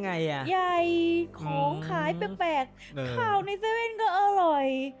ยังไงอะใหญ่ของขายแปลกๆข้าวในเซเว่นก็อร่อย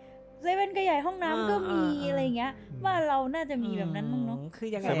เซเว่นก็ใหญ่ห้องน้ำก็มีอะไรเงี้ยว่าเราน่าจะมีแบบนั้นมั้งเนาะคือ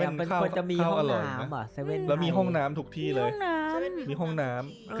ยังไงเป็นคนจะมีห้องน้ำอ่ะเซเว่นแล้วมีห้องน้ำทุกที่เลยมีห้องน้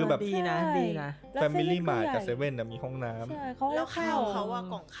ำคือแบบดีนะFamily Mart กับเซเว่นมีห้องน้ำแล้วข้าวเขาว่า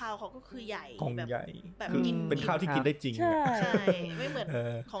กล่องข้าวเขาก็คือใหญ่กล่องใหญ่แบบกินเป็นข้าวที่กินได้จริงใช่ไม่เหมือน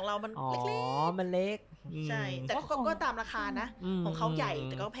ของเรามันเล็กๆมันเล็กใช่แต่ก็ตามราคานะของเขาใหญ่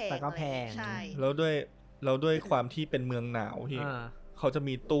แต่ก็แพงใช่แล้วด้วยความที่เป็นเมืองหนาวที่เขาจะ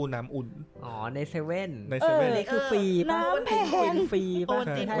มีตู้น้ำอุ่นในเซเว่นนี่คือฟรีน้ำแพงฟรีป่ะ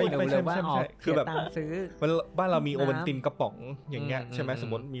ไม่ใช่คือแบบซื้อบ้านเรามีโอวัลตินกระป๋องอย่างเงี้ยใช่ไหมสม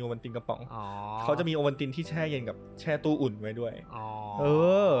มติมีโอวัลตินกระป๋องเขาจะมีโอวัลตินที่แช่เย็นกับแช่ตู้อุ่นไว้ด้วย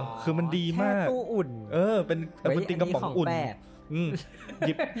คือมันดีมากตู้อุ่นเป็นโอวัลตินกระป๋องอุ่นห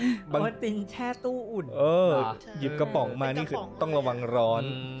ยิบบางตินแช่ตู้อุ่นหยิบกระป๋องมานี่คือต้องระวังร้อน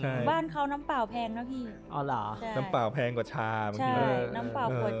ใช่บ้านเขาน้ำเปล่าแพงนะพี่เหรอน้ำเปล่าแพงกว่าชาใช่น้ำเปล่า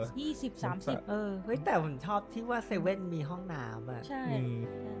ขวด20-30เฮ้ยแต่ผมชอบที่ว่าเซเว่นมีห้องน้ำอ่ะใช่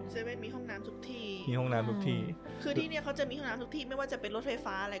เซเว่นมีห้องน้ำทุกที่มีห้องน้ำทุกที่คือที่เนี่ยเขาจะมีห้องน้ำทุกที่ไม่ว่าจะเป็นรถไฟ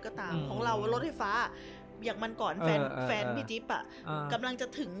ฟ้าอะไรก็ตามของเรารถไฟฟ้าอย่างมันก่อนแฟนพี่จิ๊บอ่ะกำลังจะ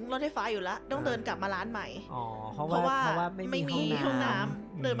ถึงรถไฟฟ้าอยู่แล้วต้องเดินกลับมาร้านใหม่เพราะว่าไม่มีห้องน้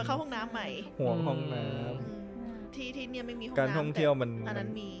ำเดินมาเข้าห้องน้ำใหม่ห่วงห้องน้ำที่เนี่ยไม่มีห้องน้ำการท่องเที่ยวมัน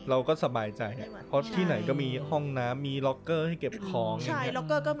เราก็สบายใจเพราะที่ไหนก็มีห้องน้ำมีล็อกเกอร์ให้เก็บของใช่ล็อกเ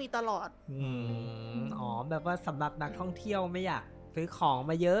กอร์ก็มีตลอดแบบว่าสำหรับนักท่องเที่ยวไม่อยากซื้อของ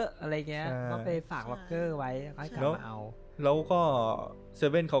มาเยอะอะไรเงี้ยก็ไปฝากล็อกเกอร์ไว้ให้กลับมาเอาแล้วก็เซ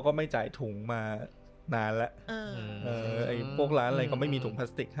เว่นเขาก็ไม่จ่ายถุงมานานแล้วไอ้พวกร้านอะไรเขาไม่มีถุงพลา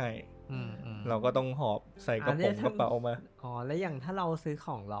สติกให้เราก็ต้องหอบใส่กระเป๋ามาแล้วอย่างถ้าเราซื้อข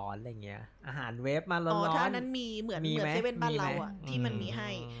องร้อนอะไรเงี้ยอาหารเวฟมาร้อนถ้านั้นมีเหมือนเซเว่นบ้านเราอ่ะที่มันมีให้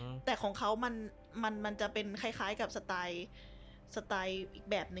แต่ของเขามันจะเป็นคล้ายๆกับสไตล์อีก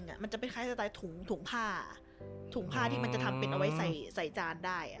แบบนึงอ่ะมันจะเป็นคล้ายสไตล์ถุงผ้าที่มันจะทำเป็นเอาไว้ใส่จานไ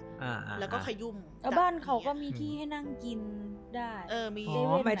ด้อ่ะแล้วก็ขยุ่มบ้านเขาก็มีที่ให้นั่งกินได้มี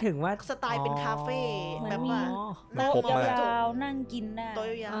หมายถึงว่าสไตล์เป็นคาเฟ่แบบว่านั่งยาวนั่งกินได้ตัว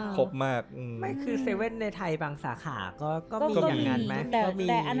ยาวครบมากไม่คือเซเว่นในไทยบางสาขาก็มีอย่างนั้นไหมแ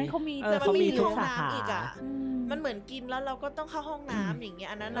ต่อันนั้นเขามีทุกสาขาอีกอ่ะมันเหมือนกินแล้วเราก็ต้องเข้าห้องน้ำอย่างเงี้ย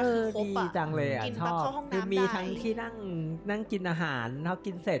อันนั้นคือครบอ่ะจังเลยอ่ะชอบคือมีทั้งที่นั่งกินอาหารพอ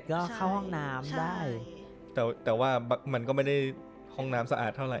กินเสร็จก็เข้าห้องน้ำได้แต่ว่ามันก็ไม่ได้ห้องน้ำสะอา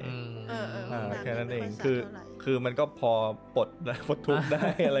ดเท่าไหร่แค่นั้นเองคือมันก็พอปลดทุกได้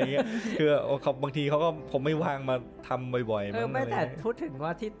อะไรเงี้ยคือบางทีเขาก็ผมไม่วางมาทำบ่อยๆไม่แต่พูดถึงว่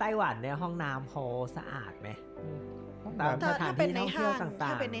าที่ไต้หวันเนี่ยห้องน้ำเขาสะอาดไหมถ้าเป็นในห้าง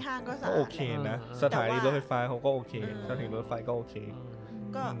ถ้าเป็นในห้างก็สะอาดโอเคนะสถานีรถไฟฟ้าเขาก็โอเคสถานีรถไฟก็โอเค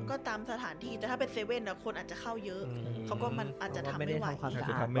ก็ตามสถานที่แต่ถ้าเป็นเซเว่นคนอาจจะเข้าเยอะเขาก็มันอาจจะทำไม่ไหว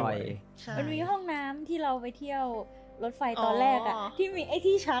มันมีห้องน้ำที่เราไปเที่ยวรถไฟตอนแรกอ่ะที่มีไอ้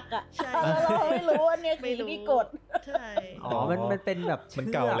ที่ชักอ่ะเราไม่รู้ว่าเนี่ยคือที่กดใช่มันเป็นแบบมัน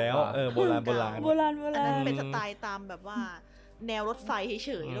เก่าแล้วโบราณอันนั้นเป็นสไตล์ตามแบบว่าแนวรถไฟเ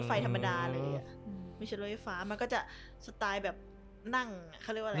ฉยๆรถไฟธรรมดาเลยไม่ใช่รถไฟฟ้ามันก็จะสไตล์แบบนั่งเข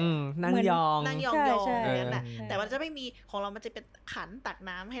าเรียกว่าอะไรนั่งยองอย่างนั้นนะแต่ว่าจะไม่มีของเรามันจะเป็นขันตัก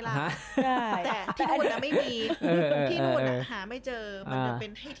น้ำให้เราแต่ที่นู่นนะไม่มีที่นู่นหาไม่เจอมันจะเป็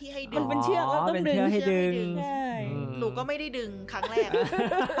นให้ดึงมันเป็นเชือกแล้วต้องดึงให้ดึงหนูก็ไม่ได้ดึงครั้งแรก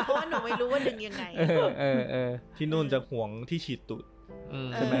เพราะว่าหนูไม่รู้ว่าดึงยังไงที่นู่นจะห่วงที่ฉีดตูด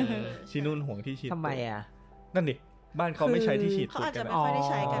ใช่ไหมที่นู่นห่วงที่ฉีดทำไมอ่ะนั่นดิบ้านเขาไม่ใช้ที่ฉีดตูดกันเขาอาจจะไม่ค่อยได้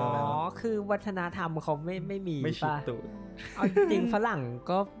ใช้กันคือวัฒนธรรมเขาไม่มีป่ะเอาจริงฝรั่ง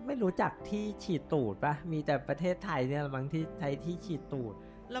ก็ไม่รู้จักที่ฉีดตูดป่ะมีแต่ประเทศไทยเนี่ยบางที่ใช้ที่ฉีดตูด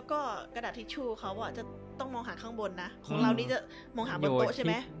แล้วก็กระดาษทิชชู่เขาอะจะต้องมองหาข้างบนนะของเรานี่จะมองหาบนโต๊ะใช่ไ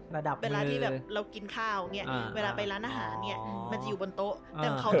หมระดับเวลาที่แบบเรากินข้าวเนี่ยเวลาไปร้านอาหารเนี่ยมันจะอยู่บนโต๊ะแต่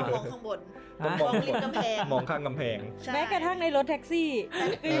เขาต้องมองข้างบนมองริมกำแพงมองข้างกำแพงแม้กระทั่งในรถแท็กซี่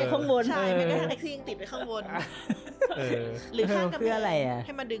ก็อยู่ข้างบนใช่แม้กระทั่งแท็กซี่ยังติดไว้ข้างบนหรือข้างกำแพงใ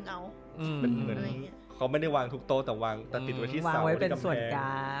ห้มาดึงเอาเป็นเหมือนเขาไม่ได้วางทุกโต๊ะแต่วางแต่ติดไว้ที่เสาไว้เป็นส่วนกล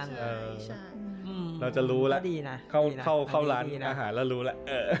างใช่เราจะรู้แล้วเข้าร้านอาหารแล้วรู้แล้ว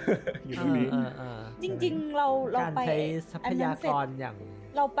อยู่ตรงนี้จริงๆเราไปทรัพยากรอย่าง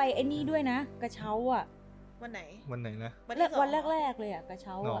เราไปไอ้นี่ด้วยนะกระเช้าอ่ะวันไหนนะวันแรกๆเลยอ่ะกระเ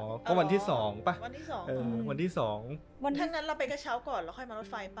ช้าอ่ะก็วันที่2ป่ะวันที่2วันที่2ทั้งนั้นเราไปกระเช้าก่อนแล้วค่อยมารถ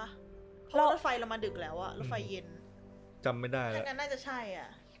ไฟป่ะรถไฟเรามาดึกแล้วอะรถไฟเย็นจำไม่ได้แล้วทั้งนั้นน่าจะใช่อ่ะ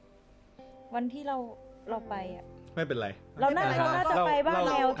วันที่เราไปอ่ะไม่เป็นไรเราน่าจะไปบ้านแ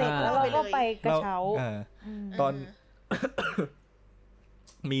มวเสร็จแล้วเราก็ไปกระเช้าตอน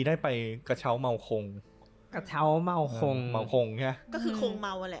มีได้ไปกระเช้าเมาคงกระเช้าเมาคงใช่ก็คือคงเม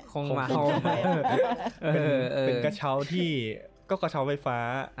าแหละคงเมาเป็นกระเช้าที่ก็กระเช้าไฟฟ้า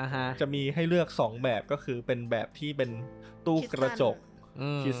จะมีให้เลือก2แบบก็คือเป็นแบบที่เป็นตู้กระจก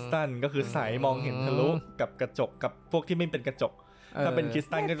คริสตัลก็คือใสมองเห็นทะลุกับกระจกกับพวกที่ไม่เป็นกระจกถ้าเป็นคริส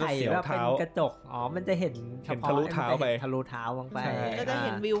ตัลก็จะเสียวเท้ากระจกมันจะเห็นทะลุเท้าไปทะลุเท้าลงไปก็จะเ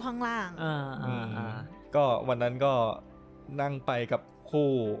ห็นวิวข้างล่างก็วันนั้นก็นั่งไปกับคู่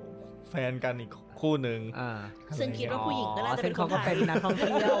แฟนกันอีกคู่หนึ่งซึ่งคิดว่าผู้หญิงก็น่าจะเป็นคนไทยนักท่องเ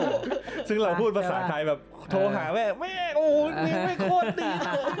ที่ยวซึ่งเราพูดภาษาไทยแบบโทรหาแม่โอ้ยไม่โคตรดีเล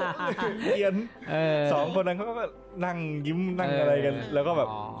ยเรียน2คนนั้นเขาก็นั่งยิ้มนั่งอะไรกันแล้วก็แบบ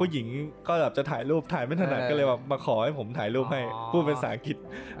ผู้หญิงก็แบบจะถ่ายรูปถ่ายไม่ถนัดก็เลยแบบมาขอให้ผมถ่ายรูปให้พูดเป็นภาษาอังกฤษ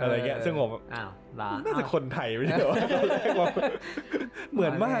อะไรเงี้ยซึ่งผมน่าจะคนไทยไม่ใช่หรอเหมือ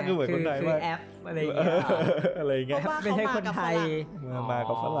นมากคือเหมือนคนไทยมากแอปอะไรเงี้ยไม่ใช่คนไทยมา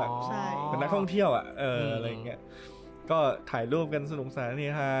กับฝรั่งเป็นนักท่องเที่ยวอ่ะอะไรเงี้ยก็ถ่ายรูปกันสนุกสนานนี่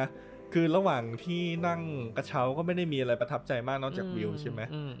ฮะคือระหว่างที่นั่งกระเช้าก็ไม่ได้มีอะไรประทับใจมากนอกจากวิวใช่ไหม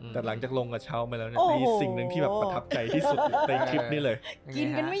แต่หลังจากลงกระเช้าไปแล้วเนี่ยมีสิ่งหนึ่งที่แบบประทับใจที่สุดในคลิปนี้เลยกิน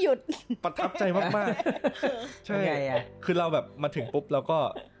กันไม่หยุดประทับใจมากๆใช่คือเราแบบมาถึงปุ๊บเราก็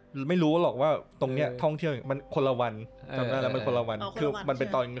ไม่รู้หรอกว่าตรงเนี้ยท่องเที่ยวมันคนละวันจำได้แล้วมันคนละวันคือมันเป็น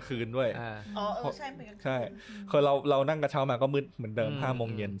ตอนกลางคืนด้วยใช่เป็นกลางคืนใช่คือเรานั่งกระเช้ามาก็มืดเหมือนเดิม5 โมง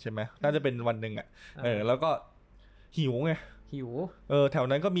เย็นใช่ไหมน่าจะเป็นวันหนึ่งอ่ะแล้วก็หิวไงแถว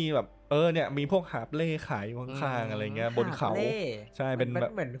นั้นก็มีแบบเนี่ยมีพวกหาบเล่ขายข้างๆอะไรเงี้ยบนเขาใช่เป็นแบ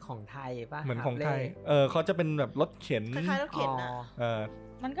บเหมือนของไทยป่ะเหมือนของไทยเขาจะเป็นแบบรถเข็นคล้ายๆรถเข็นนะ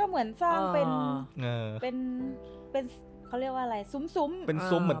มันก็เหมือนสร้างเป็นเขาเรียกว่าอะไรซุ้มเป็น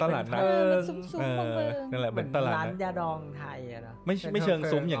ซุ้มเหมือนตลาดนัดซุ้มนั่นแหละเป็นตลาดร้านยาดองไทยอะนะไม่เชิง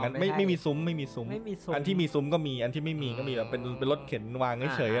ซุ้มอย่างนั้นไม่มีซุ้มอันที่มีซุ้มก็มีอันที่ไม่มีก็มีแบบเป็นรถเข็นวาง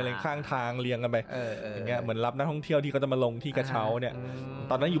เฉยๆอะไรข้างทางเรียงกันไปอย่างเงี้ยเหมือนรับนักท่องเที่ยวที่เขาจะมาลงที่กระเช้าเนี่ย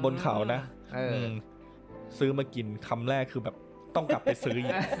ตอนนั้นอยู่บนเขานะซื้อมากินคำแรกคือแบบต้องกลับไปซื้อ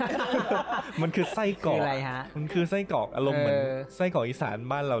อีกมันคือไส้กรอกมันคือไส้กรอกอารมณ์เหมือนไส้กรอกอีสาน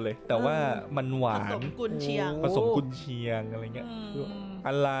บ้านเราเลยแต่ว่ามันหวานผสมกุนเชียงอะไรเงี้ย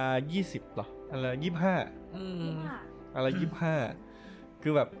อันละ20หรออันละ25อันละ25คื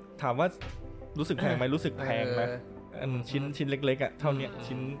อแบบถามว่ารู้สึกแพงไหมรู้สึกแพงนะชิ้นเล็กๆอ่ะเท่านี้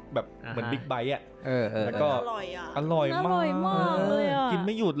ชิ้นแบบเหมือนบิ๊กไบต์อ่ะแล้วก็อร่อยมากเลยอ่ะกินไ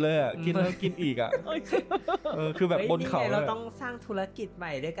ม่หยุดเลยอ่ะกินแล้วกินอีกอ่ะคือแบบบนเขาเราต้องสร้างธุรกิจให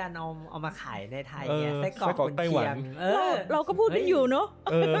ม่ด้วยการเอามาขายในไทยเนี่ยไส้กรอกไต้หวันเราก็พูดกันอยู่เนาะ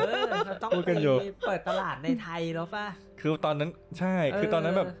เราต้องไปเปิดตลาดในไทยแล้วป่ะคือตอนนั้นใช่คือตอน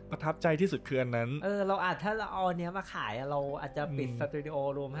นั้นแบบประทับใจที่สุดคืออันนั้นเราอาจถ้าเราเอาเนี้ยมาขายเราอาจจะปิดสตูดิโอ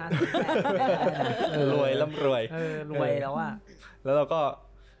รวม58รวยร่ำรวยรวยแล้วอ่ะแล้วเราก็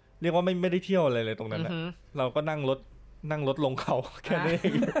เรียกว่าไม่ได้เที่ยวอะไรเลยตรงนั้นนะเราก็นั่งรถลงเขาแค่นี้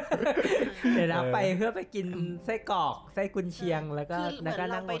เดี๋ยวนะไปเพื่อไปกินไส้กรอกไส้กุนเชียงแล้วก็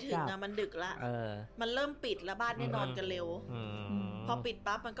นั่งไปถึงอะมันดึกละมันเริ่มปิดแล้วบ้านได้นอนกันเร็วพอปิด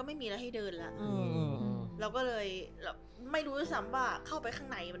ปั๊บมันก็ไม่มีอะไรให้เดินละเราก็เลยไม่รู้ซ้ำว่าเข้าไปข้าง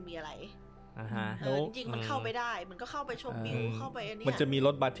ในมันมีอะไรจริงๆมันเข้าไปได้มันก็เข้าไปชมวิวเข้าไปอันนี้มันจะมีร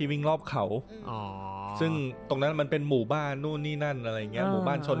ถบัสที่วิ่งรอบเขาซึ่งตรงนั้นมันเป็นหมู่บ้านนู่นนี่นั่นอะไรเงี้ยหมู่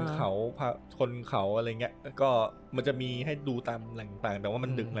บ้านชนเขาอะไรเงี้ยก็มันจะมีให้ดูตามแหล่งต่างแต่ว่ามั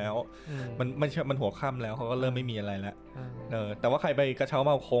นดึกแล้วมันไม่ใช่มันหัวค่ำแล้วเขาก็เริ่มไม่มีอะไรแล้วแต่ว่าใครไปกระเช้า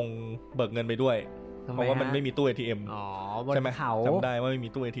มาคงเบิกเงินไปด้วยเพราะว่ามันไม่มีตู้ ATM ใช่ไหมจำได้ว่าไม่มี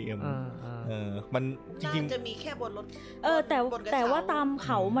ตู้ ATM มันจริงๆจะมีแค่บนรถแต่ว่าตามเข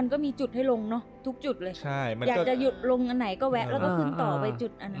ามันก็มีจุดให้ลงเนาะทุกจุดเลยใช่อยากจะหยุดลงอันไหนก็แวะแล้วก็ขึ้นต่อไปจุ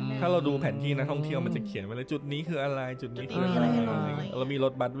ดอันนั้นถ้าเราดูแผนที่นักท่องเที่ยวมันจะเขียนไว้เลยจุดนี้คืออะไรจุดนี้คืออะไรเรามีร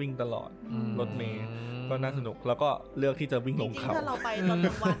ถบัสวิ่งตลอดรถเมล์ก็น่าสนุกแล้วก็เลือกที่จะวิ่งลงเขาถ้าเราไปตอนกล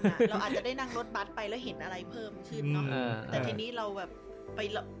างวันอ่ะเราอาจจะได้นั่งรถบัสไปแล้วเห็นอะไรเพิ่มขึ้นเนาะแต่ทีนี้เราแบบไป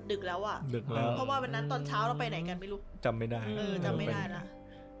ดึกแล้วอ่ะเพราะว่าวันนั้นตอนเช้าเราไปไหนกันไม่รู้จำไม่ได้จำไม่ได้นะ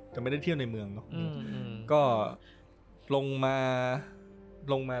จะไม่ได้เที่ยวในเมืองเนาะก็ลงมา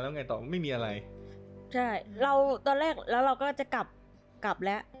แล้วไงต่อไม่มีอะไรใช่เราตอนแรกแล้วเราก็จะกลับแ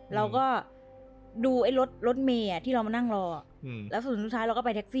ล้วเราก็ดูไอ้รถเมล์ที่เรามานั่งรอแล้วสุดท้ายเราก็ไ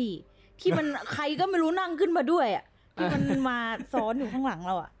ปแท็กซี่ที่มันใครก็ไม่รู้นั่งขึ้นมาด้วยอ่ะที่มันมาซ้อนอยู่ข้างหลังเ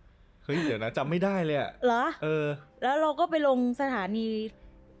ราอ่ะเฮ้ยเดี๋ยวนะจำไม่ได้เลยอ่ะเหรอแล้วเราก็ไปลงสถานี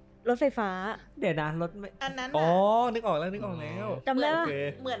รถไฟฟ้าเดี๋ยวนะรถอันนั้นนึกออกแล้วจำได้ว่า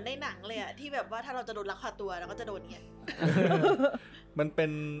เหมือนในหนังเลยอ่ะที่แบบว่าถ้าเราจะโดนลักพาตัวเราก็จะโดนเงี้ยมันเป็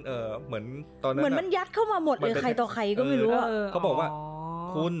นเหมือนตอนนั้นเหมือนมันยัดเข้ามาหมดเลยใครต่อใครก็ไม่รู้เขาบอกว่า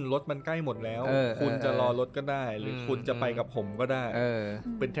คุณรถมันใกล้หมดแล้วคุณจะรอรถก็ได้หรือคุณจะไปกับผมก็ได้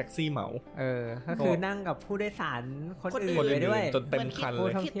เป็นแท็กซี่เหมาก็คือนั่งกับผู้โดยสารคนอื่นไปด้วยจนเต็มคันเล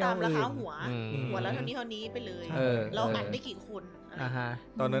ยคิดตามราคาหัวแล้วเท่านี้ไปเลยเราอัดได้กี่คน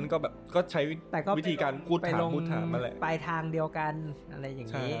ตอนนั้นก็แบบก็ใช้วิธีการพูดถามมาแหละไปทางเดียวกันอะไรอย่าง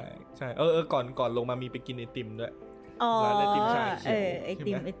นี้ใช่ก่อนลงมามีไปกินไอติมด้วยร้านไอติมชาเขี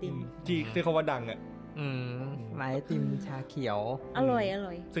ยวไอติมที่เขาว่าดังอ่ะร้านไอติมชาเขียวอร่อ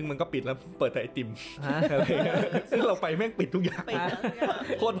ยซึ่งมันก็ปิดแล้วเปิดแต่ไอติมอะไรซึ่งเราไปแม่งปิดทุกอย่าง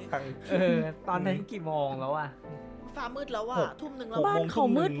โคตรดังตอนนั้นกี่โมงแล้วอ่ะฟ้ามืดแล้วอ่ะทุ่มนึงแล้วบ้านเขา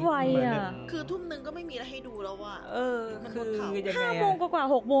มืดไวอ่ะคือทุ่มนึงก็ไม่มีอะไรให้ดูแล้วอ่ะมันคือยังไง5 โมงกว่า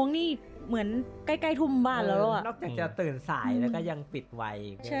6 โมงนี่เหมือนใกล้ๆทุ่มบ้านแล้วอ่ะนอกจากจะตื่นสายแล้วก็ยังปิดไว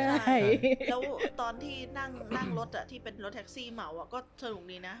ใช่แล้วตอนที่นั่งรถอ่ะที่เป็นรถแท็กซี่เหมาอ่ะก็สนุก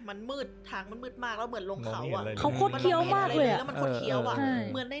ดีนะมันมืดทางมันมืดมากแล้วเหมือนลงเขาอ่ะเขาโคตรเคี้ยวมากเลยแล้วมันโคตรเคี้ยวอ่ะ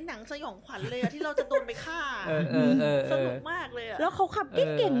เหมือนในหนังสยองขวัญเลยอ่ะที่เราจะโดนไปฆ่าสนุกมากเลยอ่ะแล้วเขาขับเ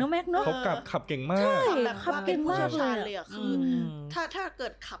ก่งๆนะแม็กเนาะเขาขับเก่งมากขับเก่งมากเลยอ่ะคือถ้าเกิ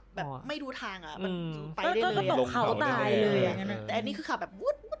ดขับแบบไม่ดูทางอ่ะมันไปได้เลยก็ตกเขาตายเลยแต่อันนี้คือขับแบบ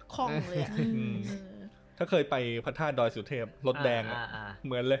วุ้ดคล่องเลยถ้าเคยไปพระธาตุดอยสุเทพรถแดงเ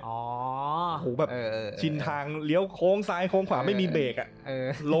หมือนเลยโหแบบชินทางเลี้ยวโค้งซ้ายโค้งขวาไม่มีเบรกอ่ะ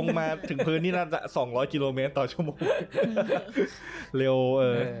ลงมาถึงพื้นนี่น่าจะ200 กิโลเมตรต่อชั่วโมงเร็ว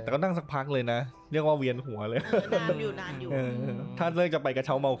แต่ก็นั่งสักพักเลยนะเรียกว่าเวียนหัวเลยนานอยู่ถ้าเลิกจะไปกระเ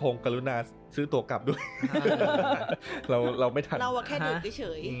ช้าเมาคงกรุณาซื้อตั๋วกลับด้วยเราไม่ทันเราแค่ดึกเฉ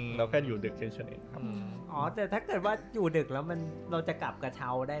ยเราแค่อยู่ดึกเฉยๆครับแต่ถ้าเกิดว่าอยู่ดึกแล้วเราจะกลับกระเช้า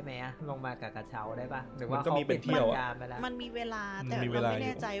ได้ไหมลงมากับกระเช้าได้ป่ะหรือว่าเขาปิดบริการไปแล้วมันมีเวลาแต่เราไม่แ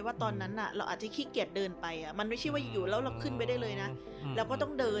น่ใจว่าตอนนั้นอ่ะเราอาจจะขี้เกียจเดินไปอ่ะมันไม่ใช่ว่าอยู่แล้วเราขึ้นไปได้เลยนะเราก็ต้อ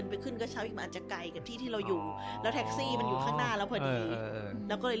งเดินไปขึ้นกระเช้าอีกมันอาจจะไกลกับที่เราอยู่แล้วแท็กซี่มันอยู่ข้างหน้าแล้วพอดี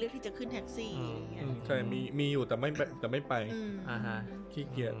แล้วก็เลยเลือกที่จะขึ้นแท็กซี่ใช่มีอยู่แต่ไม่ไปขี้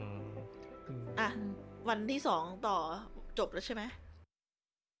เกียจวันที่2ต่อจบแล้วใช่ไหม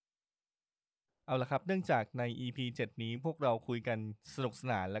เอาละครับเนื่องจากใน EP 7 นี้พวกเราคุยกันสนุกส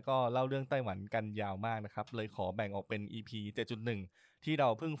นานแล้วก็เล่าเรื่องไต้หวันกันยาวมากนะครับเลยขอแบ่งออกเป็น EP 7.1 ที่เรา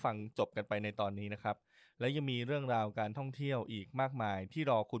เพิ่งฟังจบกันไปในตอนนี้นะครับและยังมีเรื่องราวการท่องเที่ยวอีกมากมายที่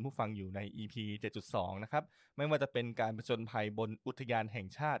รอคุณผู้ฟังอยู่ใน EP 7.2 นะครับไม่ว่าจะเป็นการผจญภัยบนอุทยานแห่ง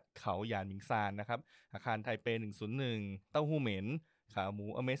ชาติเขาหยานหมิงซานนะครับอาคารไทเป101เต้าหู้เหม็นขาหมู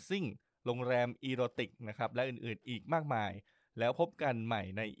Amazing โรงแรมอีโรติกนะครับและอื่นๆอีกมากมายแล้วพบกันใหม่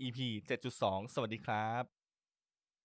ใน EP 7.2 สวัสดีครับ